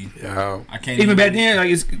even really. Yeah. I can't even back then, like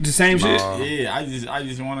it's the same shit. Yeah, I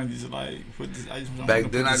just want to just like put this. Back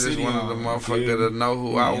then, I just wanted the motherfucker to know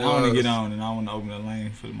who I was. I want to get on and I want to open a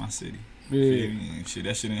lane for my city. Yeah. And shit,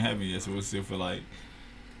 that shit ain't happen yet, so it still feel like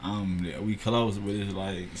we close, but it's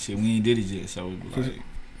like shit we ain't did it yet, so it's like.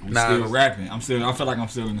 We still rapping. I feel like I'm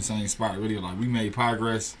still in the same spot. Really, like we made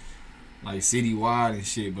progress, like citywide and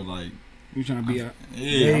shit. But like, you trying to be out?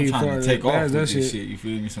 Yeah, I'm trying to take off with this shit. You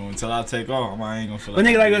feel me? So until I take off, I ain't gonna feel like. But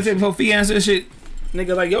nigga, like I said before, Fee answer shit.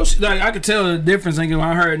 Nigga, like yo, like I could tell the difference. Nigga, when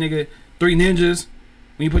I heard nigga 3 Ninjas,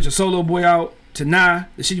 when you put your Solo Boy out to Nah,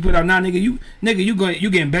 the shit you put out now, nigga, you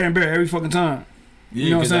getting better and better every fucking time. Yeah, you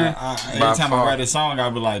know what I'm saying? Every time I write a song, I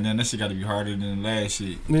be like, man, that shit gotta be harder than the last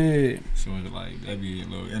shit. Yeah. So it's like that'd be a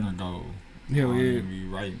little inner goal. Hell yeah. Be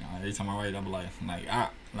writing. Every time I write, I be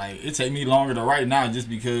like it take me longer to write now just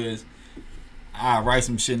because I write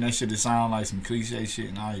some shit and that shit to sound like some cliche shit,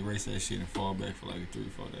 and I erase that shit and fall back for like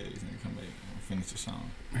 3-4 days and then come back and finish the song.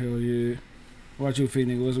 Hell yeah. What about you, Fee,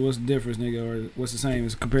 nigga? What's the difference, nigga, or what's the same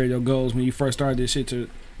as compared to your goals when you first started this shit to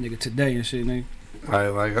nigga today and shit, nigga?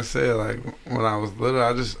 Like I said, like when I was little,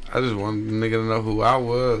 I just wanted the nigga to know who I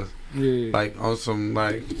was. Yeah. Like on some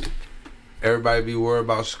like everybody be worried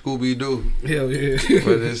about Scooby Doo. Hell yeah.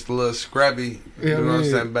 But it's a little scrappy. You know what I'm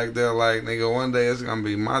yeah. saying? Back there, like nigga, one day it's gonna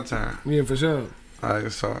be my time. Yeah, for sure.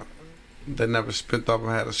 Like so, they never spent up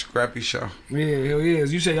and had a scrappy show. Yeah, hell yeah.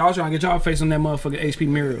 You say y'all trying to get y'all face on that motherfucking HP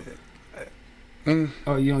mirror.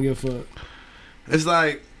 Oh, you don't give a fuck. It's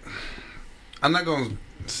like I'm not gonna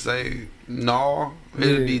say no,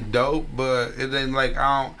 it'd be dope, but it ain't like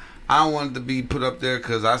I I wanted to be put up there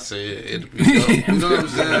because I said it'd be dope. You know what I'm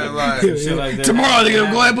saying? Like, Shit like that. Tomorrow they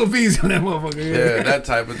gonna go ahead and put Feezy on that motherfucker. yeah, that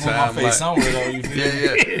type of Put my time. face Like, somewhere though. You feel me?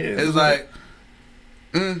 yeah. It's like,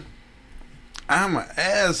 I'm an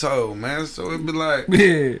asshole, man. So it'd be like,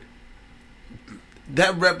 Yeah.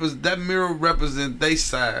 that mirror represent they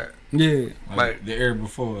side. Yeah. Like the era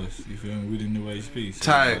before us. You feel me? We the new HP. So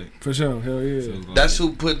Tight. like, For sure. Hell yeah. so like, that's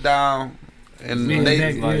who put down, and Yeah, they.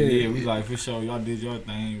 that- like, yeah. we like for sure. Y'all did your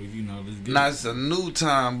thing. You know, let's get Now it. it's a new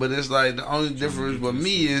time, but it's like the only difference with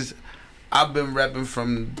me is I've been rapping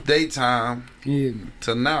from daytime Yeah.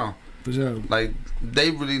 to now. For sure. Like they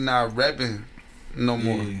really not rapping no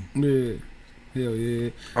more. Yeah. Yeah. Hell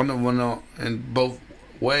yeah. I'm the one on in both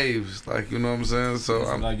waves, like you know what I'm saying. So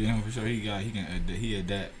That's I'm what I get him for sure. He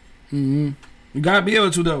adapt. You gotta be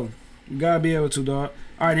able to though. You gotta be able to, dog.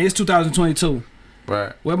 All right, it's 2022.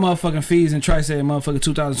 right. What motherfucking Fees and Trice said motherfucking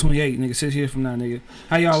 2028, nigga. 6 years from now, nigga.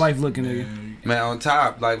 How y'all life looking, nigga? Man, on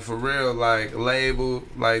top, like for real, like label,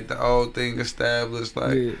 like the old thing established,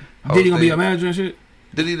 like Yeah. whole Did he gonna be thing. a manager and shit?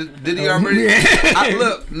 Did he already? Yeah.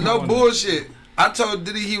 Look, no bullshit. I told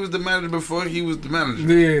Diddy he was the manager before he was the manager.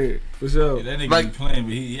 Yeah, for sure. Yeah, that nigga Like- be playing,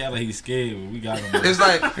 but he act like he's scared. But we got him. It's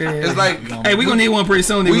like Hey, we gonna need one pretty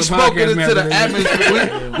soon. we nigga, spoke podcast it into the manager.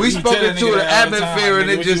 atmosphere. We You spoke tell it to nigga the that all the time, atmosphere, and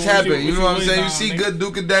nigga. it What just you- what happened. you- You know what I'm what you saying? You waiting see on, good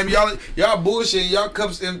Duke and Dame, y'all bullshit, y'all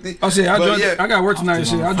cups empty. Oh shit, I But drunk. yeah. I got work tonight and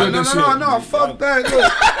shit. I No, drunk no, that no, shit. no, fuck that.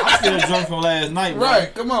 Look, I'm still drunk from last night, bro.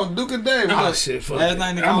 right, come on, Duke and Dame. Oh Look. shit, fuck. Last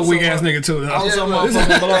night, nigga, I'm I a was weak so ass much- nigga too. I Though. was so Yeah, look.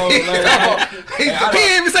 motherfucking blown last night. He's He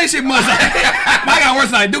ain't even say shit much. I got work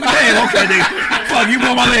tonight. Duke and Dave. Okay, nigga. Fuck you,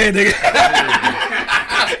 blow my leg, nigga.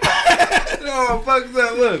 no, fuck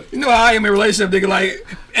that. Look, You know how I am in a relationship, nigga. Like,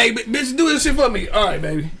 hey, bitch, do this shit for me. All right,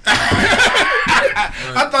 baby.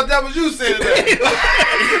 I thought that was you saying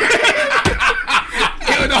that.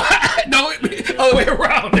 No, all the way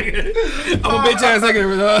around, nigga. I'm a bitch ass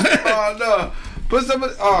nigga, dog. Oh no, put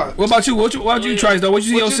somebody. What about you? What about you, Trice, though? What you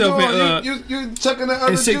see What yourself doing? in? You chucking the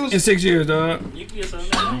other In juice? 6 years, dog. You can get something.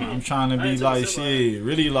 I'm trying to be like shit,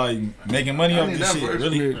 really like making money I off need this that shit. first.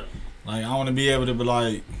 Really, Yeah. like I want to be able to be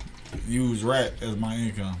like use rap as my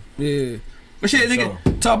income. Yeah. But shit, For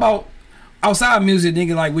nigga, talk about outside music,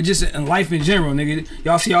 nigga, like with just in life in general, nigga.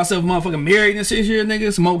 Y'all see yourself motherfucking married in 6 years,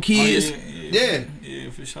 nigga? Some more kids? Yeah. Yeah,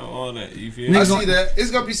 for sure, all that. You feel I me? Niggas see that.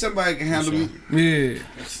 It's gonna be somebody that can handle me. Yeah.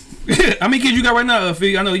 How many kids you got right now,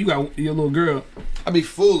 Fee? I know you got your little girl. I be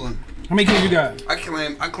fooling. How many kids you got? I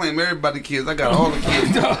claim everybody kids. I got all the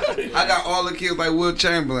kids. I got all the kids like Will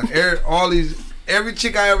Chamberlain. Every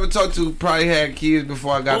chick I ever talked to probably had kids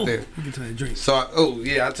before I got there. You can tell you drink. So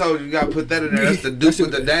I told you gotta put that in there. That's the Duke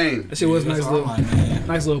with the Dame. That shit was That's nice all little, I'm like, man.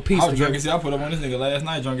 nice little piece. I was nigga. drunk as hell. I put up on this nigga last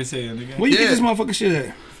night, drunk as hell, nigga. Where you Yeah. get this motherfucking shit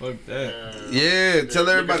at? Fuck that. Yeah, tell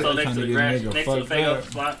everybody. So next to the grass, Nigga, next to the fuck fake that.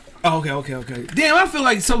 spot. Oh, okay. Damn, I feel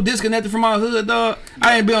like so disconnected from my hood, dog.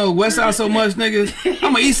 I ain't been on the west side so much, niggas.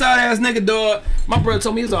 I'm an east side ass nigga, dog. My brother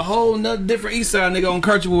told me he's a whole nother different east side nigga on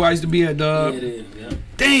Kirchwood where I used to be at, dog. Yeah, it is. Yeah.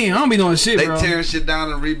 Damn, I don't be doing shit, They bro. tearing shit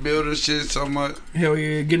down and rebuilding shit so much. Hell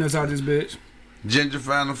yeah, getting us out this bitch.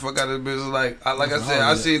 Gentrifying the fuck out of this bitch. Like I said,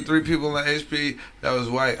 I seen 3 people in HP that was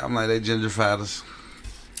white. I'm like, they gentrified us.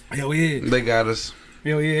 Hell yeah. They got us.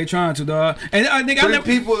 Hell yeah, they trying to, dog. And I think 3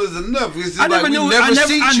 people is enough. It's just I never like, knew. we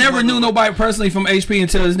I never knew motherfucker. nobody personally from HP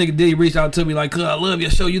until this nigga Diddy reached out to me like, "Cuz I love you,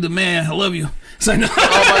 show you the man, I love you." So no,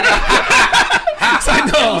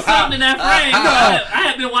 Something in that frame. I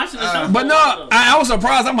had been watching the show. but no, I was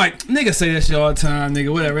surprised. I'm like, nigga say that shit all the time,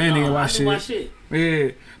 nigga. Whatever, that nigga watch I shit. shit.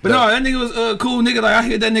 Yeah, but no, that nigga was cool, nigga. Like I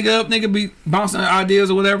hit that nigga up, nigga be bouncing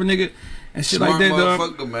ideas or whatever, nigga, and shit Smart like that, dog.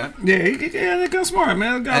 motherfucker, man. Yeah, that nigga smart,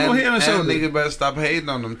 man. Got a little head on his And shoulder. niggas better stop hating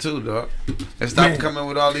on them too, dog. And stop Man. coming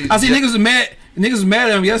with all these. I see niggas was mad. Niggas was mad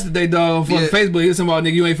at him yesterday, dog, on Yeah. Facebook. He was talking about,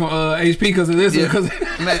 nigga, you ain't from HP because of this. Yeah. Because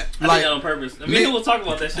Man, I did like that on purpose. I mean, we'll talk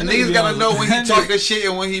about that shit. niggas gotta know when he talking shit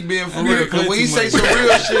and when he being for real. Cause when he say some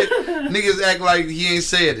real shit, niggas act like he ain't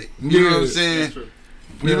said it. You know what I'm saying? That's true.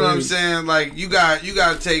 You know what I'm saying? Like you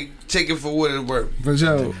gotta take it for what it's worth. for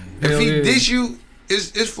sure. If Hell he yeah. dish you,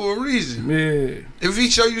 it's for a reason. Yeah. If he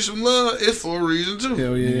show you some love, it's for a reason too.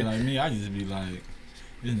 Hell Nigga yeah. like me, I just be like,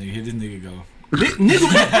 this nigga hit this nigga go.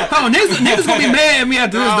 Niggas gonna be mad at me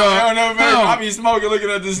after this, dog. I don't know, man. Hold on. I be smoking, looking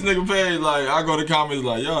at this nigga page. Like, I go to comments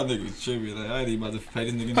like, y'all niggas tripping. Like, I ain't even about to pay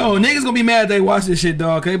this nigga. Oh, niggas gonna be mad they watch this shit,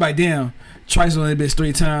 dog. Cause they like, damn, Trice on this bitch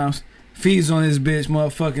 3 times. Fees on this bitch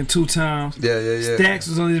motherfucking 2 times. Yeah. Stacks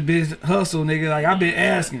was on this bitch hustle, nigga. Like, I've been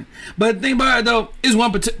asking. But the thing about it, though, is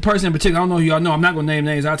one person in particular. I don't know who y'all know. I'm not gonna name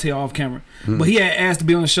names. I'll tell y'all off camera. But he had asked to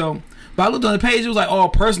be on the show. But I looked on the page, it was like all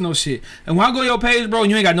personal shit. And when I go to your page, bro,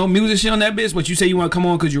 and you ain't got no music shit on that bitch, but you say you want to come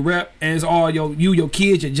on because you rap, and it's all your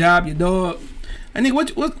kids, your job, your dog. And nigga,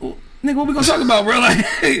 nigga, what we gonna talk about, bro? Like,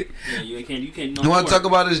 yeah, you can't. You want to talk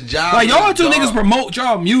about his job? Like y'all two niggas promote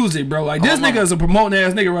y'all music, bro. Like this nigga is a promoting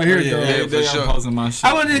ass nigga right here, dog. Yeah, for sure.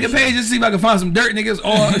 I went to nigga page just to see if I can find some dirt niggas,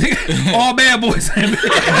 all bad boys. Nigga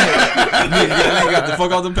got the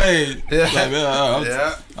fuck off the page. Yeah. Like,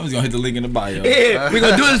 I'm just gonna hit the link in the bio. Yeah, we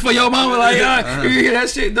gonna do this for your mama. Like, you hear that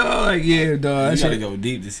shit, dog? Like, yeah, dog. You gotta go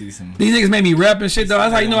deep to see some. These niggas made me rap and shit, dog.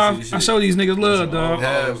 That's how you know I show these niggas love, dog.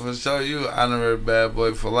 Yeah, for sure. You honorary bad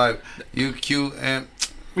boy for life. You cute and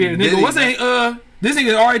yeah, nigga. What's that? This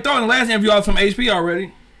nigga already thought in the last interview I was from HP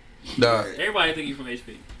already. Dog. Everybody think you from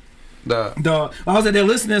HP. Dog. I was at there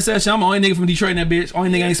listening session. I'm the only nigga from Detroit in that bitch. Only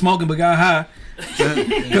nigga ain't smoking but got high. Cause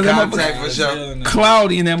Contact for sure.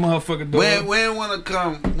 Cloudy in that motherfucker, dog. We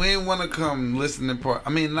ain't wanna come listening part. I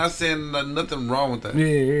mean, not saying nothing wrong with that.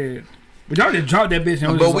 Yeah. But y'all just dropped that bitch.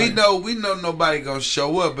 But we know nobody gonna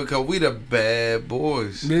show up because we the bad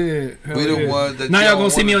boys. Yeah. We the ones that now y'all gonna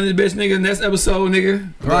see me on this bitch, nigga. Next episode, nigga.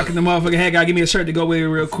 Rocking the motherfucking hat. Gotta give me a shirt to go with it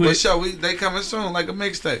real quick. For sure, they coming soon, like a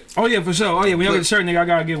mixtape. Oh yeah, for sure. Oh yeah, when y'all get the shirt, nigga, I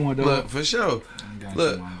gotta get one though. Look, for sure.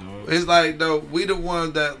 Look, it's like though we the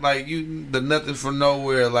ones that like you the nothing from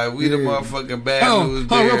nowhere. Like we the motherfucking bad news.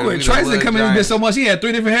 Oh, real quick. Trice done come in this bitch so much. He had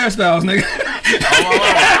 3 different hairstyles, nigga.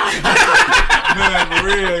 Man, for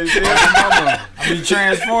real, I be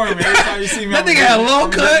transforming every time you see me. That nigga had a low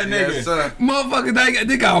cut. Yes, sir. Motherfucker,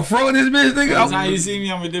 they got a fro in this bitch, nigga. Every time you see me,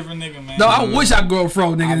 I'm a different nigga, man. No, I wish I could grow a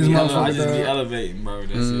fro, nigga. This motherfucker. I just be elevating, bro.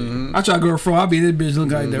 That's it. I try to grow a fro. I be this bitch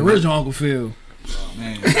looking like the original Uncle Phil. Oh,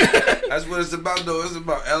 man. That's what it's about, though. It's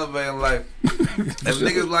about elevating life. If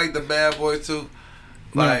niggas like the bad boys too,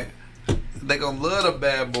 like they gonna love the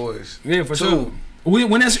bad boys. Yeah, for sure.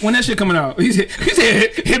 When that shit coming out, he said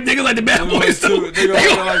hip niggas like the bad boys too. They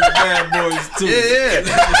gonna like the bad boys too. Yeah.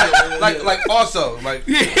 like also, like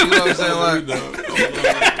you know what I'm saying, like.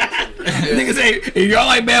 Niggas say if y'all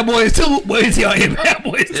like bad boys too, wait till y'all hit bad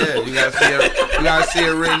boys too. Yeah, you gotta see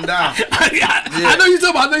it written down. I know you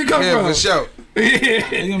talking about. I know you coming from. For sure.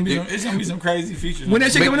 It's gonna be some crazy features. When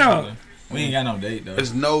that shit coming out? We ain't got no date though.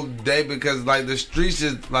 There's no date because like the streets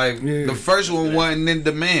is like the first one wasn't in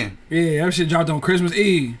demand. Yeah, that shit dropped on Christmas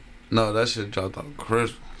Eve. No, that shit dropped on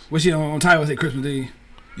Christmas. What shit on title say Christmas Eve?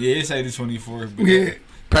 Yeah, it's 24th. Yeah.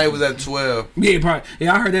 Probably was at 12. Yeah, probably.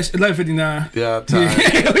 Yeah, I heard that shit 11:59. Yeah, I'm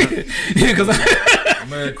tired. Yeah, cause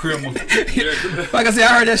Merry Christmas. Like I said,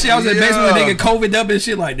 I heard that shit. I was in the basement with a nigga COVID up and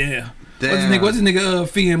shit. Like damn. What's this nigga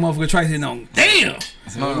feeding motherfucker Trice hitting on? Damn.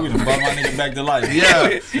 So we done brought my nigga back to life.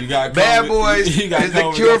 Yeah. You got bad COVID. boys You got is the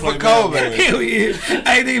COVID, cure you for play bad COVID. boys. Hell yeah.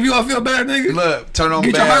 Hey, nigga, if you want to feel better, nigga. Look, turn on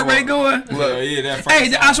Get bad your heart boy. rate going. Look. Yeah, that first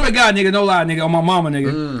Hey, I swear to God, nigga, no lie, nigga, on my mama,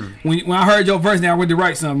 nigga. When I heard your verse, now I went to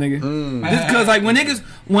write something, nigga. Just cause like when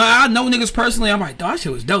I know niggas personally, I'm like, dog, that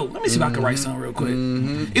shit was dope. Let me see if I can write something real quick.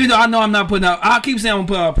 Even though I know I'm not putting out, I keep saying I'm gonna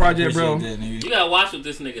put out a project, bro. That, You gotta watch with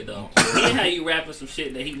this nigga though. See how you rapping some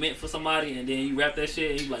shit that he meant for somebody, and then you rap that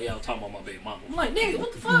shit, and you like, yo, I'm talking about my baby mama. I'm like, nigga,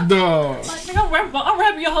 what the fuck? Dog. Like, nigga, I'm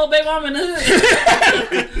rapping your whole baby mama in the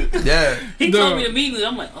hood. Yeah. He told me immediately.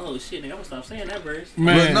 I'm like, oh shit, nigga, I'm gonna stop saying that verse.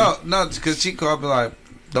 Man. But no, because she called me like,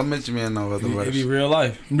 don't mention me in no other It verse. be real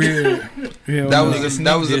life. Yeah.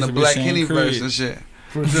 That was in the Black Henny verse Creed. and shit.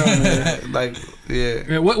 For sure, man. Like, yeah.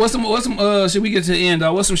 Yeah, what's some should we get to the end,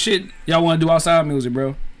 dog? What's some shit y'all want to do outside music,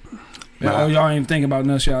 bro? Nah. Oh, y'all ain't thinking about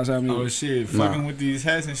no shit outside music. Oh shit, fucking with these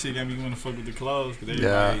hats and shit got me want to fuck with the clothes. Cause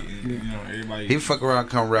everybody, everybody. He fuck around,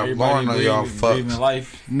 come rap Everybody Lauren on y'all breathing fucks.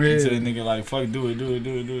 life Yeah. until the nigga like fuck do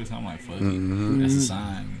it. So I'm like fuck it. That's a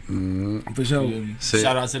sign. For sure. Feel me? Sick.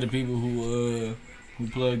 Shout out to the people who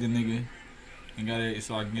plugged the nigga and got it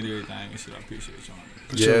so I can get everything and shit. I appreciate y'all.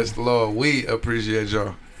 Yes, Lord, we appreciate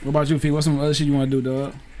y'all. What about you, Fee? What's some other shit you want to do,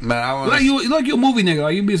 dog? Man, I want Like you a movie nigga.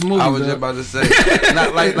 Like you be some movies. I was dog. just about to say,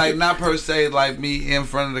 not like not per se like me in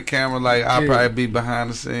front of the camera. Like I'll probably be behind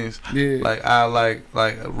the scenes. Yeah. Like I like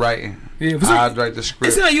writing. Yeah. For I write the It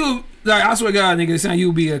script. sound you like I swear to God, nigga. It sound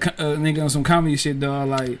you be a nigga on some comedy shit, dog.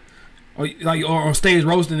 Or on stage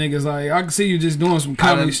roasting niggas. Like I can see you just doing some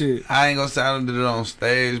comedy shit. I ain't gonna say I done did it on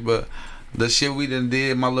stage, but the shit we done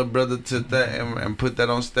did, my little brother took that and put that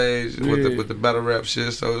on stage with the battle rap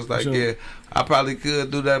shit. So it's like, yeah, I probably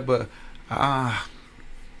could do that, but I'd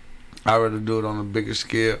rather do it on a bigger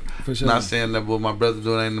scale. For sure. Not saying that what my brother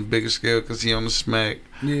doing ain't on a bigger scale because he on the smack.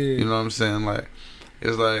 Yeah. You know what I'm saying? Like,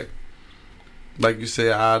 it's like you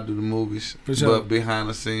say, I do the movies, For sure. but behind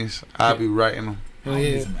the scenes, I be writing them. Oh I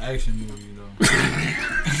yeah. need some action movie though.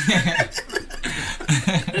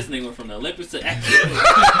 This nigga went from the Olympics to action.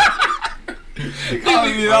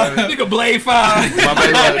 Nigga Blade 5. My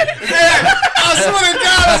baby like, I swear to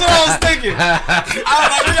God, that's what I was thinking. I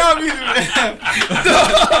was like, y'all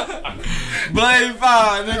be Blade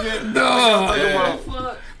 5, nigga.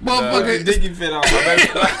 Dog. Motherfucker. Dicky fit on.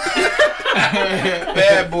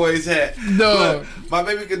 bad boys hat. Dog. My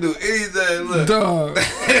baby can do anything. Look. Dog.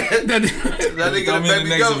 That nigga I'm the in the baby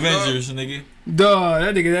next goat, Avengers, nigga. Dog,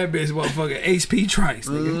 that nigga, that bitch, motherfucker, HP Trice,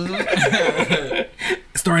 nigga.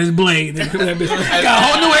 Starting his blade, nigga. That bitch got a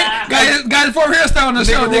whole new, got his 4 hairstyle on the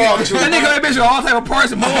show, nigga. That nigga, that bitch got all type of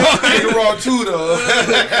parts and more. Nigga raw too though.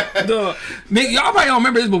 Dog, nigga, y'all probably don't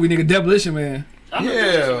remember this movie, nigga. Demolition Man.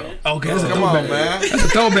 Yeah. Okay, that's a Come on, throwback. man. That's a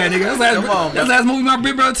throwback, nigga. That's the last movie my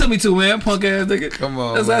big brother took me to, man. Punk ass nigga. Come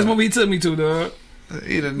on. That's the last man. movie he took me to, dog.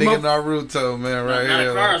 He the nigga Naruto, man, right Not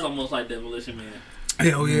here. a car is almost like Demolition Man.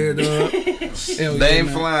 Hell yeah, dog. Hell They ain't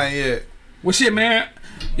man. flying yet. Well, shit, man.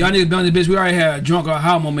 Y'all niggas been on this bitch. We already had a drunk or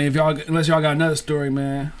high moment. If y'all, unless y'all got another story,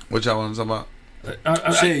 man. What y'all want to talk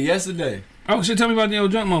about? Shit, yesterday. Oh shit, tell me about the old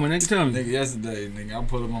drunk moment, nigga. Tell me. Nigga, yesterday, nigga, I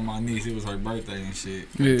pulled up on my niece. It was her birthday and shit.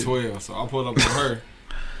 Yeah. 12. So I pulled up on her.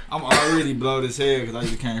 I'm already blowed as hell because I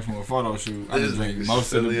just came from a photo shoot. I just drank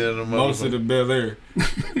most of the Bel Air.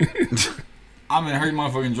 I'm in her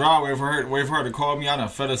motherfucking driveway wait for her to call me. I done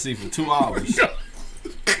fell asleep for 2 hours.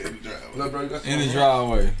 In the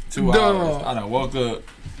driveway. 2 hours. I done woke up,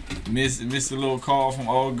 missed a little call from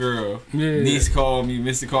old girl. Yeah. Niece called me,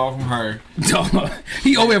 missed a call from her. Dog.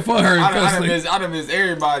 He over here for her. I done missed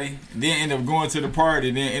everybody. Then end up going to the party.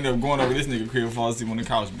 Then end up going over this nigga crib, fall asleep on the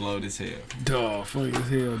couch, blowed as hell. Dog, funny as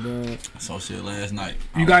hell, dog. So shit last night.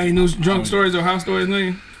 You got any new drunk stories or house stories,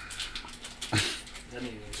 nigga?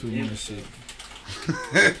 Too much shit.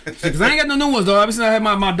 Cause I ain't got no new ones, though. Ever since I had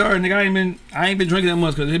my daughter, nigga, I ain't been drinking that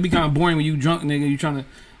much. Cause it be kind of boring when you drunk, nigga. You trying to,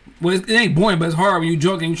 well, it ain't boring, but it's hard when you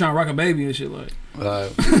drunk and you trying to rock a baby and shit like. Yeah,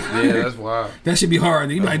 that's wild. That should be hard.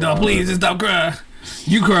 Nigga. You be like, dog, please just stop crying.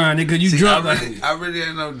 You crying, nigga, you drunk. I really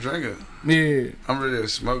ain't no drinker. Yeah. I'm really a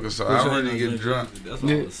smoker, so I really get drunk. That's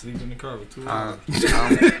why I was sleeping in the car for 2 hours.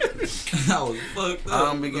 I I was fucked up. I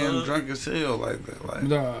don't be getting drunk as hell like that. Like,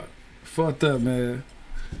 Dog, fucked up, man.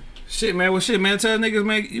 Shit, man. Well, shit, man. Tell niggas,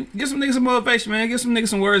 man. Get some niggas some motivation, man. Get some niggas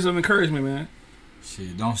some words of encouragement, man.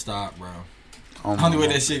 Shit, don't stop, bro. oh my Only way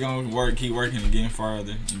God. that shit gonna work, keep working and getting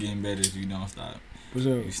farther and getting better if you don't stop. What's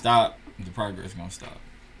up? You stop, the progress gonna stop.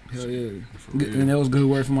 Hell yeah. For real. And that was good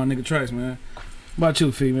word from my nigga Trice, man. What about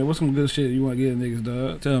you, Fee, man? What's some good shit you want to get niggas,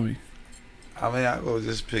 dog? Tell me. I mean, I go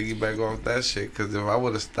just piggyback off that shit, because if I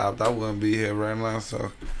would have stopped, I wouldn't be here right now.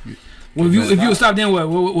 So, Well, if you would stop, then what?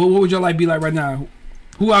 What would your life be like right now?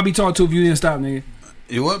 Who I be talking to if you didn't stop, nigga?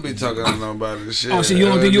 you wouldn't be talking to nobody. Shit. Oh, shit, you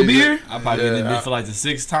don't think you'll be here? I probably been in Yeah, there for like the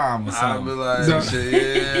 6th time or I'll something. be like, So-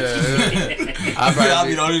 shit, I'll I'll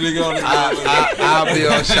be the only nigga on the I'll be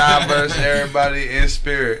on Shad versus everybody in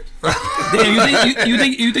spirit. Damn, you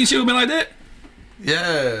think she would been like that?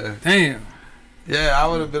 Yeah. Damn. Yeah, I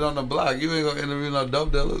would have been on the block. You ain't gonna interview no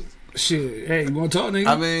dope dealers. Shit. Hey, you want to talk, nigga?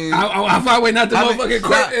 I mean, I find a way not to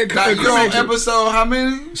motherfucking you on episode how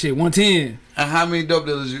many? Shit, 110. And how many dope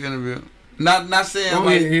dealers you interview? Not saying Oh,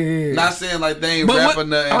 like, yeah. not saying like they ain't But what- rapping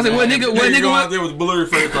nothing. I was like, what nigga Nigga what? there with blurry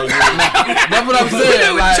face. That's what I'm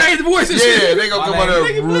saying. Like, Change the voice and yeah, shit. they gonna come My out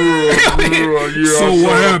there. So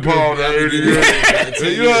what happened?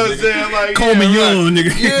 You know what I'm saying? Like, Call me young, nigga.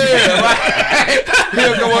 Yeah, like,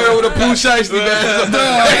 he'll come out there with a poo shiesty man.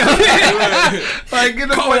 Like, get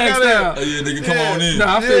the fuck Kodak out of there. style. Yeah, nigga, come on in.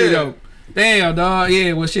 Nah, I feel you Yeah. though. Damn, dog.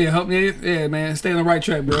 Yeah, well, shit, help me. Yeah, man, stay on the right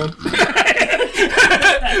track, bro.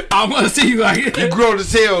 I want to see you like You grown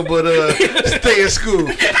as hell, but stay in school.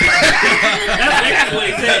 That's exactly what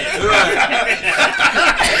he said.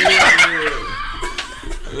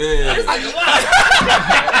 Yeah.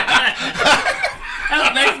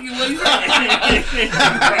 That's basically what he said.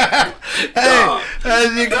 Hey,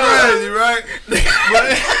 that's shit crazy, right?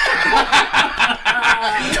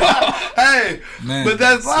 Hey, Man, but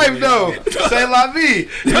that's life though. Say la vie.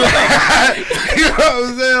 You know what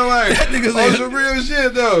I'm saying? Like, on some real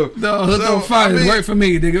shit though. No, hooked So, on Phonics. I mean- Work for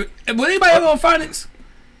me, nigga. Would anybody ever on Phonics?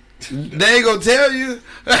 They ain't gonna tell you.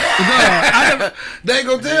 They ain't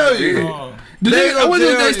gonna tell you. Do They they, I gonna wonder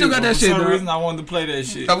if tell they still you. got that For shit, some dog. reason, I wanted to play that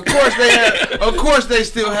shit. Of course they have. Of course they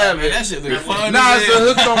still have Man, it. that shit look fun. Now as it's a hell.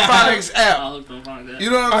 hooked on Phonics app. I hooked on Phonics.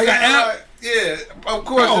 You know what Oh, I'm you got saying? app? Like, yeah, of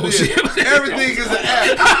course Oh, it is. shit. Everything is an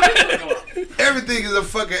app. Everything is a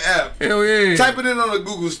fucking app. Hell yeah. Type it in on the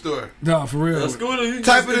Google store. No, for real. School, you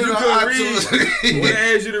Type just, it in you on couldn't iTunes. read. When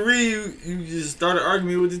they asked you to read, you just started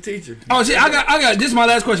arguing with the teacher. Oh shit, I got. This is my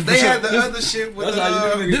last question for They sure. had the other shit with That's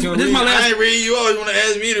how you do this niggas. is my last. I ain't read. You always want to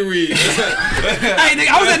ask me to read. Hey, nigga,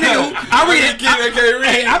 I was that nigga who I read. can't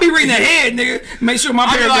read. Hey, I be reading ahead, nigga. Make sure my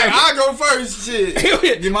I be parents. like, I go first. Shit. Hell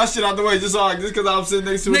yeah. Get my shit out the way just because I'm sitting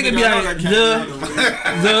next to a Nigga be I know like, I can't read.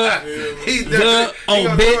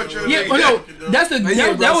 yeah, but no, that's the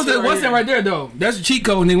that was the what's that right there though. That's the cheat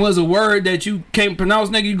code. Nigga, was a word that you can't pronounce.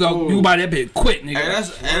 Nigga, you go, you buy that bit quick, nigga.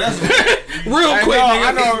 Hey, that's Real quick,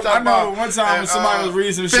 I nigga. know. One time when somebody was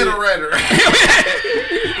reading some shit. Federator.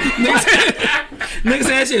 Nigga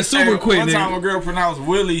said that shit super quick, One time nigga. a girl pronounced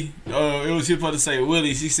Willie. It was she supposed to say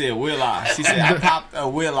Willie. She said Will I. She said I popped a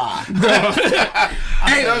Will I.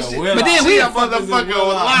 Hey, Will but I. then we a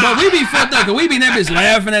motherfucker. but we be fucked up, cause we be that bitch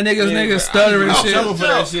laughing at niggas, niggas stuttering I'm shit. trouble for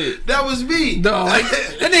that shit. That was me. Dog, like,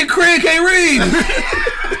 that nigga Craig can't read.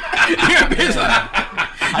 You a bitch like,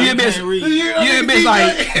 you a bitch, can't read? you a bitch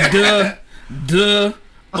like, duh,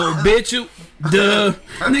 oh bitch you, duh.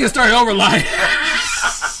 Nigga started over like,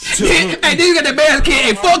 hey, then you got that bad kid.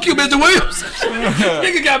 Hey, fuck you, Mr. Williams.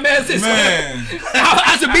 Nigga got mad since. Man.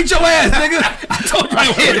 I should beat your ass, nigga. I told you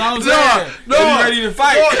right here. I'm saying, No, you ready to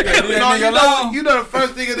fight? Leave that nigga alone. you know the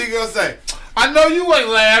first thing a nigga gonna say. I know you ain't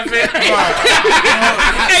laughing. Hey,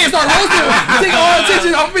 start roasting. Take all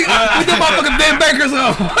attention off me. Put them motherfucking Ben Bakers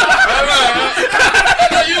on.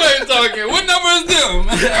 You ain't talking. What number is them?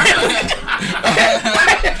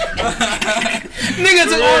 Niggas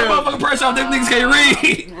took all the motherfucking pressure off. Them niggas can't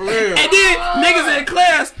read. And then niggas in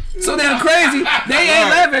class so damn crazy. They ain't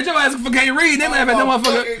laughing at your ass for can't read. They laugh at them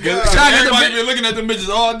motherfucker. Everybody been looking at them bitches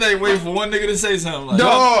all day waiting for one nigga to say something. Like,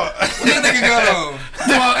 Dog. what that nigga got on?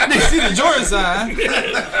 Nigga see the Jordan sign.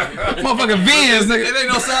 Motherfucking Vans, nigga. It ain't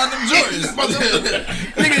no sign of them Jordans.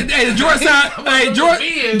 Nigga, hey, the Jordan sign, hey,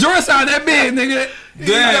 Jordan sign that big, nigga.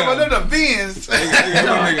 Damn. But them the Vans. My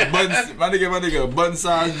nigga button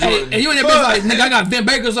size Jordan. And you in that bitch like, nigga, I got Ben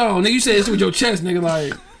Bakers on. Nigga, you said this with your chest, nigga,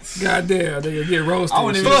 like, goddamn, nigga, get roasted. I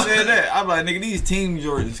wouldn't even say that. I'm like, nigga, these team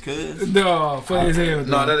Jordans, cuz. No, funny as hell.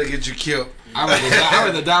 No, that'll get you killed. I'd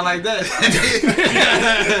rather die like that.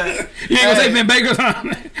 You ain't gonna say Ben Baker's on.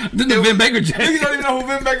 This is Ben Baker Jack. Niggas don't even know who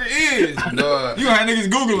Vin Baker is. No. You gonna have niggas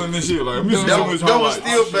Googling this shit. Like, That was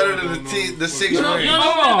still better than the 6 You ring. know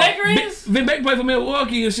who Ben Baker is? Ben Baker played for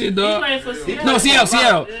Milwaukee and shit, He dog. played for Seattle. No,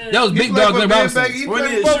 Seattle. Yeah. That was He Big played Dog for Glenn Ben Robinson. Baker. He When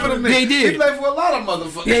played he- for both of them Yeah, he niggas. did. He played for a lot of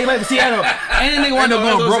motherfuckers. Yeah, he played for Seattle. And then nigga wound up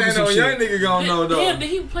going broke and some Young shit. nigga gonna know, though. Damn, did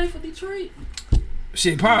he play for Detroit?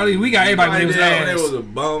 Shit, probably we got everybody with his It ass. was a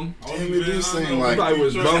bum. It do seem like Probably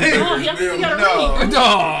was bum. Oh, he I think he got a ring. No.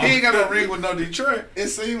 Dog. He ain't got no ring with no Detroit. it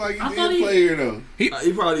seemed like I he thought did he- play here though. He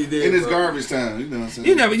probably did. In his bro. garbage time, you know what I'm saying?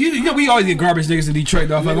 You know we always get garbage niggas in Detroit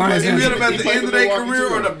though for Lions. He He hit him at He the played end of for their Milwaukee, career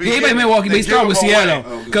too. or the played beginning? Milwaukee, but he They started with give him away.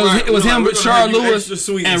 Seattle. Because it was him, We're gonna Charles make you Lewis, extra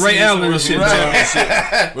sweet and and Ray send you Allen some and shit.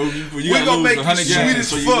 Right. We We gonna make you 100 sweet games as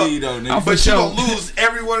for fuck. you lead, though, nigga. For But you sure. gonna lose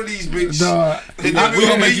every one of these bitches. Dog. And then We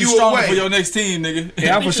gonna make you you stronger away. for your next team, nigga.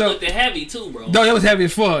 Yeah, for Bitch sure. looked heavy too, bro. Dog, that was heavy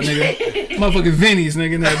as fuck, nigga. Motherfucking Vinny's,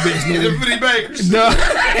 nigga, in that bitch, The nigga. Vinny Bakers. Dog.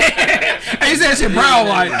 And he said that shit proud,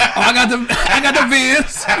 like, oh, I got the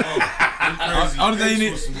Vins. Only thing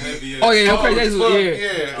you need. Oh yeah, okay, that's Fuck,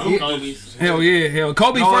 yeah. Kobe's. Hell yeah, hell.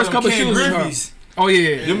 Kobe first couple shoes was hard. Griffies. Oh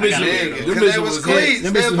yeah. Them Yeah, bitches, because they was cleats.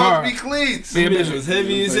 Them They bitches supposed hard. to be cleats. Yeah, them bitch. bitches was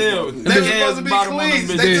heavy as hell. They was supposed to be cleats.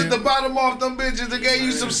 They bitches. took the bottom off them bitches. They gave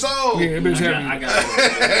you some soul. Yeah, that bitch I heavy. got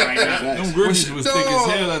it right now. Them Griffies was thick as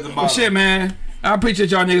hell at the Well, bottom. shit, man. I appreciate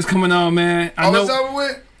y'all niggas coming on, man. I Oh, it's know. over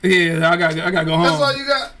with? Yeah, I got to go home. That's all you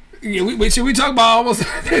got? Yeah, we talk about almost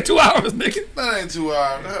 2 hours, nigga. That ain't 2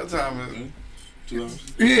 hours. That time is.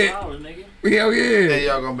 Yeah, $2, nigga. hell yeah. Hey,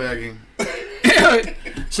 y'all gonna back in.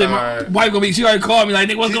 Shit, my Alright. wife gonna be. She already called me like,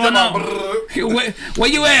 nigga, what's going on? Where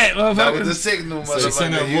you at, That was the motherfucker? signal,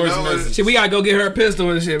 send her motherfucker. You voice know message. it? Shit, we gotta go get her a pistol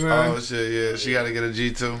and shit, man. Oh shit, yeah. She gotta get a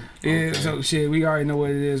G2. Yeah, so shit, we already know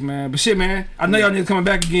what it is, man. But shit, man, I know y'all niggas coming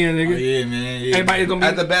back again, Oh, nigga. yeah, man. Yeah. Everybody gonna be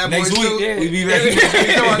At the Bad Boys Next week, 2? Yeah. we be back. You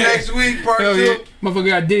talking about next week, part Hell 2? yeah, motherfucker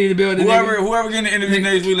got Diddy in the building. nigga. Whoever getting the interview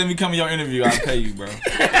next week, let me come in your interview. I'll pay you, bro.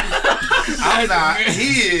 I'm not.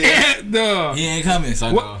 He is. Duh. He ain't coming,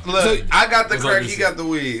 so What? no. Look, I got the What's crack, up, he got the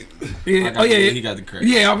weed. Yeah. Oh yeah, He yeah. got the crack.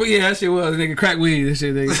 Yeah, that shit was nigga crack weed. That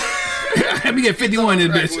shit, nigga. Let me get 51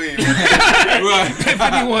 in Crack this bitch. weed. Right.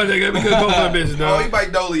 51, nigga. Let me get both of them bitches, Oh, he dog.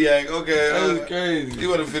 might Doliac. Okay. That's crazy. He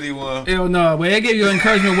want a 51. Hell no, but they gave you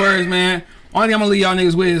encouragement words, man. Only thing I'm gonna leave y'all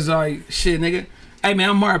niggas with is like, shit, nigga. Hey man,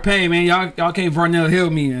 I'm Mark Payne, man. Y'all can't Varnell Hill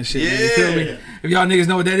me and shit. Man. You feel me? Yeah. If y'all niggas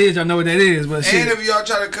know what that is, y'all know what that is. But shit. And if y'all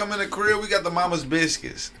try to come in the crib, we got the Mama's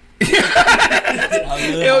Biscuits.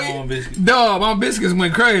 I love my own biscuits. Dog, my biscuits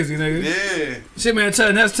went crazy, nigga. Yeah. Shit, man, tell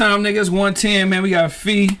you next time, nigga, it's 110, man. We got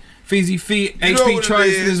Feezy, You know HP what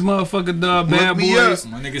Trice, it is. this motherfucker, dog, Bad me Boys.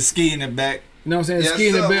 My nigga ski in the back. You know what I'm saying? Yes, Ski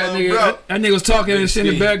in the sir, back, nigga. bro. That nigga was talking and shit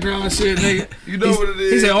in the Ski. background and shit, nigga. You know what it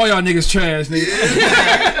is. He said, all y'all niggas trash,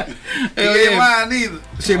 nigga. He Hell ain't yeah. lying either.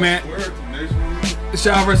 Shit, man. Word, the next one.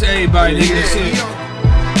 Shad versus everybody, nigga. Yeah, Shit. he on-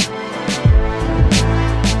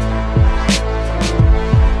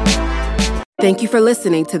 Thank you for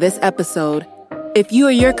listening to this episode. If you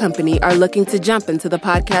or your company are looking to jump into the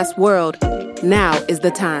podcast world, now is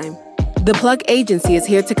the time. The Plug Agency is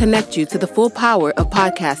here to connect you to the full power of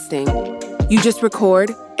podcasting. You just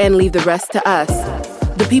record and leave the rest to us.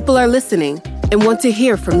 The people are listening and want to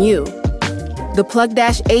hear from you.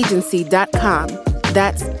 Theplug-agency.com.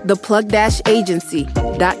 That's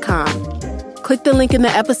theplug-agency.com. Click the link in the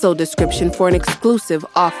episode description for an exclusive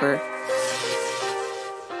offer.